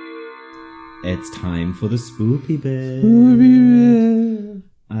 It's time for the spoopy bit.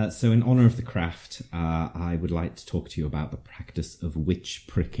 So in honour of the craft, I would like to talk to you about the practice of witch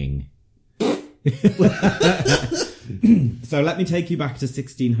pricking. So let me take you back to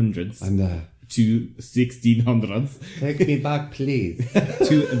 1600s. I'm there. To 1600s. Take me back, please.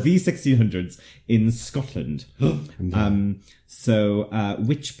 To the 1600s in Scotland.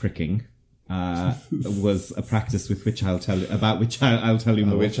 Witch pricking was a practice with which I'll tell you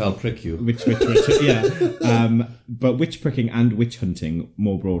more. Which I'll prick you. Which, yeah. But witch pricking and witch hunting,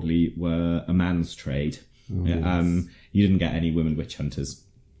 more broadly, were a man's trade. Yes. You didn't get any women witch hunters.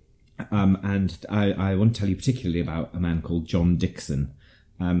 And I want to tell you particularly about a man called John Dickson.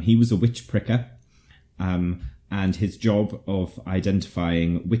 He was a witch pricker, and his job of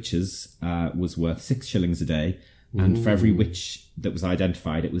identifying witches was worth 6 shillings a day. And for every witch that was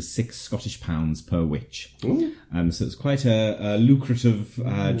identified, it was £6 per witch. So it's quite a lucrative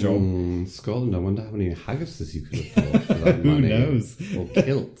job. Scotland, I wonder how many haggises you could have bought for that money. Who knows? Or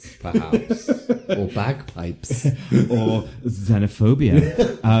kilts, perhaps. Or bagpipes. Or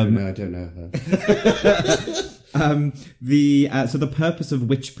xenophobia. No, I don't know her. So the purpose of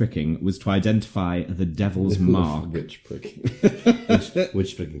witch pricking was to identify the devil's mark. Witch pricking.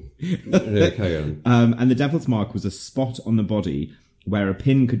 Witch pricking. Yeah, carry on. And the devil's mark was a spot on the body where a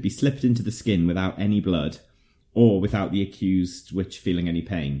pin could be slipped into the skin without any blood, or without the accused witch feeling any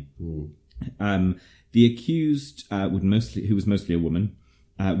pain. The accused who was mostly a woman,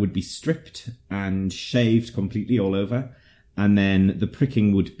 would be stripped and shaved completely all over, and then the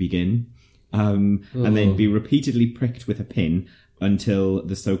pricking would begin. And they'd be repeatedly pricked with a pin until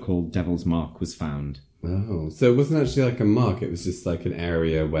the so-called devil's mark was found. Oh, so it wasn't actually like a mark, it was just like an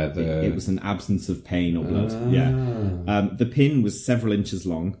area where it was an absence of pain or blood. The pin was several inches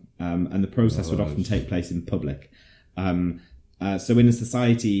long, and the process would often take place in public. So in a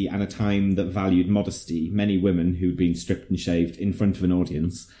society and a time that valued modesty, many women who'd been stripped and shaved in front of an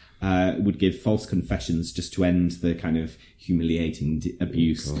audience would give false confessions just to end the kind of humiliating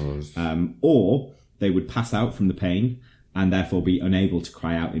abuse. Or they would pass out from the pain and therefore be unable to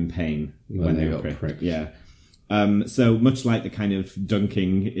cry out in pain when they were pricked. Yeah. So much like the kind of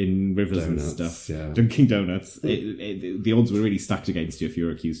dunking in rivers and stuff, dunking donuts, the odds were really stacked against you if you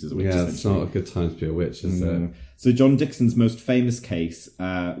were accused as a witch. Yeah, it's not a good time to be a witch, is it? So John Dickson's most famous case,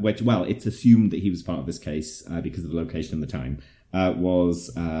 it's assumed that he was part of this case because of the location and the time,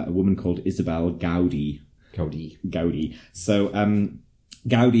 was a woman called Isabel Gowdy. Gowdy. So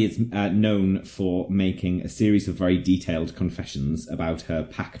Gowdy is known for making a series of very detailed confessions about her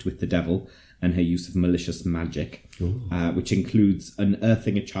pact with the devil and her use of malicious magic, which includes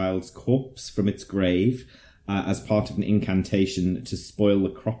unearthing a child's corpse from its grave as part of an incantation to spoil the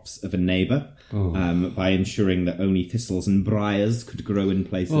crops of a neighbour by ensuring that only thistles and briars could grow in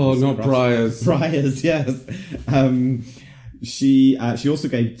place. Oh, not briars. Briars, yes. She also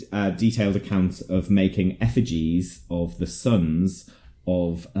gave detailed accounts of making effigies of the sons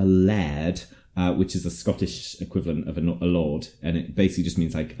of a laird, which is a Scottish equivalent of a lord, and it basically just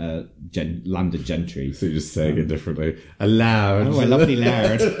means like landed gentry. So you're just saying it differently. A laird. Oh, a lovely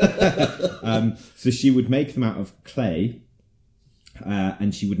laird. So she would make them out of clay,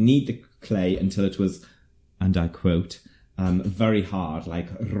 and she would knead the clay until it was, and I quote, very hard, like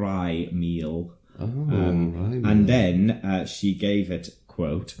rye meal. And then she gave it,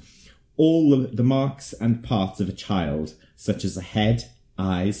 quote, all the marks and parts of a child, such as a head,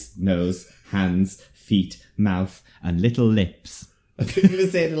 eyes, nose, hands, feet, mouth, and little lips. I was going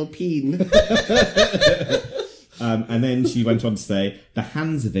to say a little peen. And then she went on to say, the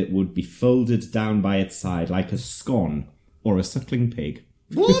hands of it would be folded down by its side like a scone or a suckling pig.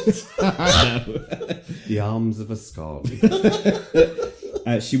 What? The arms of a scone.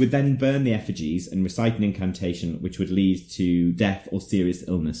 She would then burn the effigies and recite an incantation which would lead to death or serious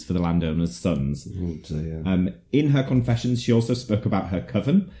illness for the landowner's sons. Oh, dear. In her confessions, she also spoke about her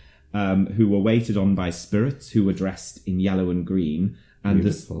coven, who were waited on by spirits who were dressed in yellow and green. And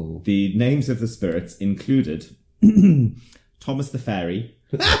the names of the spirits included Thomas the Fairy,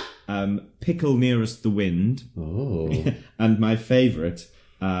 Pickle Nearest the Wind, and my favourite,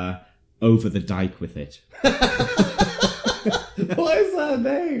 Over the Dike with It. What is that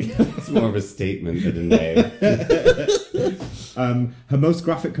name? It's more of a statement than a name. Her most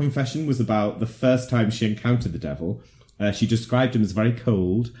graphic confession was about the first time she encountered the devil. She described him as very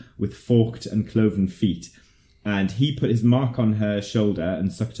cold, with forked and cloven feet. And he put his mark on her shoulder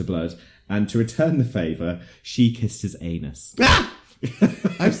and sucked her blood. And to return the favour, she kissed his anus.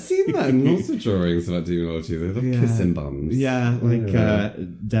 I've seen that in lots of drawings about demonology. They love kissing bums. Yeah, like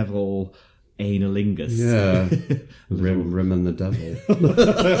devil analingus. Yeah. Rim and the devil.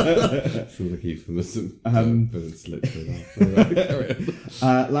 Sounds like euphemism. But it's literally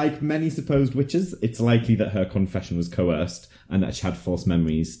that. Like many supposed witches, it's likely that her confession was coerced and that she had false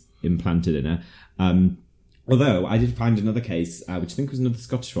memories implanted in her. Although I did find another case, which I think was another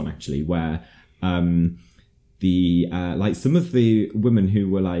Scottish one actually, where some of the women who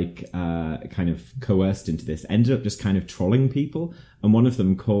were kind of coerced into this ended up just kind of trolling people, and one of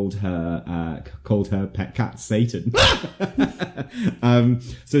them called her pet cat Satan.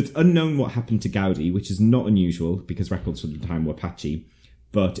 So it's unknown what happened to Gaudi, which is not unusual because records from the time were patchy.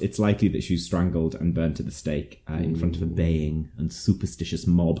 But it's likely that she was strangled and burnt at the stake in front of a baying and superstitious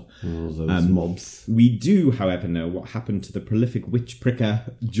mob. Oh, those mobs. We do, however, know what happened to the prolific witch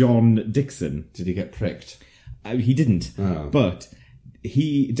pricker John Dixon. Did he get pricked? He didn't. Oh. But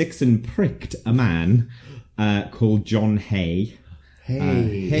Dixon pricked a man called John Hay.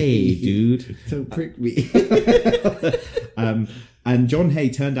 Hey, dude. Don't prick me. And John Hay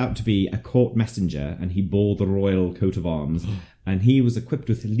turned out to be a court messenger, and he bore the royal coat of arms. And he was equipped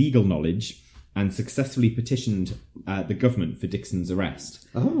with legal knowledge and successfully petitioned the government for Dixon's arrest.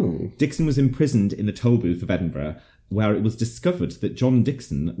 Oh. Dixon was imprisoned in the toll booth of Edinburgh, where it was discovered that John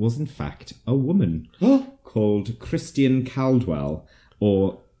Dixon was in fact a woman called Christian Caldwell,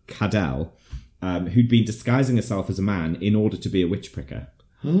 or Cadell, who'd been disguising herself as a man in order to be a witch pricker,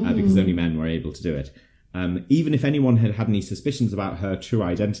 because only men were able to do it. Even if anyone had had any suspicions about her true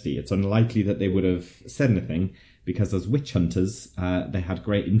identity, it's unlikely that they would have said anything, because as witch hunters, they had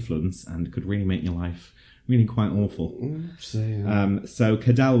great influence and could really make your life really quite awful. So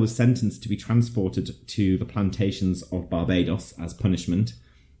Cadell was sentenced to be transported to the plantations of Barbados as punishment,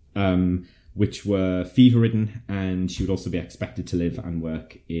 which were fever-ridden, and she would also be expected to live and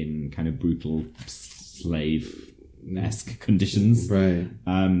work in kind of brutal slave-esque conditions. Right.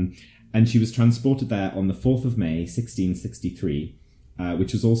 And she was transported there on the 4th of May, 1663,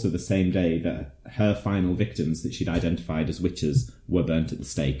 which was also the same day that her final victims that she'd identified as witches were burnt at the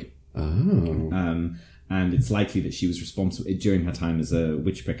stake. Oh. And it's likely that she was responsible, during her time as a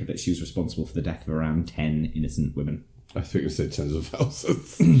witch pricker, that she was responsible for the death of around 10 innocent women. I think you said tens of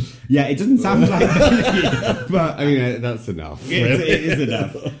thousands. Yeah, it doesn't sound like many, but I mean, that's enough. it is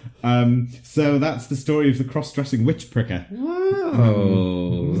enough. So that's the story of the cross-dressing witch pricker.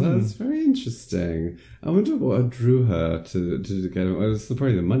 Wow, that's very interesting. I wonder what drew her to get it. It was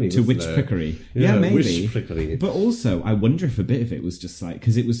probably the money, To wasn't witch it? prickery. Yeah, maybe. Witch prickery. But also, I wonder if a bit of it was just like,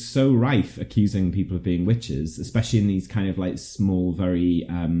 because it was so rife accusing people of being witches, especially in these kind of like small, very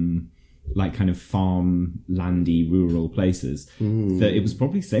like kind of farm-landy, rural places, that it was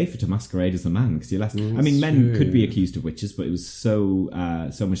probably safer to masquerade as a man, because you're less... I mean, men could be accused of witches, but it was so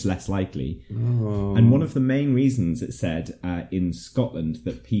much less likely. Oh. And one of the main reasons, it said, in Scotland,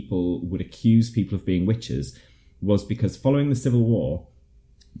 that people would accuse people of being witches was because following the Civil War,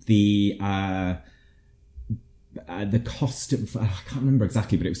 the cost of... I can't remember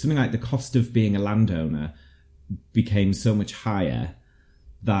exactly, but it was something like the cost of being a landowner became so much higher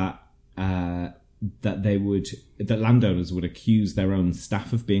that landowners would accuse their own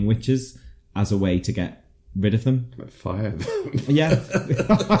staff of being witches as a way to get rid of them. Fire them. Yeah.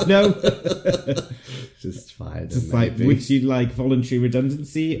 No. Just fire them. Just like, maybe. would you like voluntary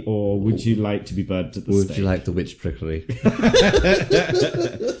redundancy, or would you like to be burnt at the stake? Would you like the witch prickery?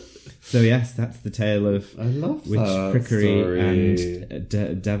 So yes, that's the tale of I love witch that prickery story.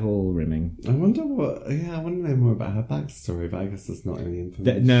 and devil rimming. I wonder what. Yeah, I want to know more about her backstory, but I guess there's not any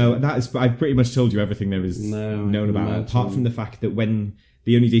information. No, that is. I've pretty much told you everything there is known about her, apart from the fact that when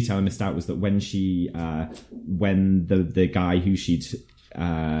the only detail I missed out was that when she, when the guy who she'd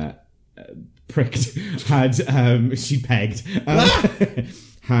pricked she pegged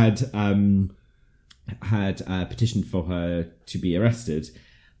had petitioned for her to be arrested.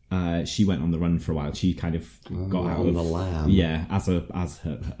 She went on the run for a while. She kind of got out of the lam. Yeah, as a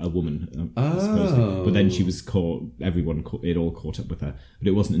woman, supposedly. But then she was caught. It all caught up with her. But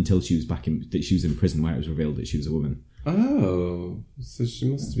it wasn't until she was that she was in prison where it was revealed that she was a woman. Oh, so she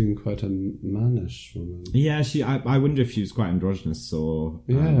must have been quite a mannish woman. Yeah, I wonder if she was quite androgynous or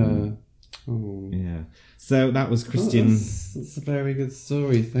Yeah. Yeah. So that was Christian. That's a very good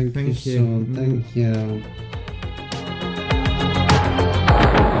story. Thank you, you. Sean. Thank you.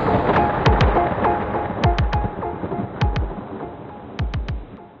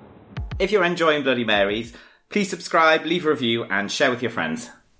 If you're enjoying Bloody Marys, please subscribe, leave a review, and share with your friends.